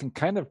symbolic and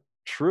kind of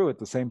true at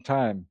the same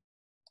time.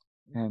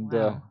 And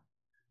Wow.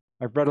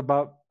 I've read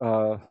about,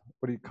 what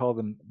do you call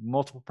them,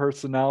 multiple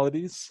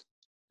personalities.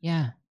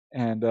 Yeah.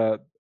 And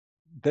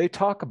they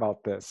talk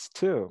about this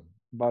too,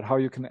 about how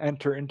you can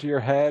enter into your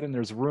head and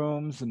there's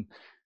rooms and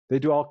they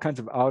do all kinds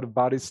of out of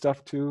body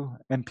stuff too,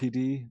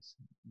 MPD,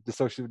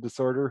 dissociative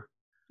disorder.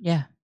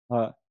 Yeah.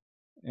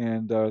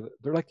 And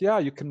they're like, "Yeah,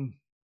 you can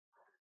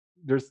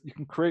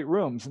create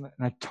rooms," and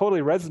I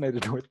totally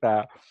resonated with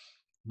that.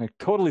 And I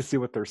totally see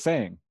what they're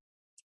saying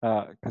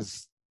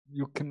because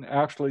you can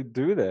actually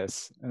do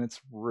this, and it's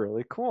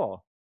really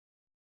cool.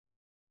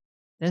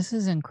 This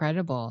is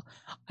incredible.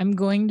 I'm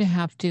going to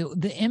have to.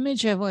 The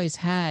image I've always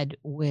had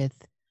with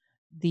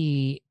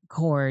the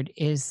cord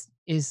is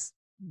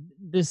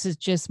this is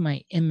just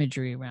my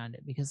imagery around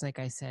it because, like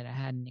I said, I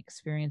hadn't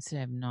experienced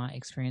it. I've not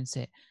experienced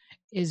it.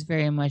 Is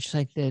very much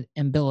like the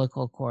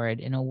umbilical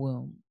cord in a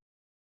womb,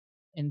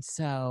 and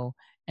so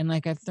and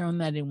like I've thrown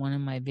that in one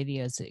of my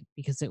videos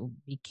because it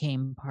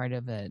became part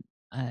of a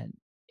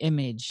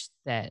image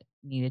that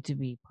needed to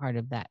be part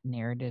of that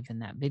narrative in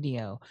that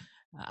video.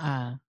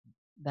 Uh,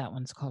 that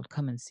one's called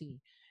Come and See.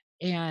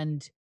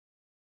 And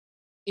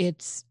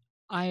it's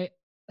I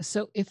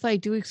so if I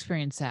do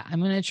experience that,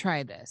 I'm gonna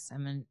try this.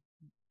 I'm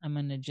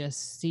gonna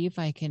just see if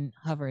I can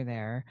hover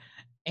there.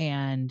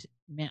 And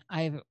man,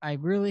 I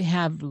really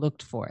have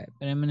looked for it,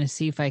 but I'm gonna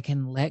see if I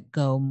can let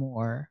go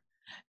more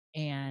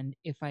and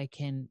if I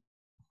can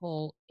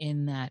pull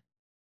in that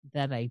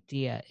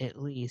idea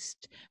at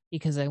least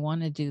because I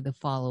want to do the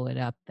follow it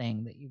up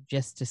thing that you've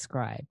just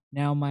described.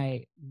 Now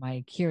my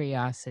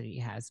curiosity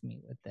has me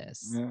with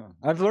this. Yeah,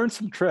 I've learned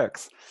some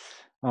tricks.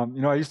 I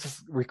used to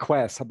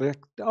request. I'd be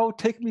like, "Oh,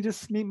 take me to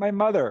meet my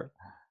mother."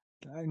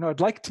 I'd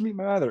like to meet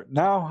my mother.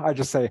 Now I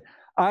just say,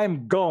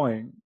 "I'm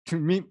going to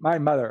meet my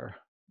mother."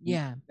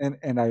 Yeah.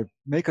 And I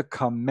make a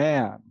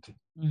command.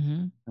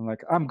 Mm-hmm. I'm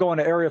like, "I'm going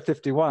to Area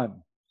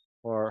 51,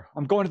 or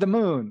I'm going to the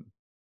moon,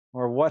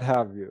 or what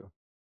have you,"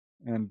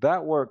 and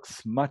that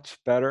works much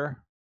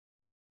better.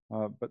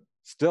 But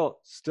still,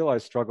 I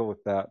struggle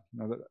with that.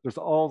 There's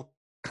all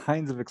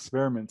kinds of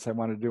experiments I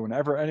want to do.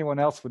 Whenever anyone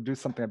else would do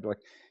something, I'd be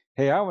like,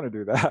 "Hey, I want to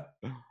do that."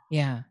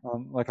 Yeah.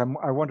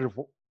 I wondered,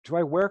 do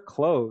I wear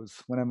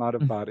clothes when I'm out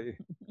of body?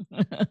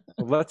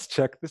 So let's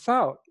check this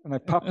out. And I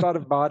popped out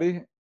of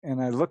body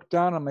and I looked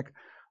down. I'm like,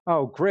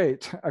 "Oh,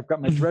 great. I've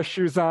got my dress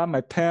shoes on,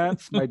 my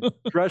pants, my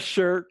dress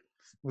shirt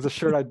was a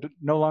shirt I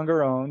no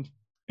longer owned."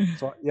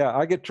 So yeah,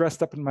 I get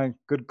dressed up in my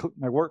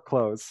work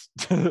clothes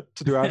to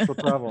do astral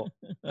travel.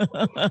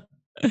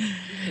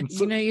 And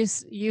so,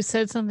 You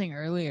said something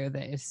earlier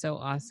that is so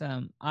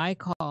awesome. I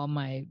call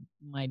my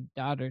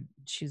daughter,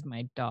 she's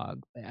my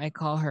dog, but I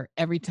call her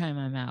every time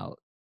I'm out,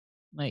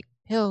 like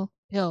Pill,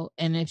 Pill,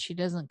 and if she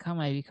doesn't come,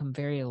 I become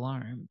very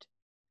alarmed.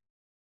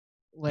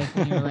 Like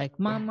when you're like,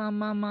 Mom, Mom,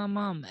 Mom, Mom,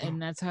 Mom,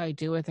 and that's how I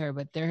do with her.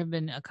 But there have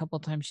been a couple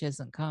times she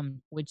hasn't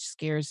come, which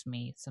scares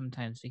me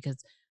sometimes because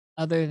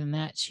other than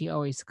that, she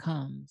always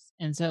comes.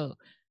 And so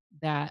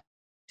that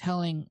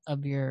telling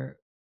of your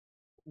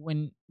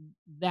when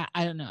that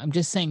I don't know, I'm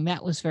just saying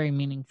that was very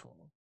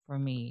meaningful for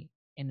me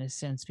in a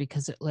sense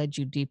because it led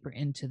you deeper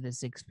into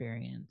this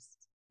experience.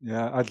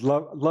 yeah, I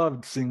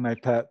loved seeing my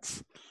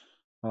pets.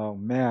 Oh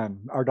man,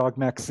 our dog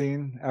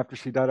Maxine, after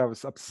she died, I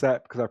was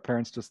upset because our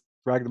parents just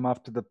dragged them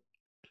off to the,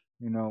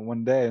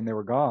 one day and they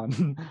were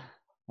gone.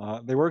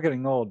 They were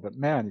getting old, but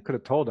man, you could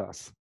have told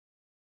us.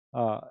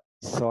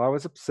 So I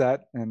was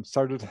upset and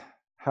started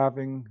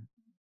having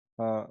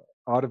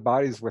out of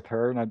bodies with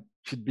her, and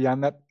she'd be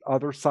on that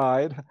other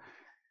side,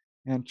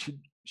 and she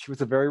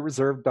was a very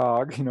reserved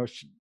dog.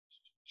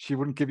 She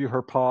wouldn't give you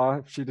her paw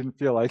if she didn't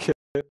feel like it.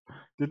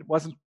 It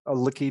wasn't a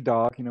licky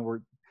dog,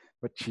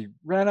 but she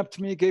ran up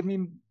to me, gave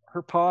me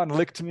her paw, and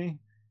licked me,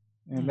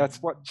 and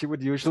that's what she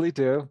would usually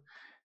do.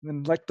 And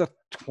then, like the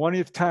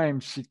 20th time,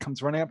 she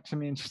comes running up to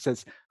me and she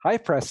says, "Hi,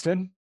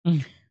 Preston."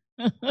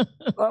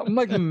 I'm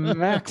like,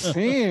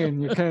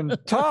 "Maxine, you can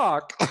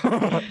talk."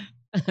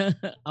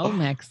 Oh,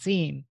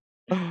 Maxine.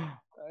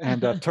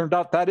 And turned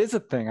out that is a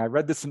thing. I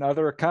read this in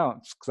other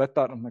accounts because I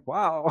thought, I'm like,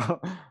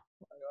 wow,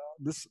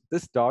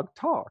 this dog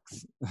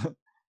talks.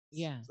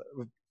 Yeah.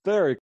 So,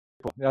 very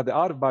cool. Yeah, the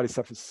out of body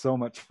stuff is so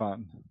much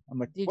fun. I'm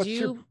like, Did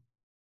you?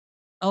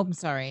 Oh, I'm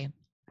sorry.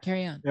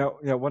 Carry on.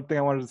 Yeah. One thing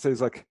I wanted to say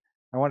is like,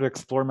 I wanted to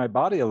explore my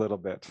body a little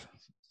bit.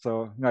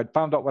 So I'd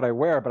found out what I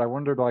wear, but I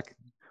wondered like,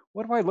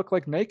 what do I look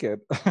like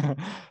naked?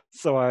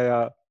 So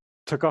I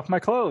took off my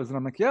clothes, and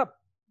I'm like, yep,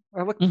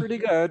 I look pretty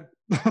good.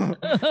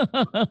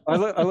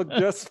 I look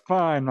just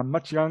fine. I'm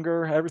much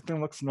younger. Everything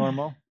looks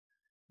normal.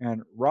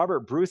 And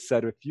Robert Bruce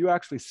said, if you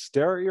actually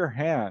stare at your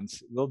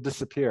hands, they'll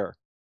disappear.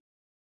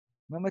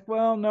 And I'm like,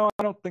 well, no,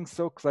 I don't think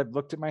so, because I've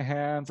looked at my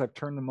hands, I've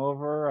turned them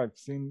over, I've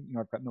seen,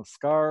 I've got no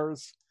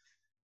scars.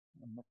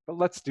 Like, but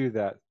let's do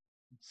that.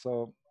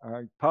 So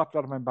I popped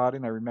out of my body,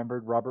 and I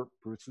remembered Robert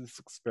Bruce's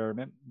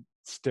experiment: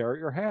 stare at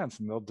your hands,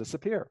 and they'll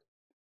disappear.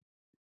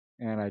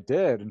 And I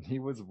did, and he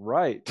was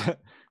right.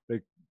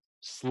 They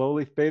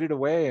slowly faded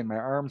away, and my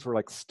arms were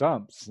like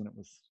stumps, and it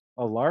was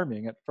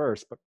alarming at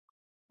first, but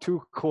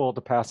too cool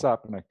to pass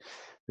up. And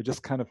they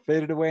just kind of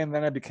faded away, and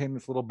then I became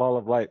this little ball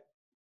of light.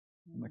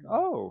 I'm like,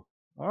 oh,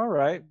 all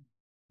right,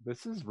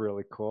 this is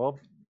really cool.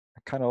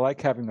 I kind of like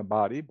having a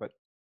body, but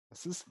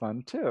this is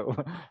fun too.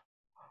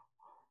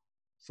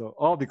 So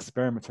all the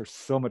experiments are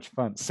so much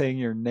fun. Saying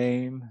your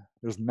name,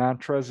 there's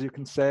mantras you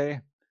can say.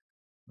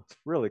 It's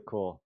really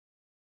cool.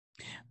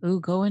 Ooh,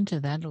 go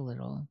into that a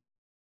little.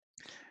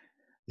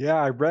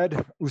 Yeah, I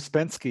read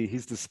Uspensky.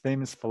 He's this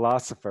famous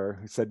philosopher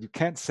who said, you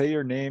can't say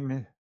your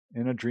name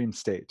in a dream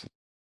state.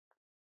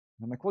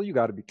 And I'm like, well, you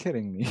got to be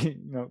kidding me.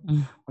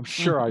 I'm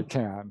sure I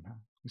can.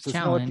 He says,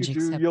 challenge no, if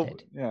you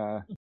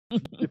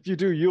do, if you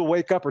do, you'll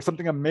wake up or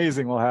something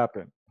amazing will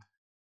happen.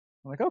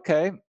 I'm like,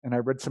 okay. And I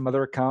read some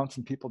other accounts,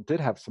 and people did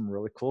have some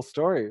really cool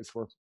stories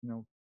where,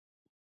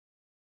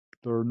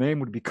 their name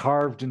would be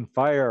carved in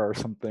fire or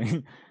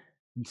something.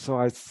 And so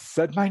I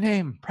said my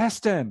name,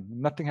 Preston.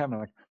 Nothing happened. I'm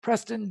like,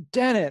 Preston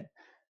Dennett.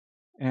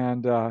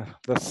 And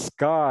the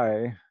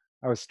sky,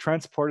 I was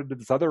transported to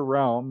this other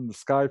realm, the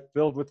sky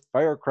filled with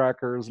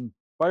firecrackers and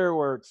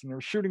fireworks, and there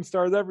were shooting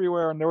stars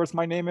everywhere, and there was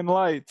my name in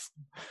lights.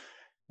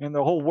 And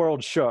the whole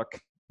world shook.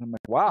 And I'm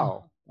like,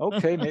 wow,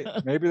 okay,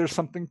 maybe there's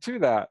something to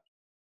that.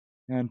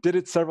 And did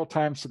it several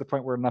times to the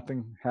point where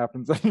nothing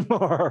happens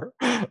anymore.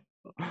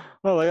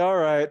 Well, like, all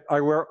right,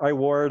 I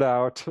wore it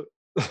out.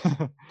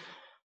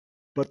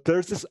 But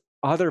there's this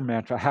other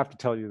mantra. I have to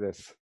tell you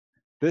this.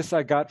 This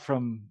I got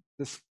from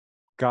this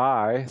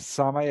guy,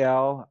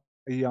 Samael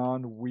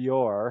Ayan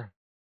Weor,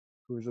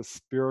 who is a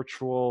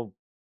spiritual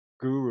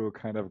guru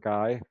kind of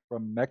guy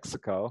from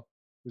Mexico,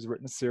 who's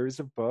written a series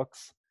of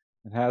books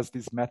and has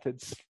these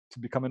methods to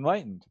become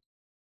enlightened.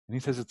 And he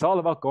says it's all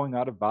about going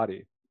out of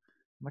body.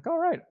 I'm like, all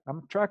right, I'm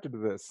attracted to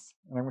this.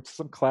 And I went to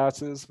some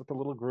classes with a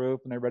little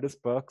group, and I read his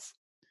books.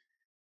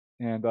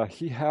 And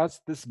he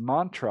has this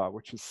mantra,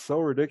 which is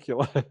so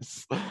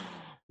ridiculous.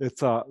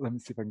 It's, let me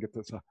see if I can get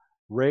this.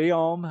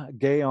 Rayom,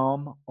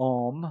 Gayom,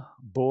 Om,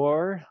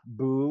 Bor,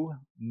 Bu,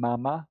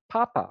 Mama,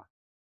 Papa.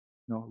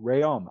 No,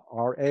 Rayom,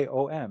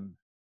 R-A-O-M.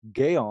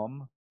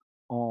 Gayom,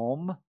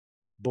 Om,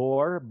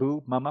 Bor,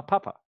 Bu, Mama,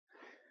 Papa.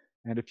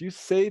 And if you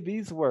say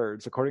these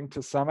words, according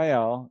to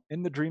Samael,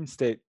 in the dream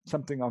state,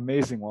 something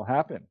amazing will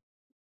happen.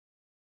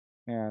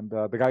 And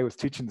the guy who was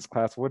teaching this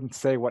class wouldn't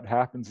say what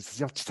happens. He says,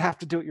 you'll just have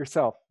to do it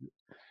yourself.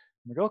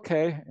 I'm like,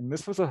 okay. And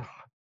this was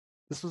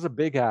a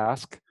big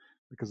ask,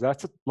 because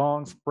that's a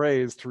long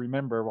phrase to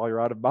remember while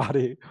you're out of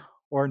body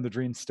or in the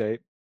dream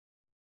state.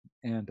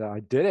 And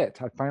I did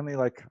it. I finally,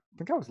 I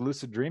think I was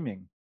lucid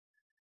dreaming.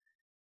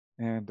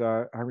 And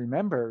I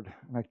remembered,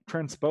 and I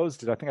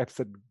transposed it. I think I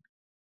said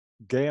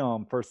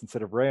Geom first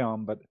instead of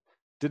Reom, but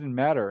didn't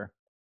matter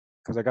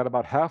because I got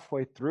about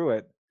halfway through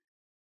it,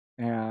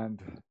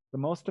 and the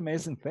most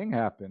amazing thing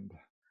happened.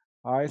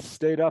 I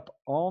stayed up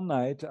all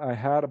night. I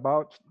had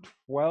about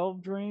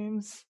 12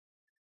 dreams,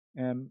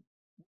 and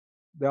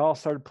they all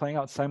started playing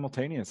out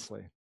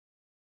simultaneously. It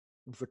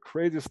was the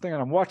craziest thing,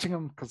 and I'm watching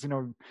them because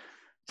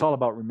it's all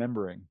about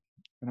remembering.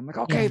 And I'm like,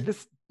 okay, Yeah.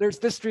 there's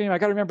this dream. I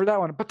got to remember that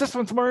one, but this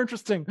one's more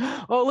interesting.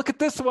 Oh, look at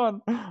this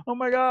one. Oh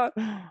my god!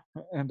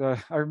 And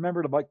I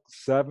remembered like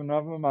 7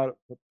 of them.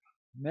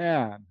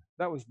 Man,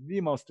 that was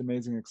the most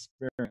amazing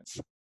experience.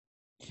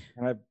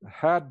 And I've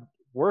had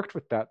worked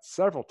with that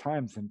several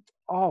times, and it's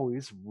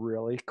always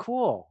really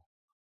cool.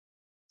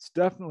 It's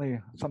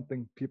definitely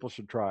something people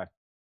should try.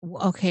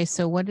 Okay,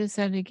 so what is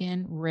that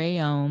again?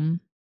 Rayom.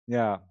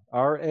 Yeah,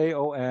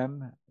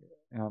 Raom,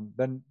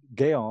 then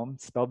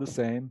Geom, spelled the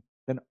same,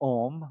 then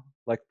Om,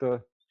 like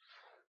the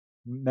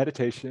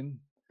meditation,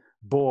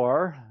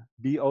 Bor,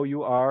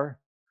 Bour,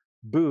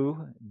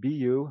 Bu,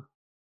 Bu,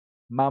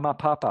 Mama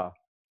Papa.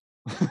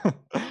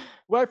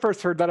 When I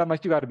first heard that, I'm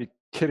like, you got to be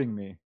kidding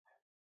me.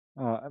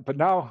 But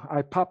now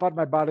I pop out of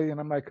my body and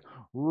I'm like,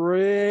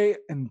 Ray,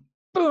 and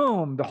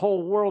boom, the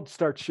whole world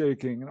starts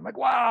shaking. And I'm like,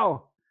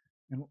 wow.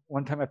 And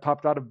one time I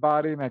popped out of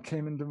body and I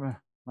came into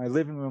my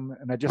living room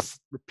and I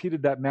just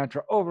repeated that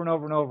mantra over and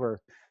over and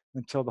over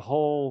until the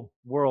whole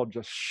world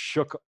just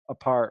shook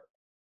apart.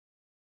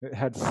 It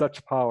had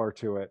such power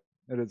to it.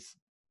 It is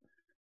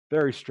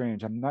very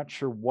strange. I'm not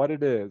sure what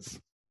it is,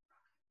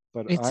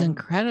 but It's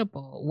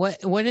incredible.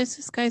 What is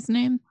this guy's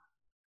name?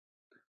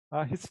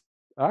 He's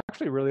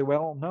actually really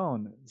well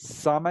known.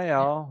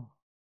 Samael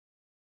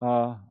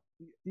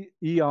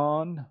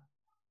Eon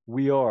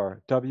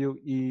Weor,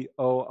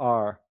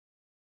 Weor.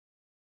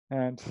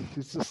 And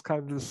he's just kind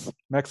of this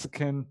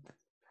Mexican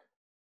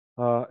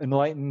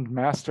enlightened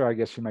master, I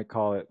guess you might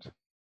call it,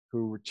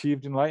 who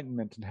achieved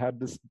enlightenment and had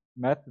this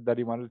method that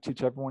he wanted to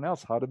teach everyone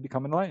else how to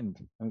become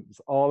enlightened. And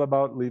it's all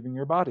about leaving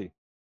your body.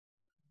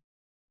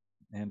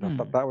 And I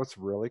thought that was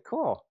really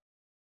cool.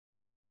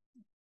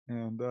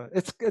 And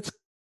it's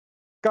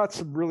got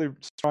some really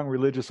strong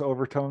religious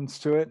overtones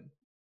to it.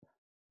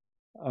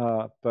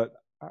 But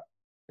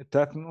it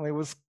definitely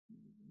was,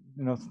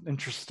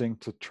 interesting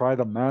to try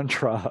the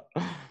mantra.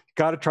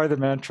 Got to try the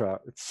mantra.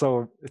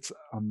 It's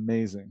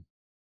amazing.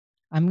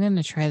 I'm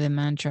gonna try the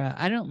mantra.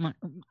 I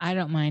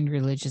don't mind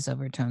religious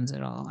overtones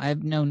at all. I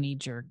have no knee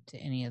jerk to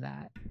any of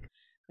that.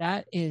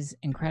 That is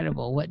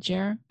incredible. What,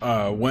 Jer?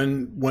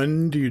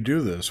 When do you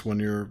do this? When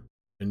you're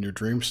in your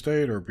dream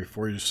state, or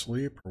before you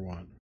sleep, or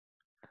what?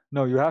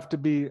 No, you have to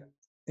be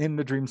in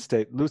the dream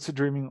state, lucid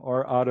dreaming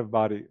or out of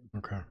body.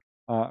 Okay.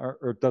 Or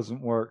it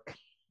doesn't work.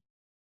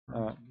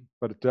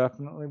 But it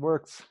definitely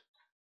works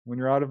when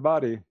you're out of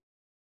body.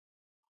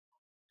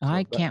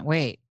 I can't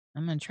wait.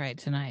 I'm gonna try it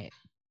tonight.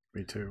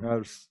 Me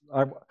too.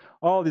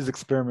 All these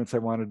experiments I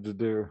wanted to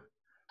do.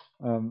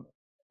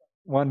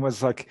 One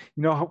was like,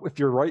 if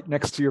you're right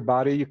next to your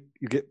body,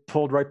 you get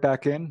pulled right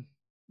back in.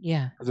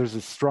 Yeah. There's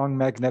a strong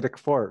magnetic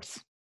force.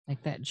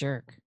 Like that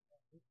jerk.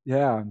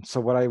 Yeah. And so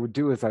what I would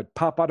do is I'd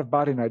pop out of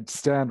body and I'd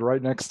stand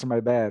right next to my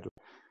bed.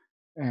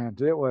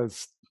 And it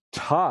was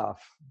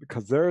tough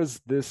because there is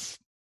this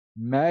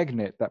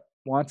magnet that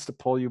wants to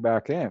pull you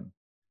back in.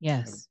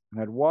 Yes.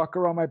 And I'd walk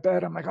around my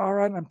bed. I'm like, all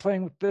right, I'm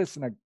playing with this.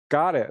 And I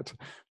got it.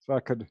 So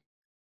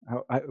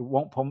it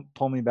won't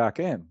pull me back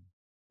in.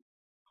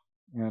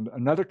 And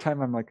another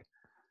time I'm like,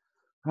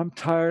 I'm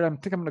tired. I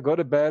think I'm going to go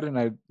to bed. And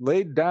I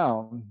laid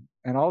down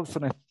and all of a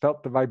sudden I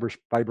felt the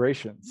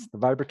vibrations, the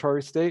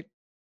vibratory state.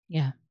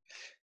 Yeah.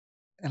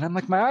 And I'm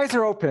like, my eyes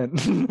are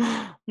open.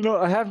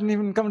 I haven't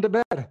even come to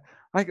bed.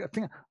 I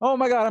think, oh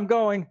my God, I'm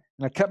going.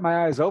 And I kept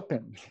my eyes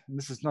open. And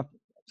this is not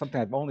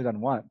something I've only done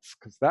once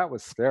because that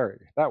was scary.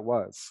 That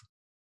was.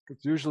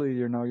 Because usually,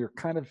 you're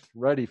kind of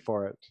ready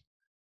for it.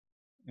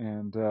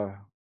 And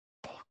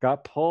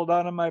got pulled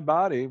out of my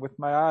body with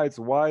my eyes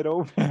wide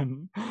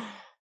open.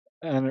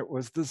 And it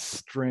was the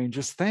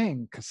strangest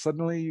thing because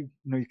suddenly,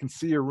 you can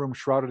see your room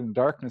shrouded in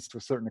darkness to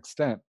a certain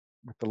extent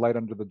with the light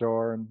under the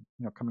door and,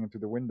 coming in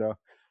through the window.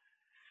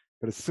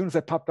 But as soon as I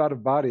popped out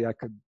of body,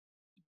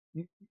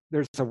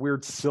 there's a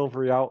weird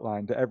silvery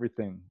outline to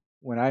everything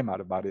when I'm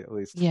out of body, at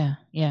least. Yeah,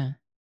 yeah.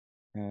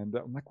 And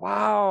I'm like,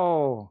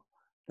 wow,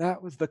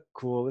 that was the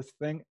coolest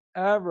thing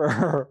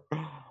ever.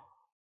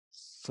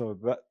 So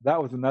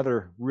that was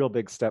another real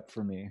big step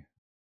for me.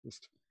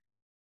 Just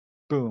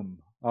boom,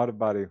 out of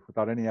body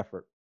without any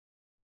effort.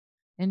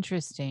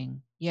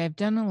 Interesting. Yeah, I've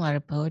done a lot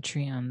of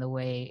poetry on the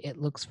way it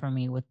looks for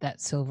me with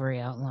that silvery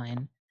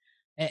outline.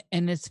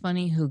 And it's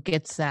funny who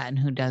gets that and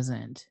who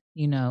doesn't,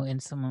 in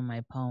some of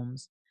my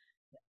poems.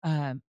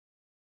 I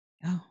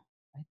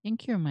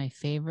think you're my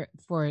favorite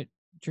for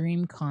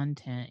dream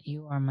content.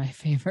 You are my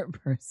favorite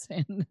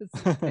person.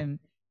 This has been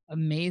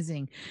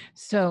amazing.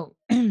 So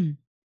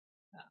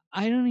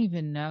I don't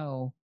even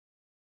know.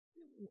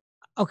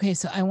 Okay,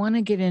 so I want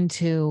to get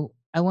into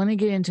a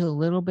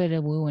little bit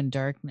of woo and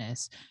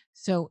darkness.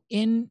 So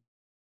in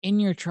in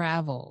your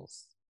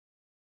travels,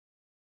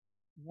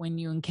 when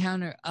you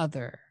encounter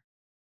other,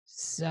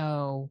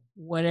 so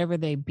whatever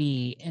they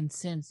be, and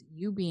since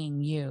you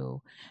being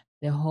you,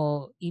 the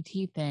whole ET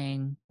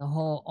thing,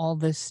 all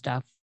this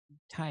stuff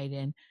tied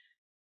in,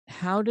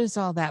 how does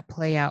all that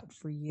play out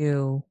for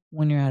you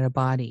when you're out of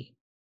body?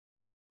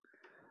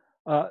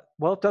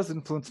 Well, it does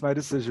influence my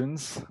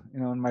decisions,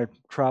 in my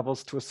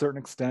travels to a certain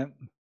extent.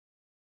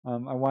 I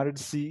wanted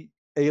to see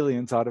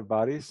aliens out of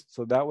bodies,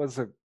 so that was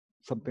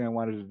something I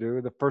wanted to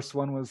do. The first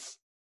one was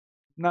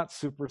not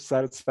super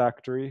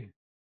satisfactory.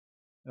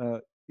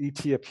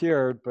 ET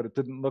appeared, but it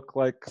didn't look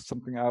like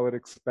something I would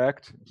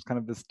expect. It was kind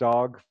of this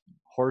dog,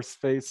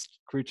 horse-faced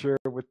creature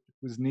with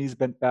whose knees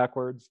bent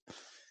backwards.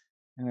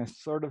 And I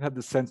sort of had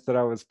the sense that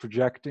I was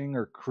projecting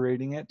or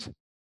creating it.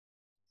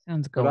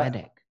 Sounds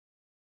goetic.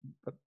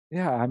 But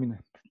yeah, I mean,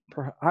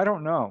 I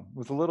don't know. It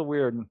was a little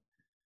weird.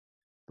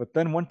 But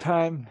then one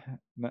time,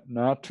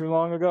 not too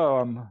long ago,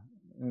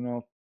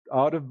 I'm,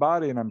 out of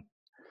body and I'm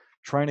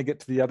trying to get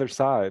to the other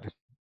side,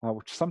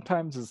 which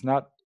sometimes is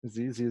not as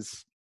easy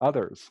as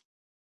others.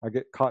 I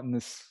get caught in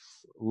this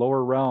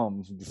lower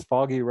realms, these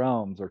foggy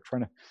realms, or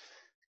trying to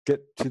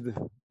get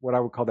to what I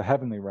would call the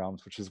heavenly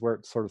realms, which is where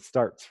it sort of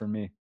starts for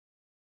me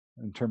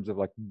in terms of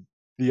like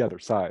the other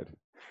side,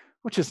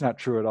 which is not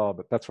true at all,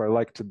 but that's where I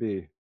like to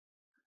be.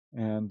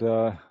 And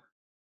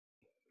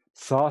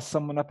saw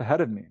someone up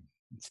ahead of me.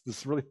 It's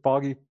this really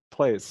foggy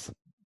place,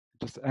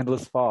 just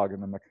endless fog.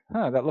 And I'm like,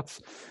 that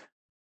looks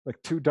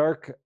like two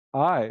dark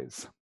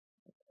eyes.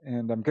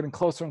 And I'm getting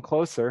closer and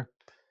closer.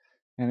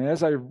 And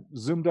as I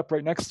zoomed up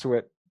right next to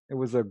it, it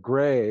was a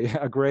gray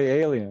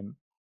alien.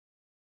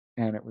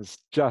 And it was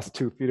just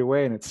 2 feet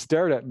away. And it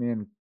stared at me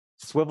and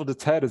swiveled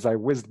its head as I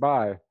whizzed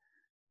by.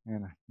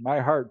 And my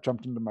heart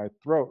jumped into my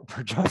throat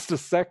for just a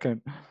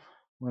second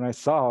when I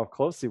saw how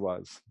close he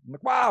was. I'm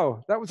like,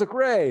 wow, that was a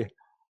gray.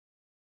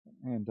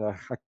 And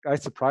I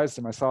surprised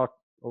him. I saw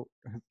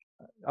his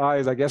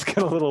eyes, I guess, get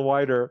a little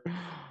wider.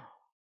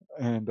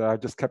 And I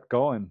just kept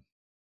going.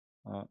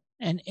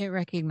 And it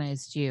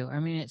recognized you. I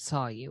mean, it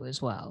saw you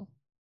as well.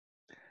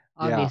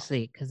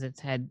 Obviously, because it's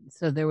had,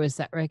 so there was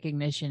that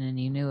recognition and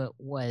you knew it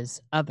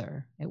was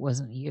other. It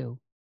wasn't you.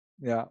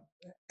 Yeah.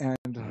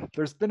 And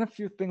there's been a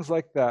few things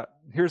like that.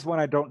 Here's one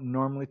I don't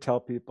normally tell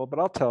people, but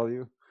I'll tell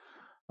you.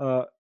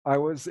 I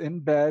was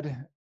in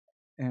bed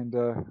and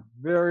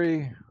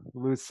very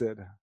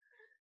lucid.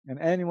 And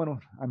anyone,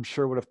 I'm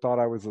sure, would have thought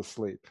I was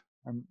asleep.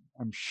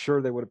 I'm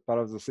sure they would have thought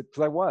I was asleep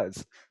because I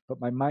was,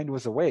 but my mind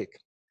was awake.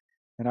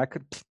 And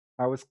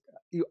I was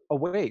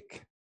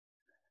awake.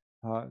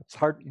 It's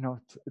hard,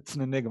 it's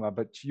an enigma,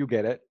 but you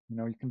get it.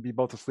 You can be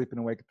both asleep and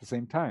awake at the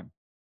same time.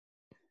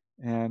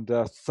 And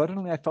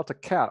suddenly I felt a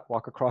cat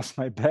walk across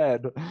my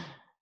bed.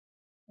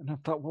 And I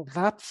thought, well,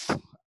 that's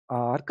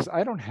odd because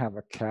I don't have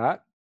a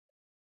cat.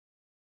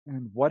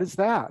 And what is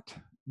that?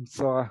 And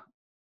so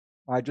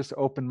I just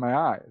opened my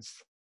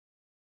eyes.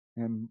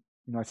 And,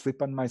 I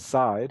sleep on my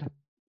side.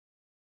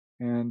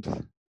 And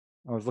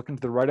I was looking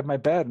to the right of my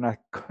bed, and I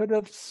could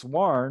have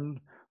sworn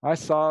I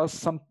saw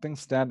something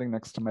standing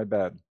next to my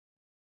bed.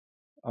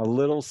 A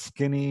little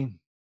skinny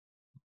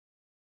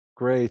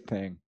gray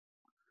thing.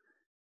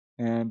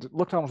 And it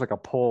looked almost like a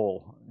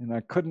pole. And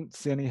I couldn't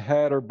see any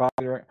head or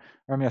body.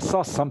 I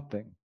saw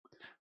something.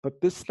 But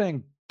this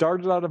thing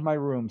darted out of my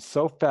room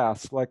so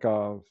fast, like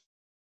a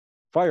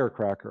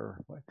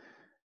firecracker,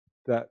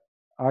 that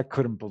I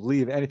couldn't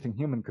believe anything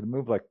human could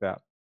move like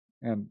that.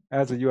 And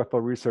as a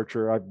UFO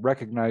researcher, I've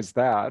recognized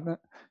that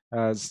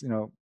as,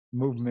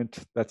 movement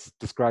that's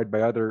described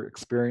by other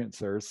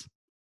experiencers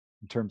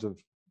in terms of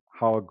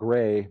how a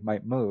gray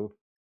might move.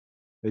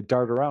 They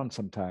dart around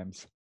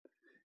sometimes.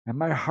 And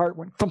my heart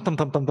went thump, thump,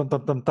 thump, thump, thump,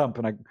 thump, thump, thump.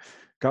 And I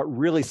got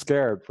really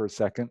scared for a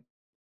second.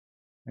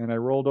 And I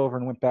rolled over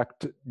and went back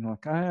to, I'm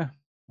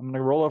going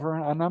to roll over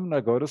and I'm going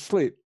to go to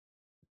sleep,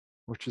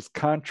 which is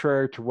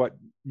contrary to what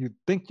you'd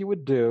think you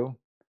would do,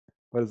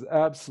 but is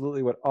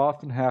absolutely what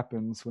often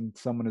happens when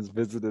someone is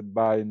visited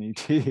by an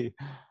ET.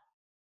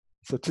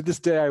 So to this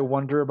day, I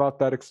wonder about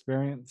that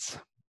experience.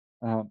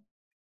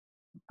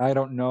 I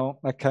don't know.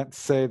 I can't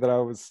say that I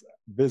was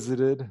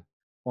visited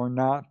or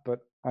not, but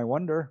I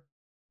wonder.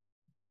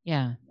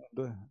 Yeah.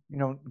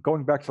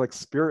 Going back to like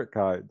spirit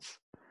guides,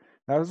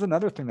 that was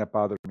another thing that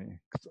bothered me.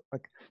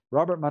 Like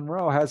Robert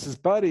Monroe has his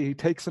buddy, he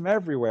takes him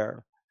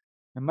everywhere.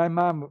 And my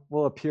mom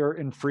will appear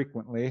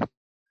infrequently,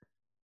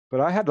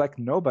 but I had like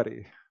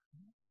nobody.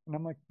 And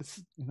I'm like,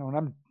 and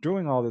I'm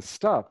doing all this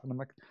stuff. And I'm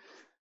like,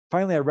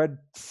 finally I read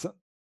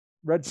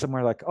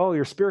somewhere like, oh,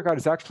 your spirit guide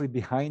is actually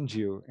behind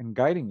you and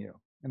guiding you.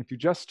 And if you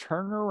just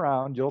turn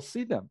around, you'll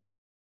see them.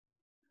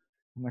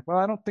 I'm like, well,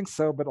 I don't think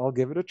so, but I'll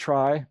give it a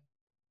try.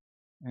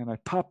 And I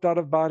popped out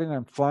of body and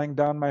I'm flying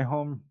down my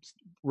home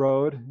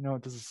road,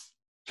 this is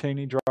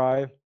Cheney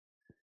Drive.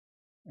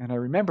 And I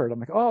remembered, I'm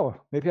like, oh,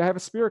 maybe I have a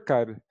spirit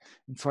guide.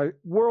 And so I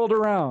whirled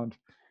around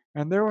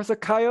and there was a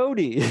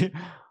coyote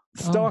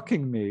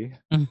stalking me.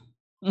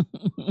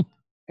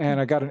 And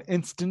I got an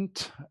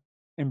instant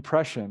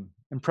impression.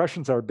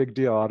 Impressions are a big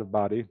deal out of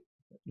body.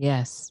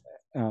 Yes.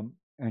 And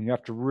and you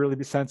have to really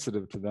be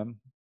sensitive to them.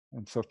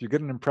 And so if you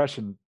get an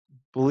impression,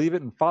 believe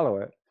it and follow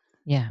it.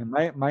 Yeah.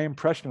 And my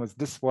impression was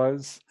this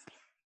was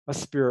a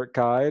spirit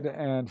guide,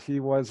 and he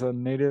was a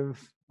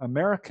Native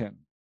American,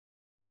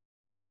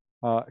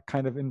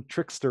 kind of in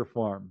trickster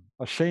form,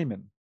 a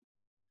shaman.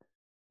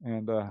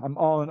 And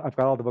I've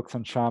got all the books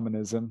on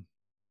shamanism,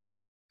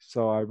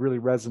 so I really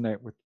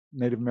resonate with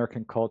Native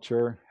American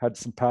culture. Had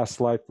some past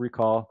life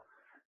recall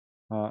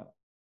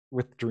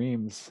with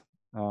dreams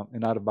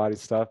and out-of-body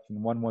stuff,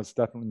 and one was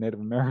definitely Native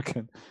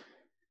American.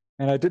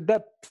 And I did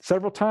that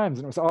several times,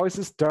 and it was always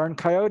this darn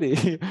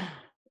coyote,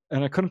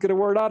 and I couldn't get a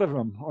word out of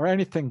him or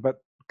anything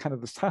but kind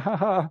of this ha ha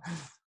ha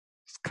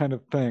kind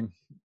of thing.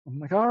 I'm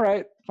like, all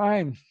right,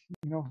 fine,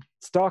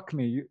 stalk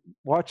me,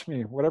 watch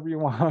me, whatever you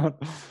want.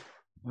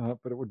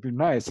 But it would be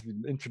nice if you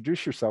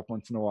introduce yourself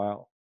once in a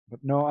while. But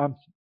no,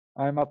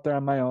 I'm out there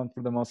on my own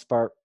for the most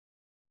part.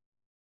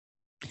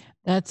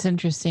 That's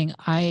interesting.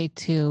 I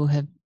too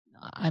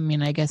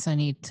I guess I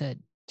need to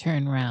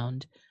turn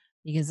around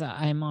because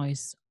I'm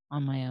always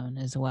on my own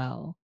as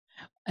well.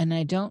 And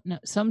I don't know,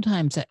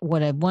 sometimes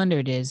what I've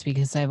wondered is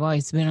because I've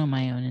always been on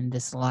my own in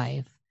this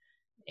life,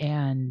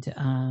 and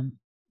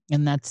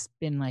that's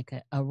been like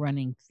a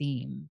running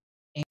theme.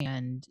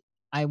 And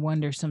I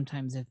wonder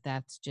sometimes if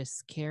that's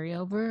just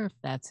carryover, if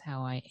that's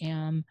how I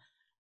am.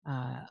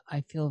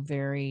 I feel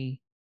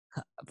very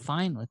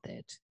fine with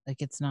it.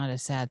 Like it's not a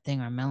sad thing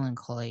or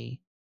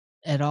melancholy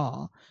at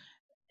all.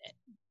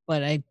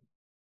 But I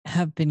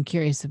have been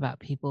curious about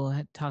people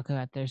who talk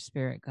about their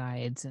spirit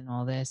guides and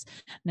all this.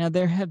 Now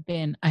I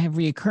have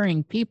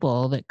reoccurring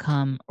people that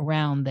come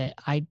around that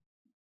I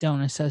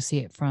don't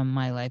associate from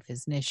my life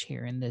as niche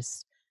here in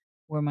this,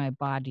 where my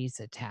body's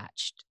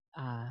attached.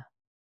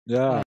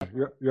 Yeah,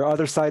 your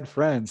other side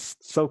friends,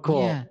 so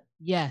cool. Yeah,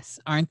 yes,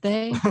 aren't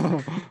they?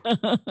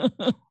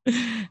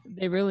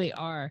 They really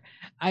are.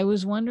 I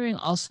was wondering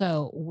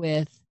also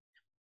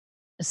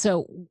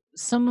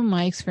some of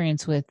my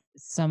experience with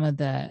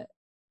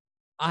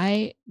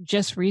I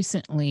just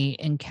recently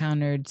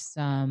encountered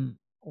some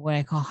what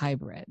I call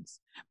hybrids,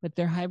 but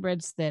they're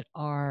hybrids that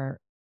are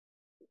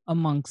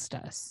amongst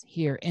us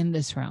here in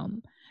this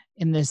realm,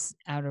 in this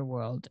outer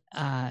world.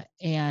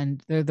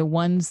 And they're the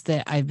ones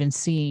that I've been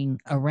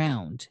seeing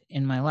around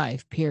in my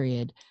life,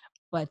 period,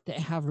 but that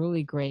have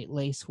really great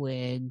lace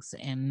wigs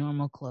and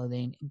normal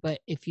clothing. But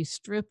if you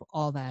strip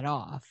all that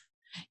off,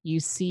 you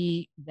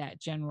see that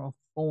general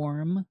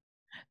form,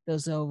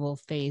 those oval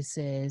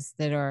faces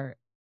that are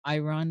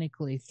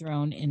ironically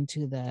thrown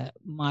into the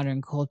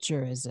modern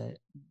culture as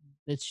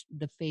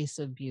the face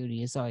of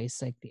beauty is always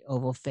like the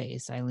oval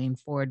face. Eileen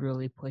Ford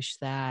really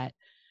pushed that.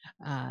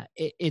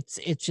 It's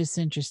just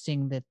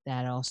interesting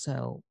that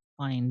also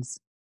finds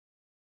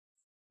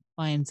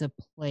a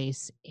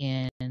place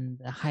in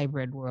the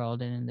hybrid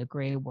world and in the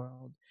gray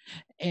world,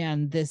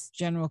 and this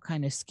general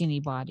kind of skinny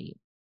body.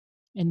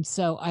 And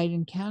so I'd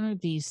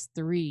encountered these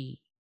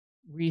three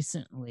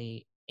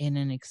recently in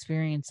an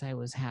experience I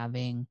was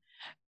having,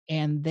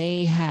 and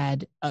they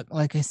had,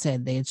 like I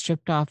said, they had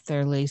stripped off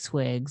their lace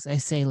wigs. I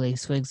say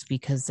lace wigs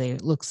because they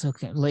look so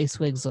lace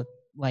wigs look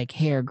like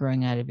hair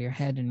growing out of your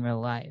head in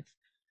real life,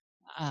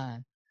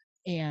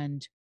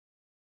 and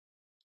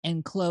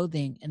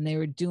clothing, and they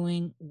were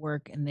doing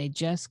work, and they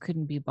just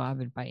couldn't be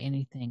bothered by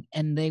anything.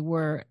 And they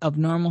were of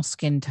normal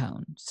skin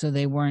tone, so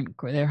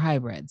they're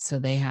hybrids, so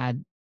they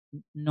had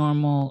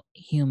normal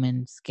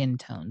human skin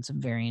tones of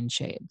varying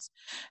shades,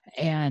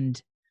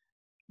 and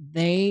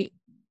they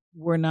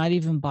were not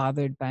even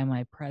bothered by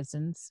my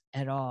presence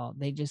at all.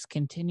 They just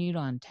continued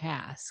on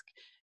task.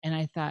 And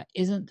I thought,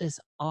 isn't this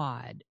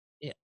odd?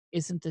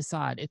 Isn't this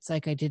odd? It's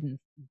like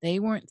they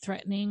weren't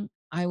threatening.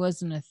 I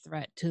wasn't a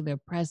threat to their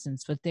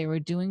presence, but they were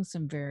doing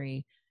some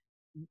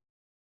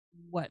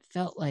what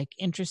felt like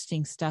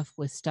interesting stuff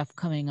with stuff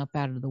coming up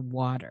out of the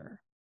water.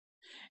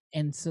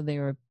 And so they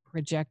were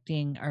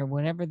projecting, or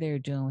whatever they were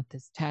doing with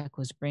this tech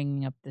was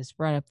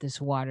brought up this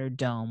water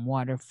dome,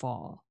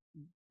 waterfall,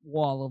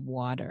 wall of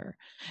water.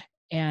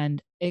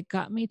 And it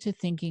got me to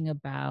thinking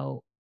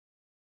about,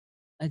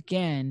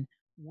 again,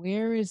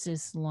 where is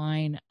this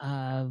line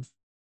of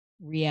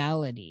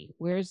reality?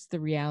 Where's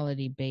the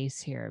reality base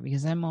here?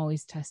 Because I'm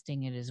always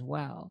testing it as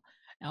well.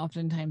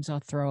 Oftentimes I'll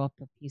throw up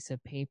a piece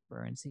of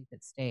paper and see if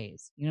it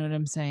stays. You know what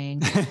I'm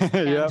saying?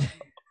 Yep.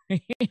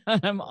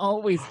 I'm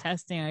always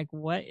testing, like,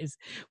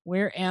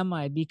 where am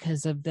I?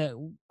 Because of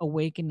the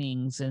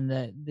awakenings and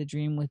the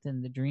dream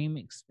within the dream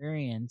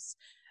experience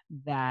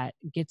that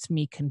gets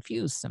me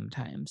confused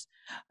sometimes.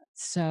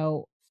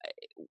 So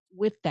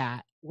with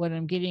that, what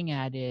I'm getting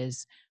at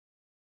is,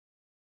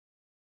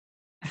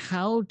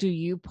 how do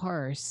you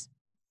parse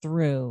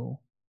through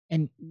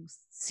and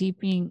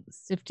sifting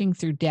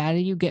through data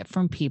you get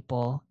from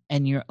people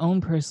and your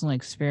own personal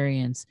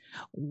experience?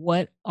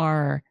 What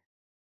are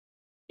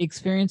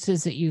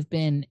experiences that you've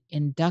been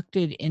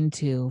inducted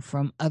into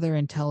from other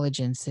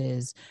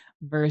intelligences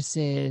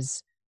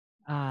versus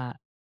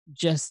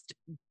just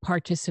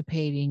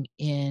participating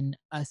in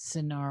a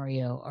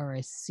scenario or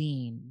a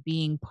scene,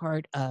 being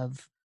part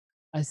of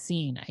a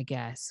scene, I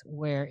guess,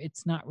 where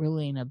it's not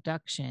really an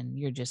abduction,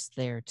 you're just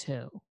there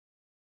too.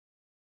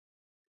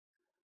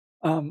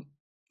 Um,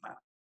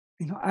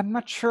 I'm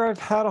not sure I've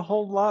had a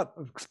whole lot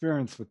of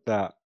experience with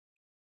that.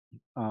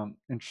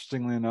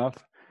 Interestingly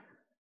enough,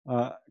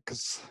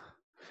 because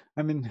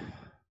I mean,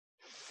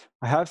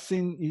 I have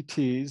seen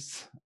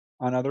ETs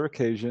on other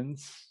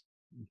occasions.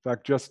 In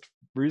fact, just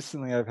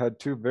recently, I've had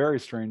 2 very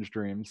strange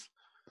dreams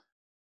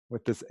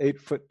with this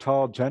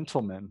 8-foot-tall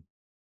gentleman.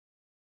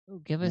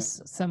 Ooh, give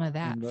us some of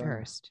that And,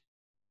 first.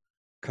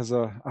 Because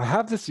I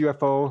have this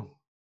UFO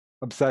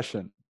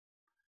obsession.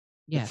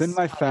 Yes. It's in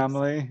my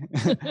family.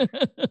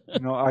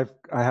 I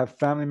have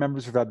family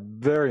members who've had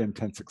very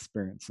intense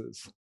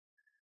experiences.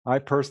 I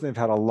personally have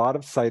had a lot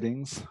of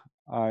sightings.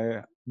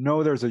 I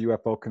know there's a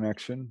UFO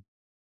connection.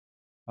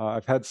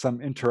 I've had some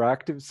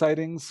interactive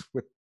sightings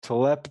with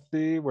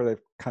telepathy where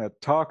they've kind of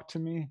talked to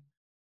me.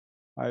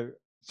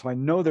 So I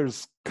know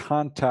there's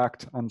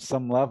contact on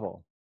some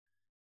level.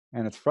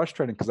 And it's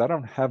frustrating because I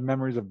don't have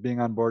memories of being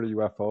on board a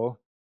UFO.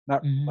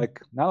 Not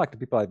like the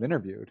people I've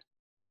interviewed.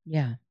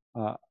 Yeah.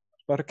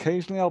 But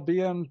occasionally I'll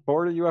be on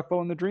board a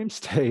UFO in the dream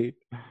state.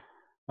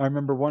 I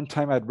remember one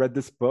time I'd read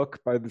this book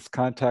by this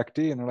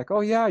contactee, and they're like, "Oh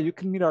yeah, you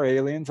can meet our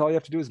aliens. All you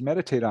have to do is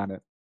meditate on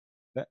it."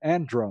 The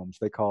andromes,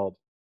 they called.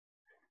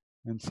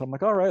 And so I'm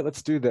like, "All right,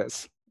 let's do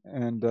this."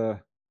 And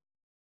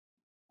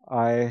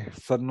I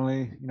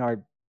suddenly, I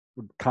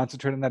would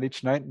concentrate on that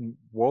each night and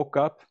woke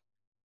up,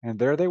 and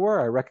there they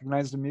were. I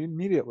recognized them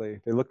immediately.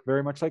 They looked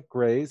very much like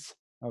grays.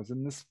 I was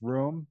in this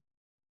room,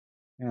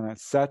 and I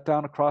sat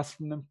down across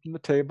from them from the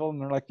table, and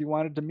they're like, "You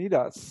wanted to meet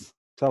us."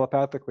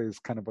 Telepathically is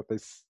kind of what they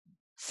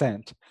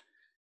sent.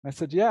 And I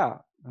said, "Yeah."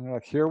 And they're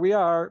like, "Here we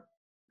are."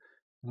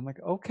 And I'm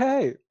like,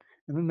 "Okay."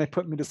 And then they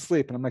put me to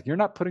sleep. And I'm like, "You're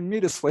not putting me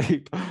to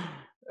sleep."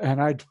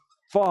 And I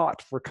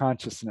fought for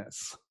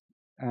consciousness.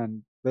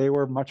 And they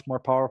were much more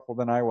powerful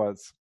than I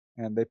was.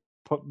 And they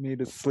put me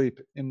to sleep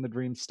in the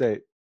dream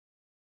state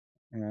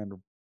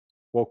and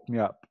woke me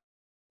up.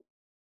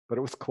 But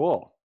it was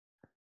cool.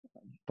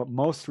 But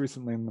most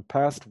recently, in the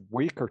past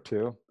week or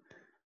 2,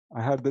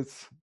 I had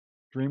this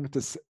dream with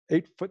this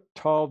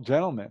 8-foot-tall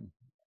gentleman.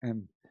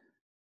 And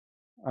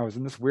I was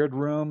in this weird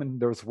room, and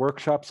there was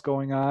workshops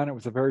going on. It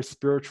was a very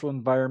spiritual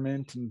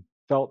environment and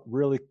felt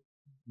really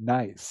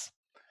nice.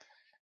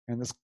 And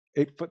this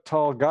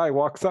 8-foot-tall guy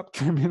walks up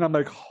to me, and I'm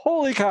like,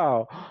 "Holy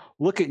cow,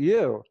 look at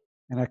you."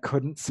 And I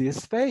couldn't see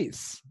his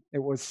face. It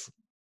was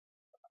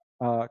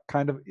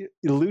kind of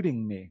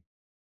eluding me.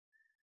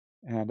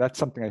 And that's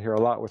something I hear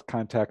a lot with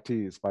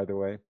contactees, by the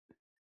way.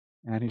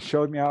 And he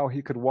showed me how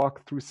he could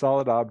walk through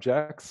solid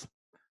objects,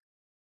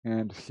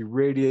 and he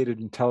radiated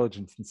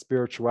intelligence and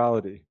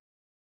spirituality.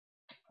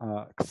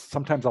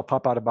 Sometimes I'll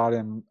pop out about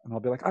him, and I'll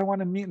be like, "I want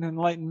to meet an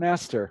enlightened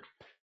master."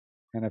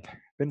 And I've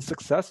been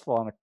successful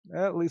on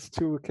at least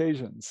 2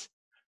 occasions,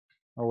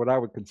 or what I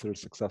would consider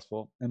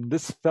successful. And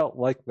this felt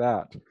like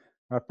that.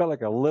 I felt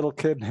like a little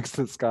kid next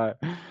to this guy.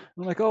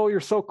 I'm like, "Oh, you're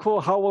so cool.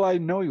 How will I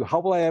know you? How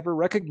will I ever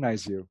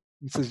recognize you?"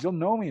 He says, "You'll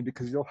know me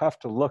because you'll have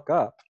to look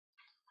up."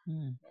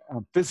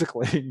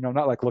 Physically,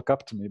 not like look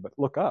up to me, but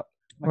look up.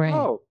 I'm like, Right.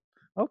 "Oh,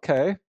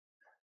 okay."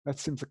 That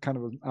seems kind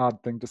of an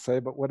odd thing to say,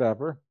 but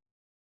whatever.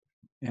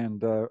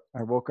 And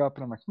I woke up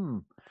and I'm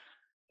like,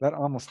 that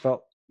almost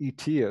felt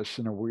ET-ish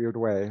in a weird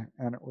way.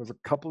 And it was a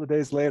couple of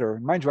days later.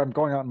 And mind you, I'm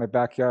going out in my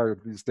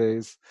backyard these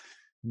days,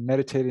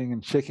 meditating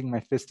and shaking my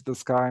fist at the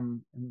sky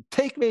and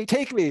 "Take me,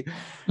 take me.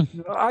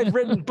 I've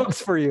written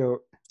books for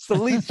you. It's the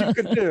least you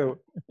can do."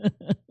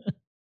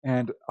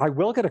 And I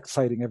will get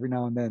exciting every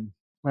now and then.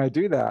 When I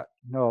do that,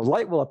 a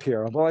light will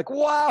appear. I'm like,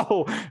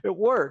 "Wow, it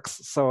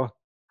works." So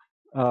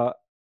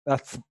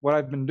that's what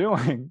I've been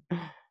doing.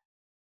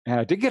 And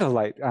I did get a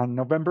light on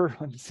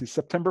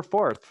September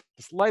 4th.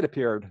 This light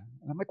appeared.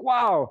 And I'm like,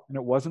 "Wow." And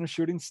it wasn't a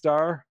shooting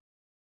star.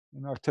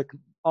 I've taken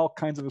all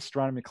kinds of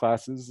astronomy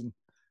classes, and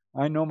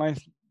I know my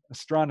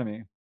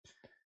astronomy.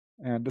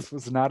 And this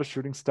was not a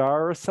shooting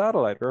star or a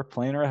satellite or a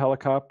plane or a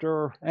helicopter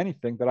or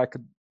anything that I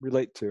could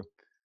relate to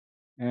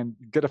and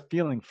get a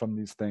feeling from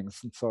these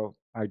things. And so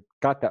I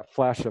got that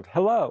flash of,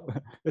 "Hello,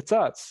 it's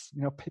us.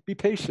 Be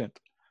patient."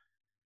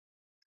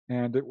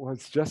 And it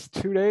was just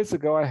 2 days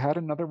ago, I had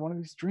another one of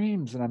these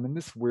dreams, and I'm in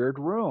this weird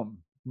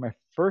room. My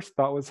first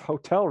thought was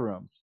hotel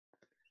room.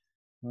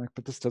 I'm like,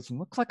 "But this doesn't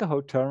look like a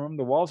hotel room.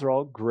 The walls are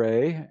all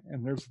gray,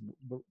 and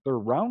they're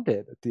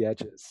rounded at the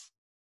edges."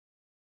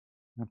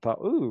 And I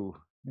thought,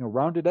 "Ooh,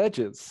 rounded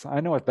edges.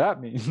 I know what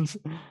that means."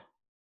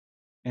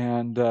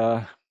 And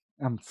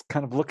I'm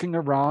kind of looking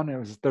around,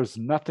 and there's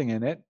nothing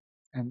in it,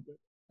 and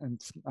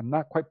I'm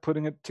not quite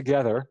putting it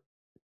together.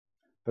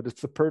 But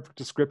it's the perfect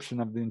description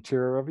of the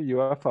interior of a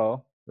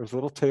UFO. There's a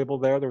little table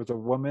there. There was a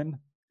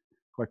woman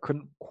who I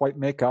couldn't quite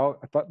make out.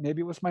 I thought maybe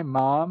it was my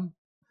mom.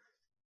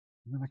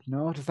 And I'm like,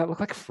 "No, does that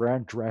look like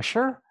Fran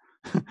Drescher?"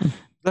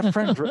 That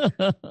Fran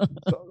Drescher.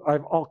 So I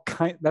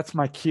have that's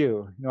my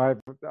cue. I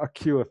have a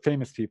queue of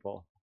famous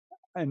people.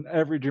 In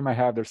every dream I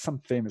have, there's some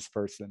famous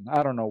person.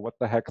 I don't know what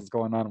the heck is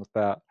going on with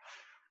that.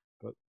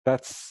 But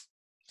that's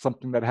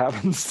something that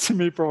happens to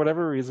me for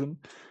whatever reason.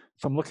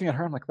 So I'm looking at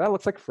her, I'm like, that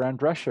looks like Fran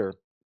Drescher.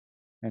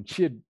 And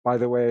she had, by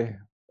the way,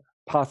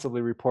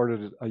 possibly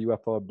reported a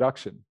UFO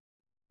abduction.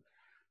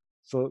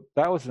 So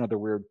that was another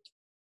weird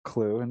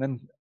clue. And then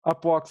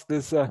up walks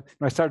this, I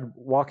started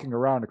walking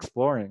around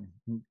exploring.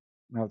 And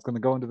I was going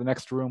to go into the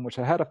next room, which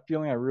I had a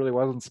feeling I really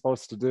wasn't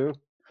supposed to do.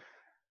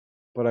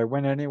 But I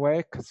went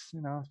anyway because,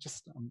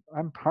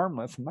 I'm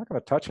harmless. I'm not going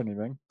to touch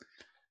anything.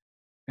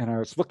 And I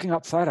was looking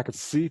outside. I could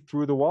see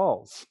through the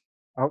walls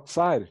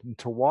outside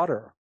into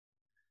water.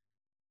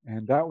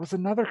 And that was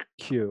another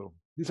cue.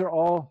 These are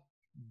all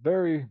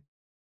very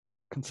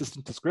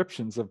consistent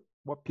descriptions of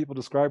what people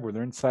describe where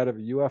they're inside of a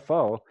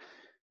UFO.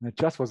 And I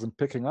just wasn't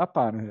picking up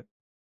on it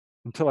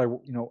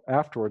until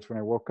afterwards when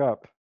I woke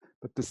up.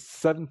 But this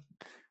 7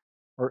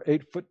 or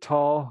 8 foot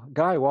tall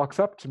guy walks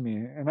up to me,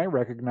 and I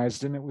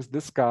recognized him. It was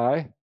this guy.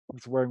 He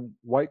was wearing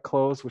white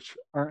clothes, which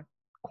aren't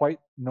quite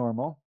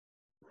normal.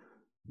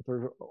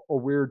 They're a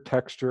weird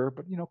texture,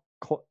 but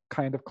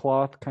kind of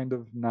cloth, kind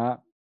of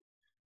not.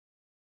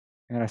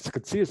 And I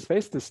could see his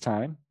face this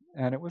time,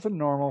 and it was a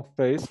normal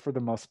face for the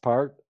most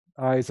part.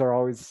 Eyes are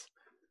always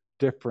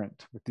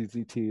different with these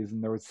ETs,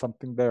 and there was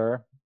something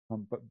there,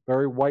 but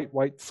very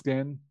white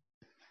skin.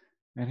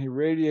 And he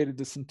radiated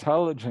this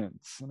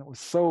intelligence, and it was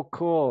so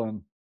cool.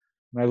 And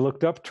I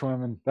looked up to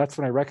him, and that's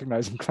when I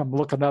recognized him because I'm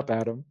looking up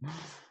at him.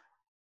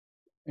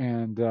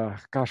 And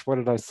gosh, what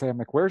did I say? I'm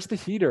like, where's the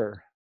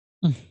heater?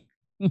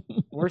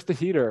 Where's the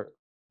heater?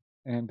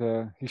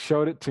 And he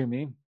showed it to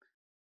me,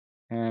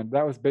 and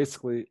that was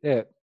basically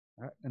it.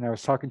 And I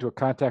was talking to a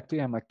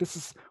contactee. I'm like, this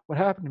is what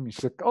happened to me.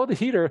 She's like, oh, the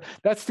heater,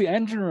 that's the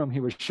engine room he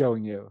was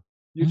showing you.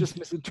 You just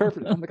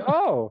misinterpreted. I'm like,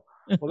 oh,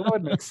 well, that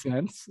would make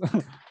sense.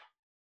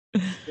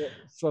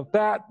 So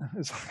that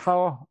is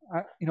how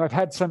I've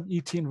had some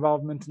ET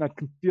involvement, and I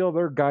can feel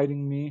they're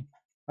guiding me.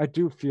 I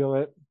do feel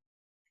it,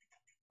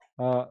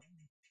 but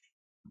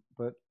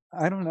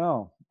I don't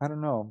know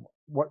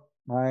what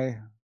my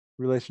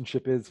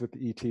relationship is with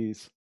the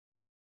ETs.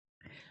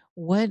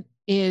 What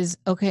is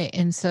okay?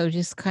 And so,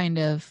 just kind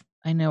of,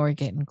 I know we're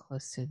getting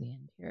close to the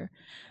end here.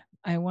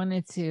 I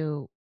wanted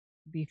to,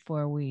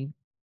 before we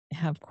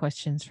have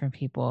questions from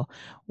people,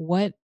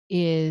 what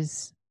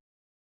have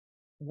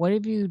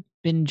you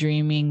been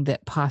dreaming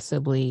that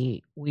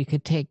possibly we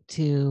could take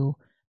to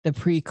the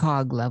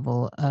precog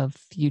level of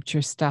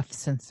future stuff,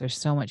 since there's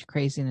so much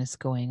craziness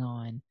going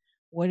on?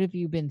 What have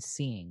you been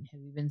seeing?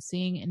 Have you been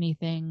seeing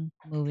anything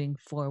moving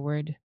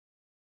forward?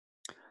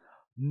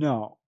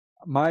 No.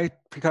 My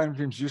precognitive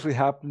dreams usually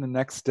happen the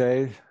next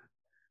day.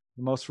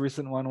 The most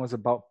recent one was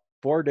about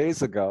 4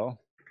 days ago,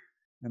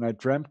 and I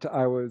dreamt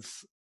I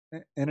was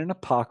in an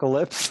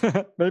apocalypse.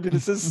 Maybe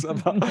this is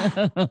hello.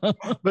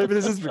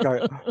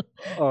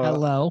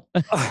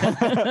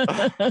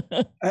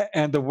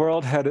 And the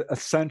world had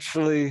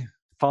essentially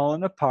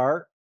fallen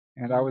apart,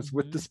 and I was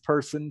with this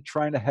person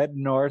trying to head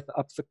north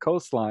up the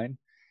coastline,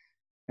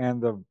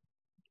 and the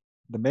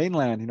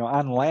mainland,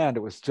 on land,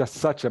 it was just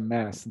such a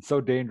mess and so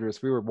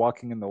dangerous. We were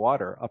walking in the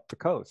water up the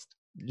coast.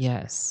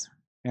 Yes.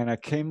 And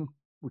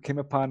we came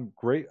upon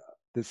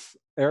this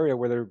area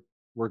where there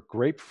were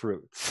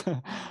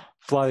grapefruits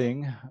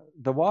flooding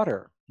the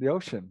water, the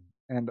ocean,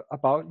 and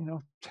about 10,000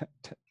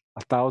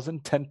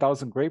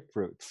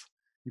 grapefruits.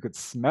 You could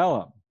smell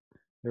them.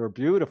 They were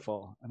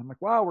beautiful. And I'm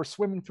like, wow, we're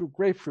swimming through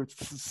grapefruits.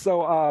 This is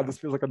so odd. This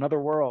feels like another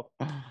world.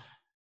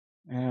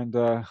 And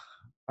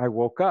I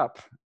woke up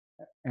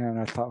and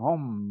I thought,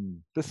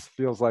 this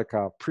feels like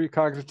a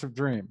precognitive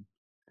dream,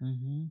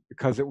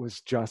 because it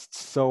was just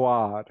so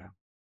odd.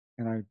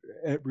 And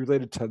it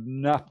related to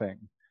nothing.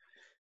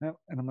 And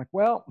I'm like,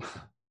 well,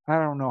 I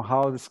don't know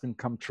how this can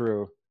come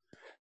true,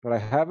 but I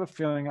have a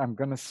feeling I'm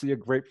going to see a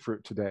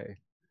grapefruit today.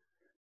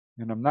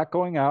 And I'm not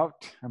going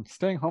out. I'm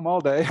staying home all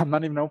day. I'm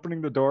not even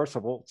opening the door, so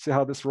we'll see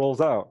how this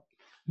rolls out.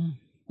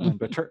 And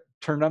I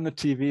turned on the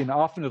TV, and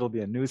often it'll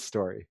be a news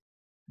story.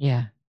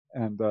 Yeah.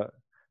 And I'm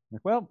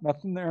like, well,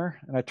 nothing there.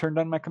 And I turned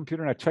on my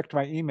computer, and I checked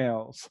my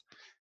emails.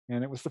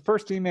 And it was the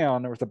first email,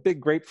 and there was a big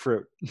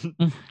grapefruit.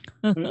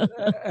 And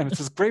it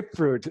says,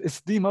 grapefruit,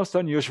 it's the most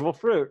unusual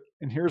fruit.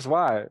 And here's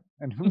why.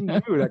 And who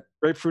knew that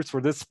grapefruits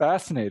were this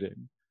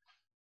fascinating?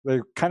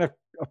 They kind of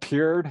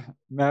appeared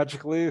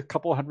magically a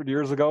couple 100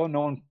 years ago.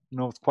 No one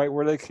knows quite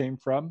where they came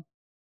from.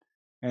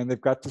 And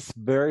they've got this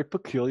very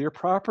peculiar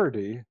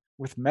property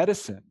with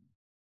medicine.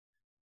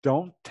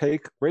 Don't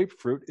take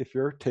grapefruit if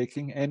you're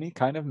taking any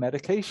kind of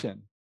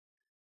medication,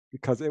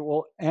 because it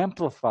will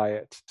amplify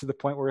it to the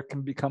point where it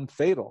can become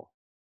fatal.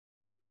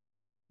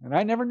 And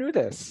I never knew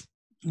this.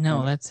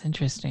 No, that's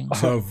interesting.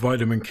 It's a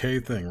vitamin K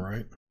thing,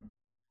 right?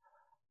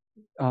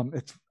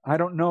 I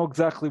don't know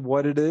exactly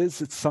what it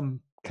is. It's some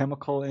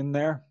chemical in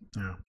there.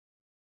 Yeah.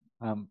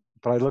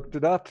 But I looked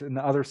it up in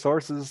other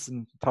sources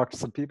and talked to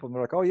some people, and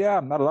they're like, oh yeah,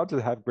 I'm not allowed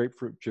to have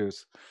grapefruit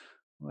juice.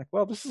 I'm like,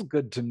 well, this is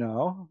good to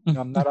know.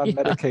 I'm not on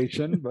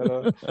medication,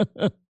 but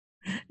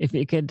if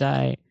you could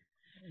die.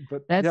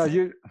 But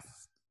yeah,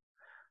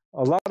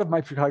 a lot of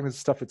my precognitive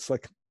stuff, it's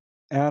like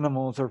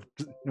animals or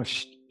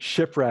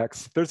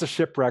shipwrecks. If there's a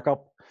shipwreck,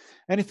 I'll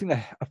anything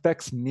that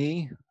affects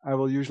me, I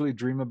will usually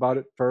dream about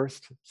it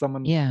first.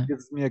 Someone Yeah.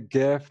 gives me a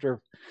gift,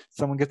 or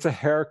someone gets a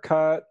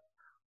haircut,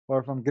 or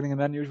if I'm getting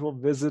an unusual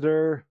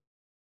visitor,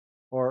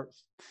 or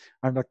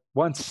I'm like,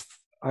 once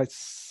I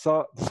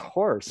saw this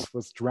horse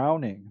was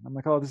drowning. I'm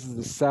like, oh, this is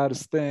the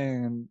saddest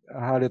thing. And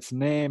I had its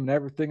name and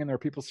everything, and there were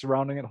people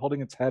surrounding it,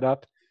 holding its head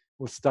up.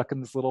 It was stuck in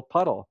this little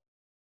puddle.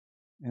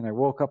 And I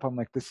woke up, I'm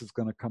like, this is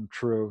going to come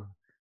true.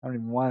 I don't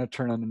even want to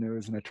turn on the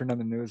news. And I turned on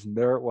the news, and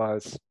there it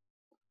was.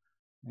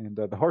 And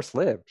the horse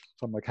lived.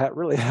 So I'm like,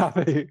 really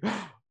happy.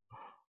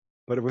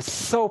 But it was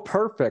so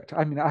perfect.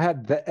 I mean, I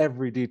had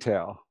every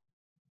detail.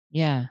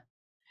 Yeah.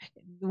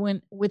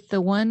 With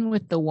the one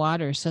with the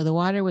water, so the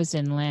water was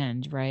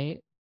inland,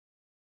 right?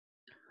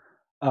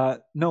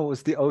 No, it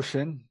was the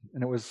ocean.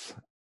 And it was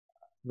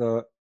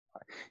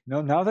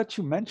now that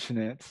you mention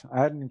it, I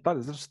hadn't even thought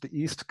this was the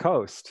East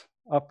Coast,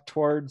 up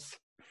towards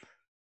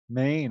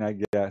Maine, I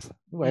guess.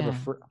 Ooh, Yeah.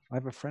 I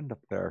have a friend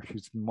up there.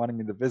 She's been wanting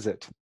me to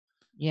visit.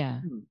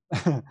 Yeah.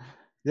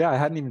 Yeah, I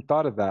hadn't even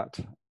thought of that.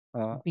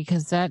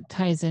 Because that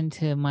ties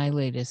into my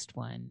latest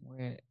one,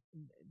 where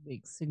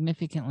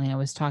significantly I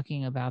was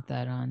talking about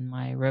that on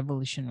my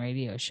Revolution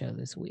Radio show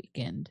this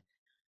weekend.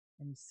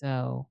 And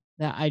so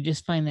that I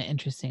just find that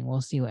interesting. We'll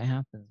see what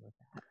happens with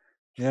that.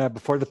 Yeah,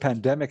 before the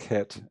pandemic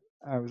hit,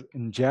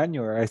 in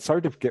January, I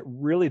started to get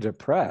really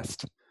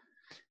depressed.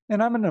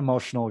 And I'm an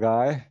emotional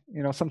guy.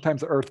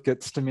 Sometimes the earth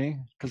gets to me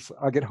because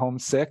I get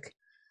homesick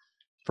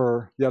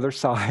for the other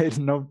side.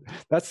 No,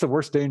 that's the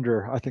worst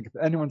danger. I think if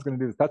anyone's going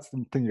to do this, that's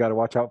the thing you got to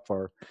watch out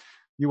for.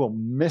 You will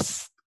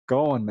miss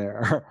going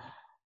there.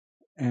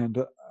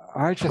 And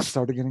I just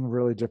started getting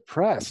really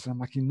depressed. And I'm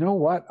like, you know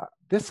what?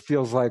 This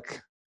feels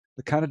like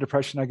the kind of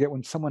depression I get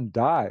when someone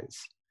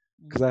dies.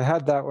 Because I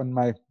had that when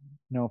my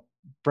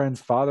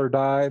friend's father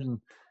died, and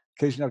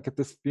occasionally I'd get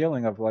this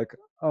feeling of like,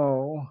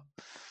 oh,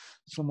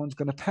 someone's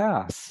going to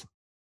pass.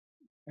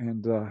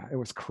 And it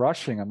was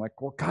crushing. I'm like,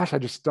 well, gosh, I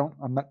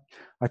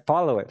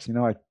follow it.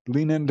 I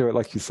lean into it,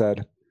 like you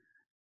said.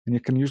 And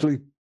you can usually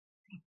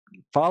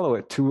follow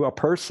it to a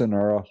person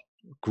or a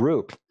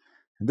group.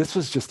 And this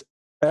was just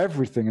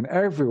everything and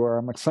everywhere.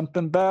 I'm like,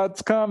 something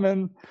bad's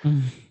coming.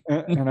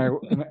 and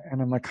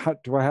I'm like,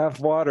 do I have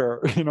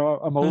water?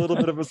 I'm a little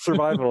bit of a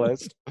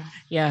survivalist.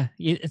 Yeah,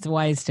 it's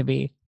wise to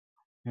be.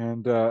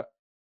 And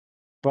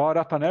bought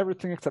up on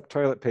everything except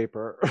toilet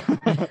paper.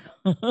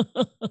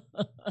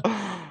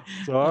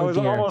 So I was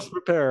almost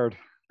prepared.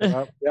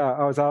 I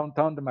was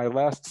down to my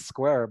last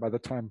square by the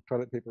time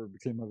toilet paper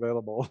became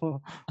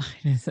available.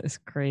 This is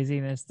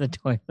craziness, the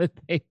toilet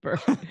paper.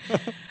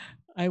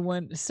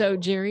 So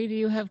Jerry, do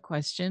you have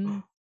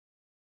questions?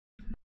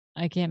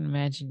 I can't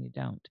imagine you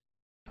don't.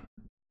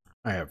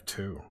 I have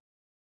two.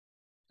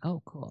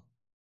 Oh, cool.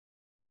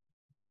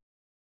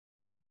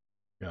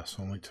 Yes,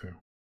 only two.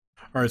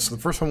 All right, so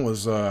the first one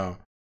was,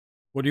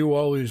 what do you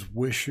always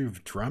wish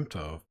you've dreamt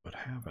of but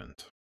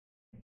haven't?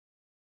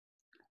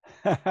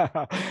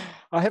 I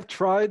have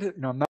tried,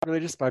 I'm not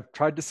religious, but I've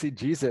tried to see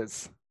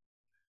Jesus.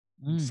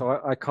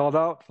 So I called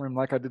out for him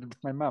like I did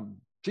with my mom.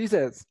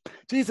 Jesus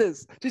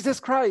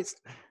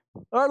Christ,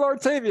 our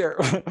Lord Savior.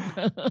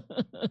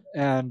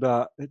 And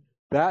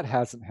that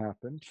hasn't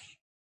happened.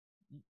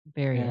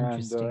 Very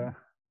interesting.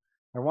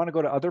 I want to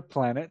go to other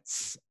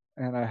planets,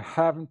 and I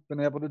haven't been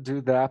able to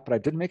do that, but I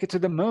did make it to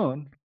the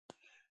moon.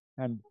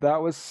 And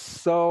that was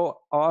so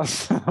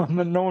awesome,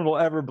 and no one will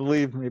ever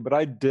believe me, but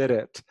I did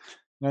it.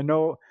 And I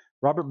know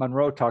Robert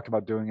Monroe talked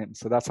about doing it, and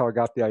so that's how I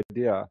got the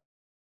idea.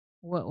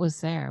 What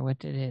was there?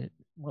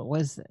 What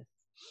was this?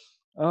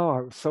 Oh,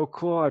 it was so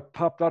cool. I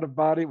popped out of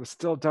body. It was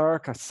still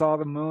dark. I saw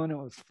the moon. It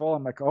was full.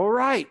 I'm like, all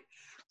right,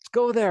 let's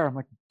go there. I'm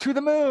like, to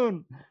the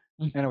moon.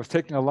 And it was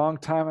taking a long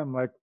time. I'm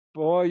like,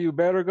 boy, you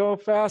better go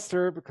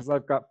faster because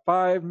I've got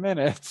 5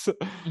 minutes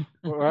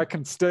where I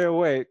can stay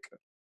awake.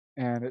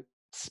 And it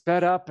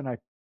sped up, and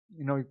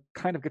you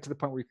kind of get to the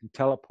point where you can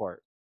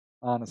teleport.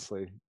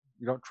 Honestly,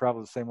 you don't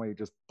travel the same way. You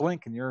just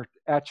blink and you're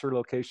at your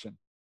location.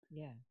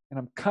 Yeah. And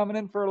I'm coming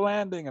in for a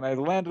landing, and I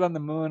landed on the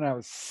moon.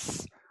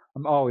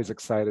 I'm always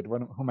excited.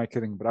 Who am I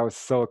kidding? But I was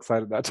so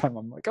excited that time.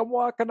 I'm like, I'm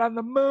walking on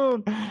the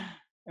moon.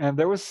 And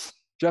there was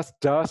just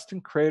dust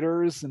and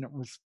craters, and it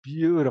was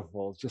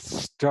beautiful, just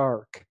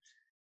stark.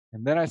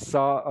 And then I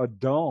saw a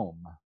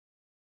dome.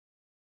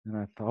 And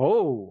I thought,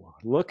 oh,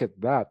 look at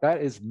that.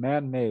 That is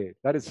man-made.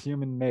 That is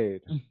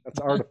human-made. That's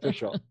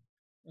artificial.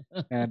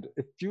 And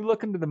if you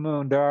look into the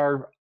moon, there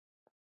are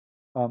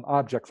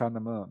objects on the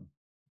moon.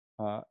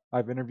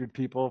 I've interviewed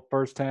people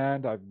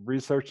firsthand. I've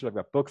researched it. I've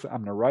got books. I'm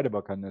going to write a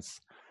book on this.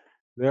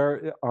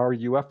 There are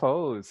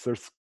UFOs.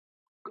 There's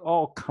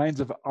all kinds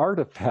of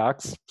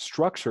artifacts,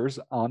 structures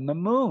on the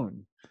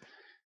moon.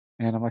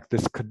 And I'm like,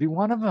 this could be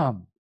one of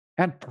them.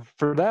 And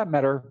for that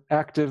matter,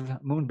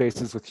 active moon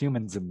bases with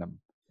humans in them,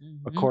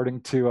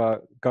 according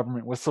to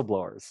government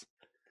whistleblowers.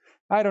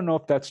 I don't know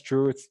if that's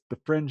true. It's the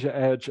fringe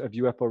edge of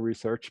UFO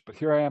research, but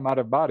here I am out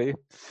of body.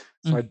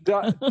 So I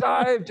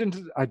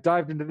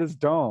dived into this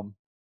dome,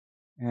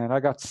 and I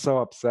got so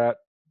upset.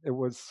 It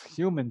was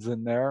humans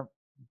in there,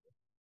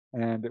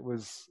 and it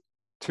was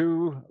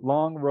 2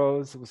 long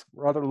rows. It was a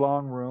rather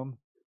long room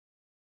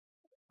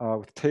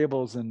with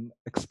tables and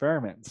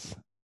experiments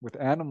with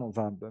animals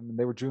on them, and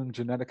they were doing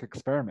genetic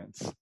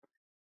experiments.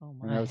 Oh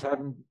And my.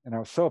 I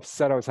was so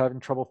upset. I was having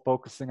trouble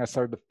focusing. I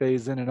started to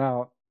phase in and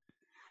out.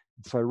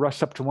 So I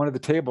rushed up to one of the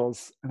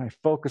tables and I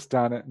focused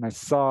on it, and I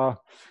saw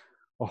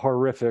a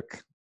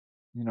horrific,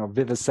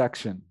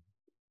 vivisection.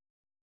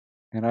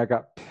 And I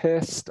got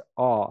pissed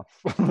off.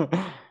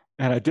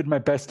 And I did my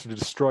best to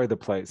destroy the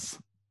place,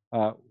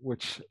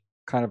 which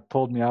kind of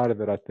pulled me out of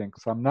it, I think.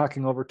 So I'm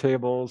knocking over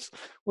tables,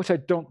 which I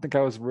don't think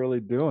I was really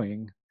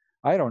doing.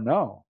 I don't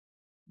know,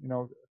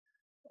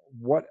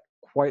 what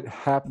quite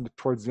happened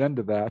towards the end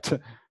of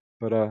that,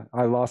 but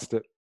I lost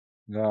it.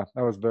 Yeah,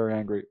 I was very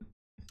angry.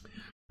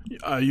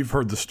 You've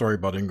heard the story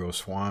about Ingo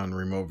Swann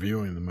remote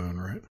viewing the moon,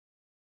 right?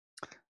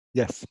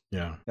 Yes.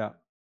 Yeah. Yeah.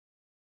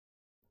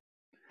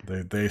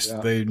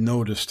 They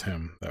noticed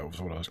him. That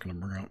was what I was going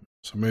to bring up.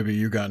 So maybe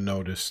you got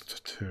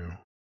noticed too.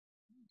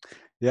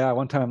 Yeah,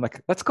 one time I'm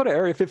like, let's go to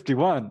Area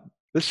 51.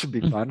 This should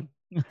be fun.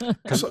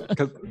 Because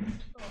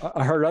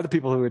I heard other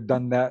people who had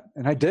done that,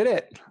 and I did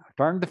it.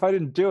 Darned if I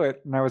didn't do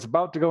it. And I was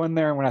about to go in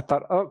there, and when I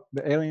thought, oh,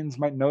 the aliens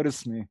might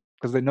notice me,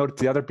 because they noticed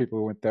the other people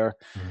who went there.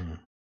 Mm.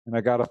 And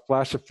I got a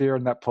flash of fear,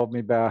 and that pulled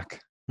me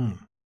back. Mm.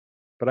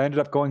 But I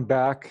ended up going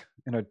back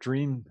in a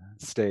dream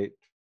state.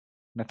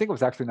 And I think it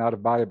was actually an out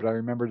of body, but I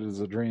remembered it as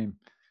a dream.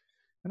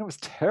 And it was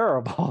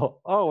terrible.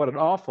 Oh, what an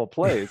awful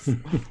place.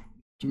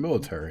 It's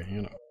military,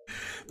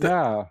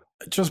 Yeah.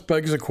 It just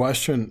begs a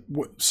question.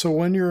 So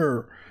when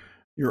you're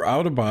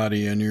out of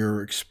body and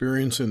you're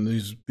experiencing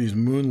these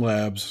moon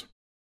labs,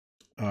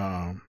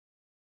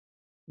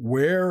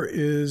 where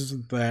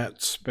is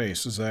that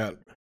space? Is that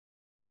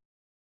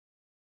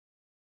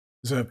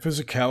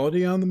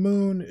physicality on the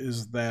moon?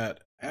 Is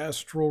that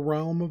astral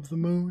realm of the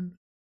moon?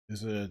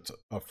 Is it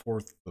the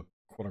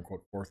quote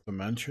unquote fourth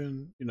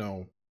dimension?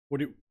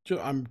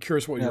 I'm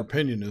curious what your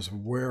opinion is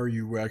of where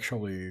you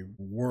actually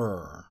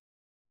were.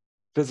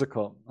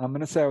 Physical. I'm going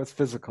to say I was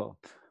physical,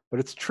 but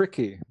it's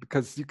tricky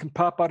because you can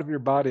pop out of your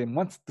body, and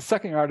once the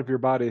second you're out of your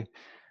body,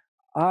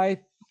 I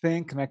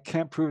think, and I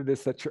can't prove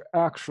this, that you're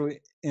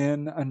actually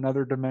in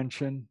another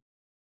dimension,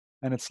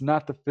 and it's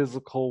not the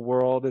physical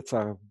world. It's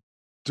a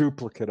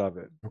duplicate of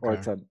it, okay. Or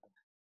it's an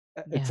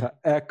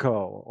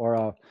echo,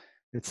 or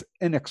it's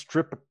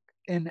inextricable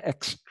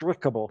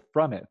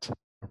from it.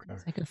 Okay.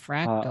 It's like a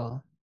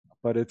fractal.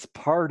 But it's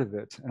part of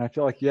it, and I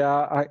feel like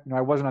I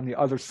wasn't on the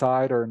other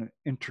side or an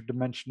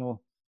interdimensional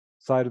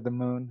side of the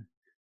moon,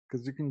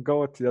 because you can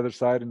go at the other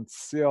side and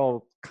see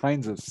all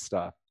kinds of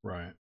stuff.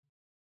 Right.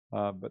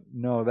 But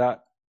no,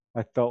 that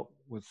I felt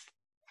was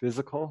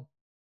physical.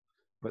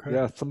 But okay.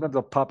 Yeah, sometimes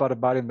I'll pop out of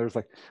body, and there's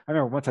I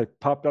remember once I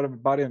popped out of my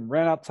body and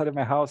ran outside of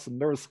my house, and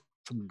there was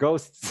some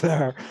ghosts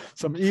there,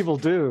 some evil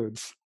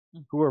dudes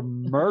who were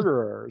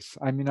murderers.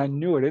 I mean, I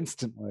knew it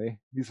instantly.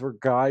 These were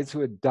guys who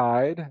had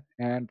died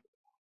and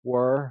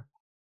were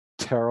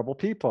terrible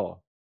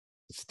people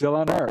still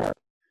on Earth.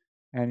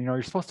 And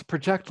you're supposed to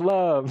project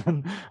love,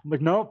 and I'm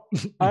like, nope,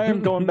 I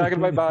am going back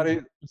into my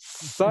body.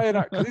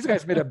 Sayonara. Because these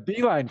guys made a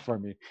beeline for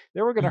me.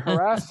 They were going to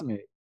harass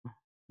me. And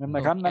I'm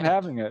like, I'm not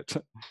having it.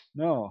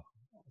 No.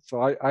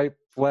 So I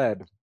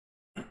fled.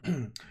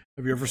 Have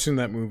you ever seen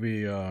that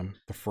movie, The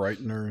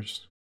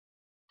Frighteners?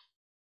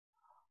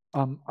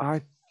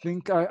 I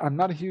think I'm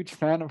not a huge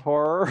fan of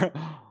horror,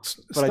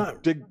 but I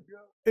dig.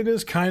 It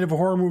is kind of a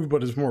horror movie,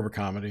 but it's more of a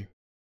comedy.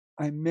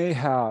 I may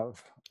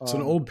have. It's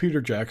an old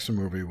Peter Jackson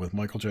movie with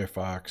Michael J.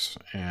 Fox,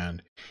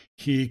 and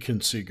he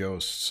can see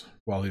ghosts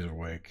while he's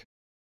awake.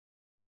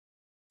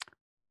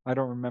 I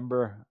don't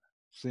remember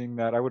seeing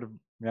that. I would have.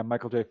 Yeah,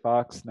 Michael J.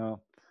 Fox.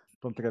 No,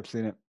 don't think I've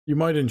seen it. You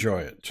might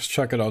enjoy it. Just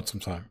check it out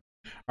sometime.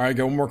 All right,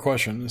 got one more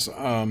question.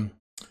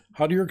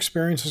 How do your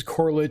experiences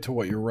correlate to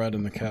what you read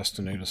in the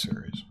Castaneda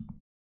series?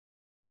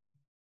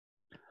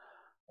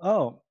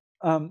 Oh,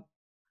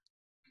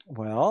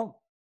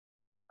 well,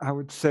 I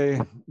would say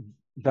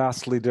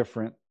vastly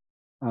different.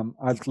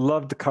 I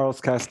loved the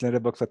Carlos Castaneda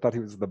books. I thought he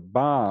was the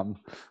bomb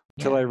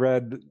until I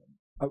read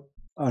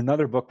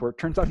another book where it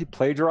turns out he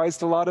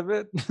plagiarized a lot of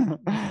it.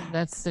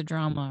 That's the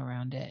drama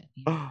around it.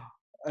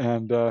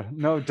 And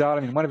no doubt,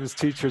 I mean, one of his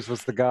teachers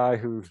was the guy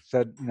who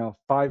said,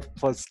 5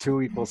 +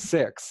 2 =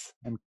 6,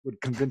 and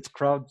would convince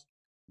crowds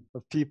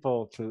of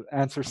people to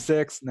answer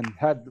 6, and then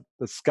had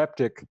the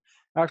skeptic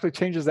actually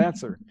change his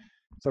answer.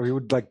 So he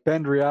would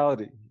bend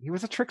reality. He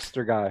was a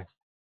trickster guy,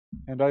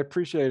 and I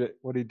appreciate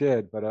what he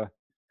did. But a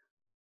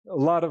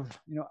lot of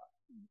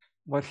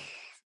what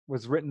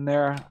was written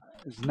there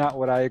is not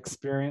what I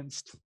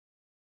experienced,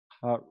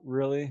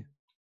 really.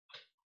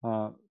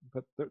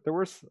 But there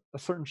was a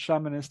certain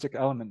shamanistic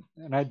element,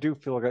 and I do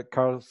feel that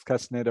Carlos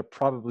Castaneda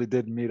probably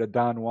did meet a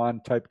Don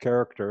Juan type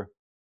character,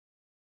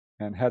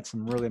 and had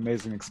some really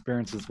amazing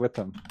experiences with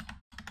him.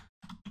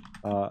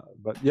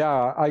 But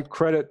yeah, I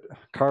credit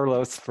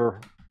Carlos for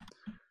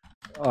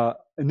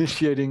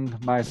initiating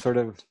my sort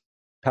of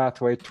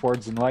pathway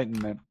towards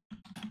enlightenment.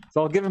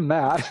 So I'll give him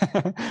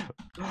that.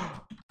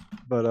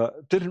 But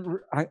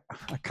I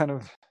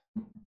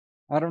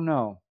don't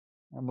know.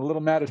 I'm a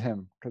little mad at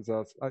him because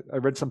I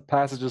read some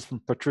passages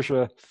from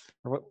Patricia,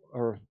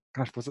 or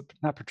gosh, was it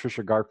not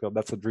Patricia Garfield?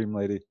 That's a dream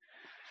lady.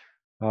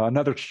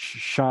 Another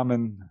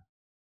shaman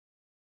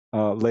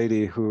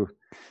lady who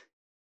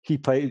he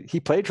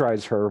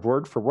plagiarized her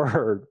word for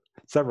word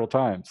several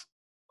times.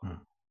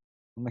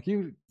 I'm like,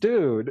 you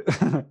dude,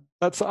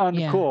 that's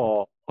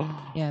uncool.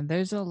 Yeah,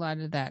 there's a lot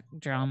of that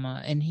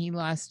drama, and he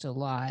lost a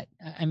lot.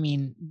 I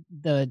mean,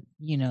 the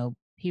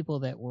people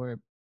that were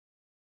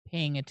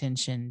paying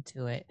attention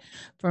to it.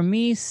 For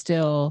me,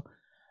 still,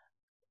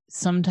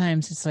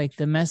 sometimes it's like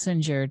the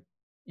messenger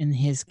in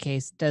his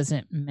case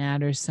doesn't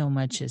matter so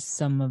much as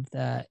some of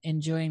the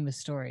enjoying the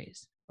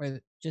stories or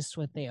just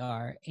what they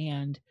are.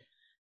 And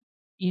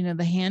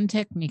the hand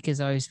technique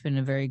has always been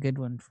a very good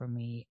one for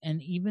me,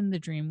 and even the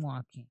dream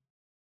walking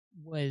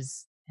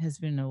has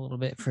been a little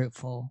bit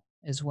fruitful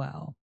as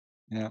well.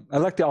 Yeah, I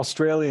like the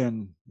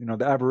Australian,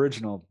 the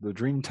Aboriginal, the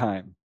dream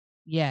time.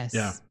 Yes.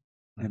 Yeah.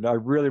 And I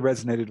really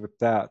resonated with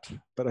that.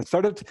 But I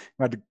started to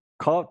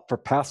call it for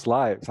past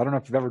lives. I don't know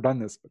if you've ever done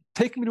this, but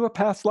take me to a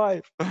past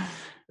life.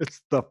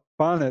 It's the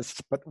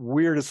funnest but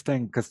weirdest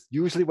thing, because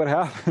usually what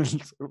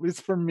happens, at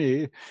least for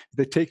me,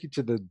 they take you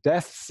to the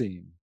death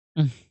scene.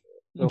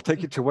 They'll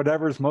take you to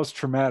whatever's most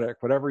traumatic,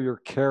 whatever you're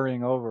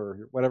carrying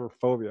over, whatever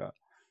phobia.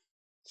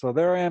 So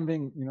there I am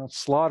being,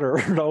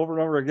 slaughtered over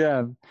and over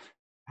again,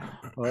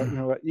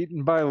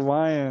 eaten by a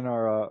lion,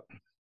 or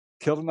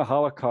killed in the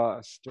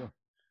Holocaust.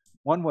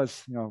 One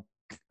was,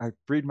 I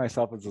freed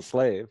myself as a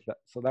slave,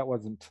 so that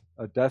wasn't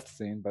a death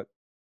scene, but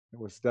it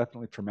was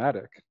definitely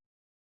traumatic.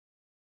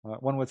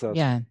 One was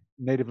a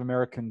Native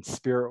American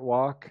spirit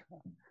walk.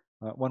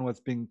 One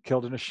was being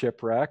killed in a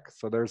shipwreck,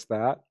 so there's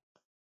that.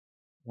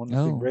 One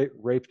was being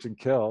raped and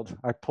killed.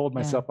 I pulled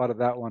myself out of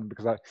that one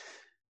because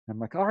I'm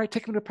like, all right,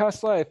 take me to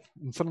past life.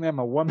 And suddenly I'm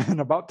a woman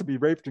about to be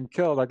raped and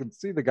killed. I can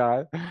see the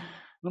guy. And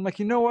I'm like,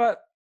 you know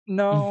what?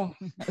 No.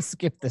 Let's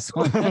skip this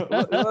one.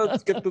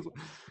 Let's skip this.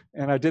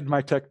 And I did my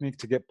technique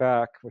to get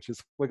back, which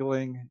is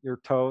wiggling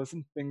your toes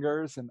and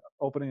fingers and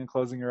opening and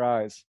closing your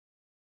eyes.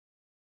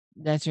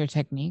 That's your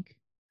technique?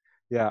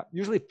 Yeah.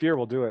 Usually fear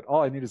will do it.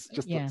 All I need is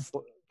just the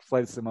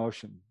slightest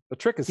emotion. The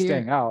trick is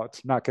staying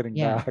out, not getting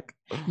back.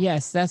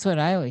 Yes, that's what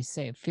I always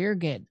say. Fear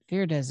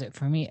does it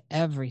for me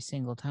every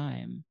single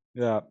time.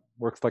 Yeah,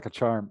 works like a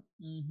charm.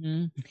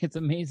 It's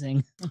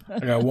amazing. I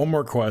got one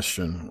more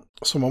question.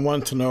 Someone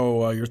wanted to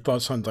know your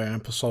thoughts on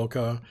Diane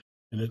Pasulka,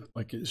 and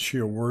is she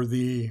a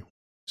worthy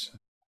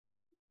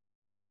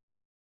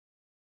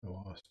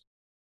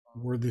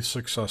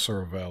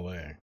successor of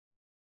LA?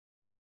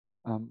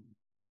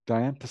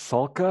 Diane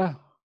Pasulka?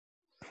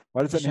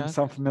 Why does that name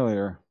sound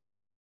familiar?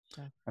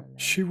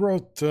 She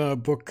wrote a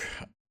book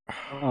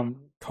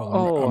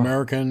called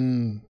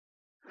American.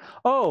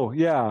 Oh,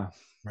 yeah.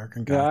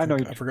 American Gothic. Yeah, I know.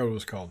 I forgot what it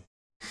was called.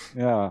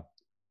 Yeah.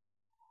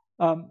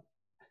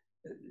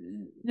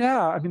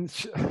 Yeah, I mean,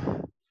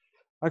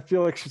 I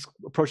feel like she's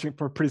approaching it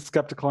from a pretty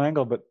skeptical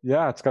angle, but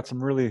yeah, it's got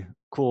some really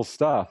cool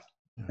stuff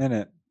in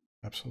it.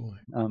 Absolutely.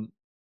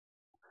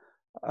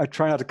 I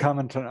try not to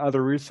comment on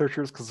other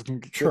researchers because it can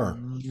get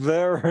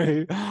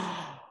very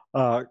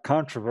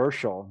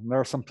controversial. And there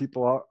are some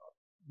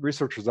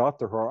researchers out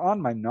there who are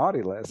on my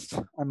naughty list.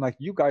 I'm like,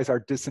 you guys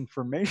are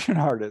disinformation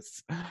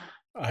artists.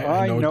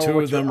 I know two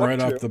of them right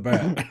off the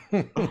bat.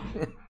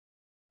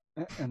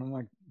 And I'm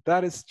like,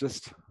 that is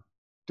just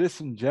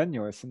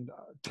disingenuous and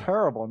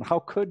terrible. And how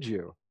could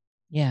you?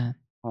 Yeah.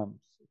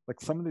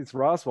 Like some of these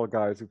Roswell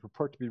guys who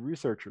purport to be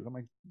researchers, I'm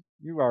like,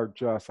 you are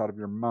just out of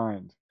your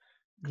mind.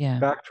 Yeah.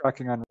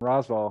 Backtracking on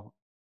Roswell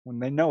when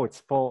they know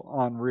it's full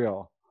on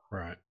real.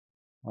 Right.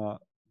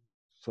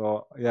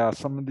 So yeah,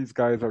 some of these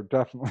guys are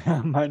definitely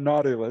on my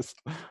naughty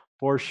list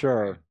for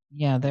sure.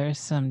 Yeah, there's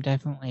some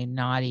definitely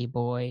naughty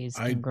boys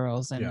and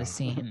girls in the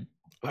scene.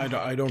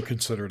 I don't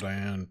consider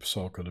Diane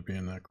Pasulka to be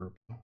in that group.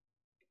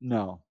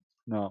 No.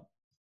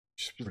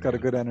 She's got a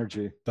good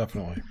energy.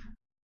 Definitely.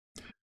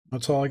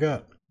 That's all I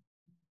got.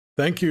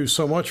 Thank you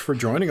so much for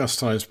joining us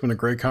tonight. It's been a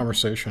great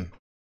conversation.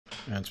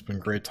 And it's been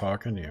great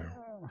talking to you.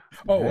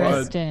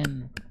 Oh,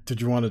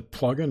 did you want to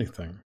plug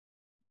anything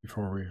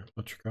before we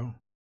let you go?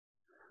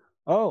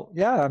 Oh,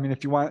 yeah. I mean,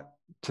 if you want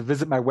to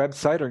visit my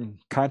website or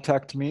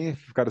contact me,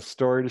 if you've got a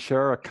story to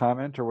share, a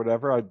comment or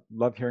whatever, I'd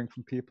love hearing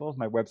from people.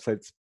 My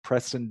website's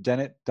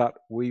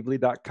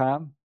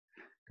prestondennett.weebly.com.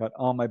 Got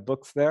all my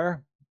books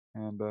there,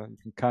 and you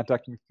can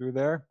contact me through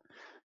there.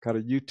 Got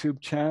a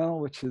YouTube channel,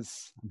 which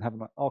is I'm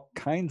having all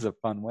kinds of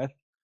fun with.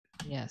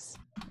 Yes.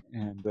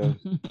 And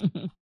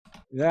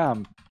yeah,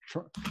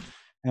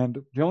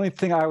 and the only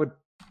thing I would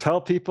tell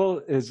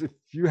people is if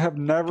you have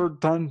never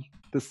done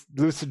this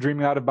lucid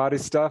dreaming out of body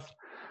stuff,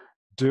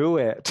 do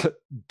it.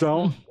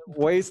 Don't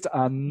waste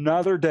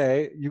another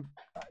day.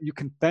 You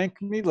can thank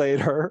me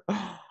later,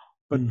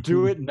 but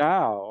do it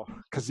now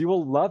because you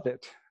will love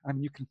it. I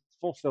mean, you can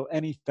fulfill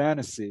any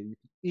fantasy. You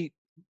can eat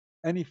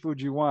any food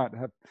you want,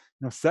 have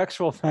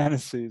sexual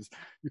fantasies.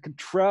 You can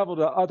travel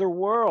to other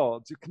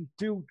worlds. You can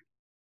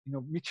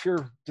meet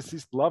your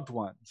deceased loved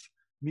ones,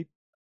 meet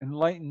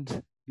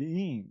enlightened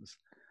beings.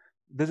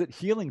 visit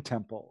healing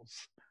temples,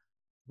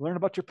 learn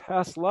about your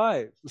past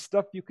lives. The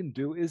stuff you can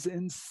do is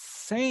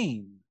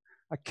insane.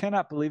 I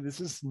cannot believe this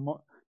is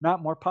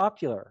not more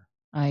popular.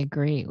 I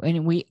agree.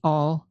 And we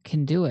all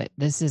can do it.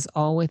 This is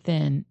all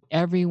within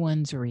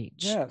everyone's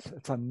reach. Yes,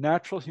 it's a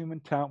natural human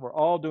talent. We're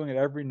all doing it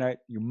every night.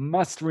 You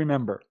must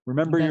remember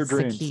your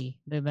dreams. The key.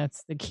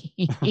 That's the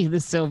key, the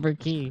silver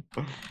key.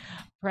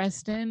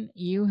 Preston,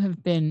 you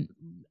have been,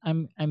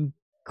 I'm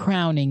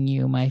crowning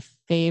you my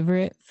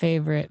favorite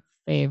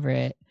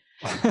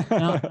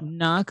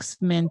Nox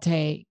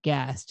Mente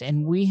guest,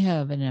 and we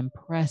have an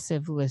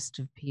impressive list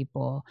of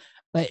people.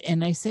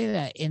 And I say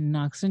that in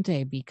Nox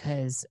Mente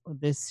because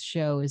this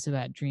show is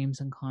about dreams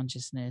and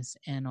consciousness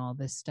and all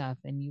this stuff,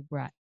 and you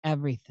brought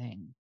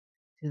everything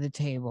to the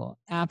table.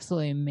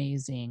 Absolutely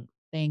amazing.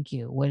 Thank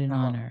you. What an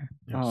honor.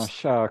 Yes. Oh,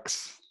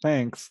 shucks.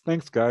 Thanks,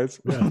 guys.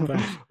 Yeah,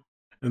 thanks.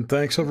 And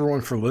thanks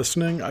everyone for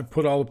listening. I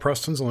put all of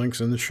Preston's links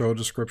in the show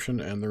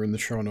description, and they're in the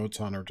show notes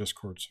on our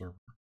Discord server.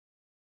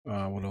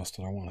 What else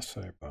did I want to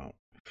say about?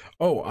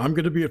 Oh, I'm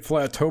going to be at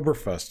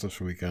Flattoberfest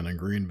this weekend in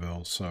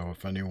Greenville. So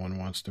if anyone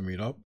wants to meet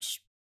up, just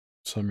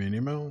send me an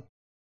email.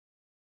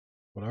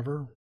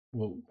 Whatever.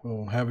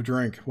 We'll have a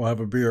drink. We'll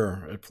have a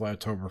beer at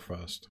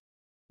Flattoberfest.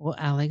 Will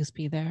Alex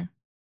be there?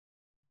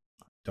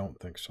 Don't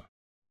think so.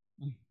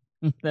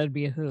 That'd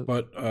be a hoot.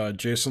 But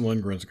Jason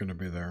Lindgren's going to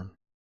be there.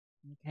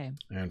 Okay.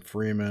 And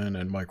Freeman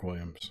and Mike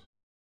Williams.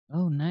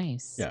 Oh,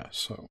 nice. Yeah,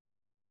 so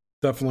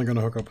definitely going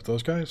to hook up with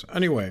those guys.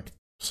 Anyway,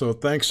 so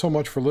thanks so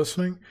much for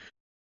listening.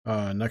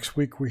 Next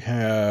week we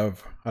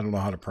have, I don't know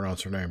how to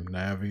pronounce her name,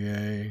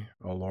 Navia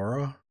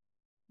Alora?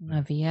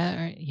 Navia,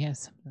 or yeah,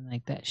 something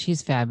like that.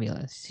 She's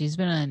fabulous. She's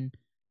been on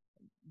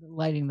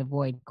Lighting the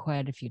Void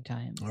quite a few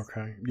times.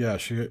 Okay. Yeah,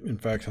 she in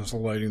fact has a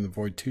Lighting the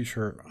Void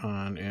t-shirt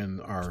on in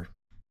our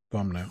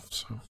thumbnail.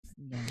 So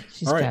yeah,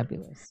 she's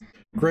fabulous.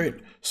 Great.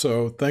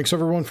 So thanks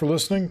everyone for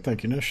listening.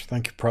 Thank you, Nish.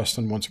 Thank you,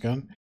 Preston, once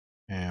again.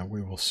 And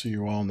we will see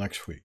you all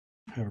next week.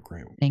 Have a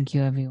great week. Thank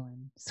you,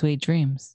 everyone. Sweet dreams.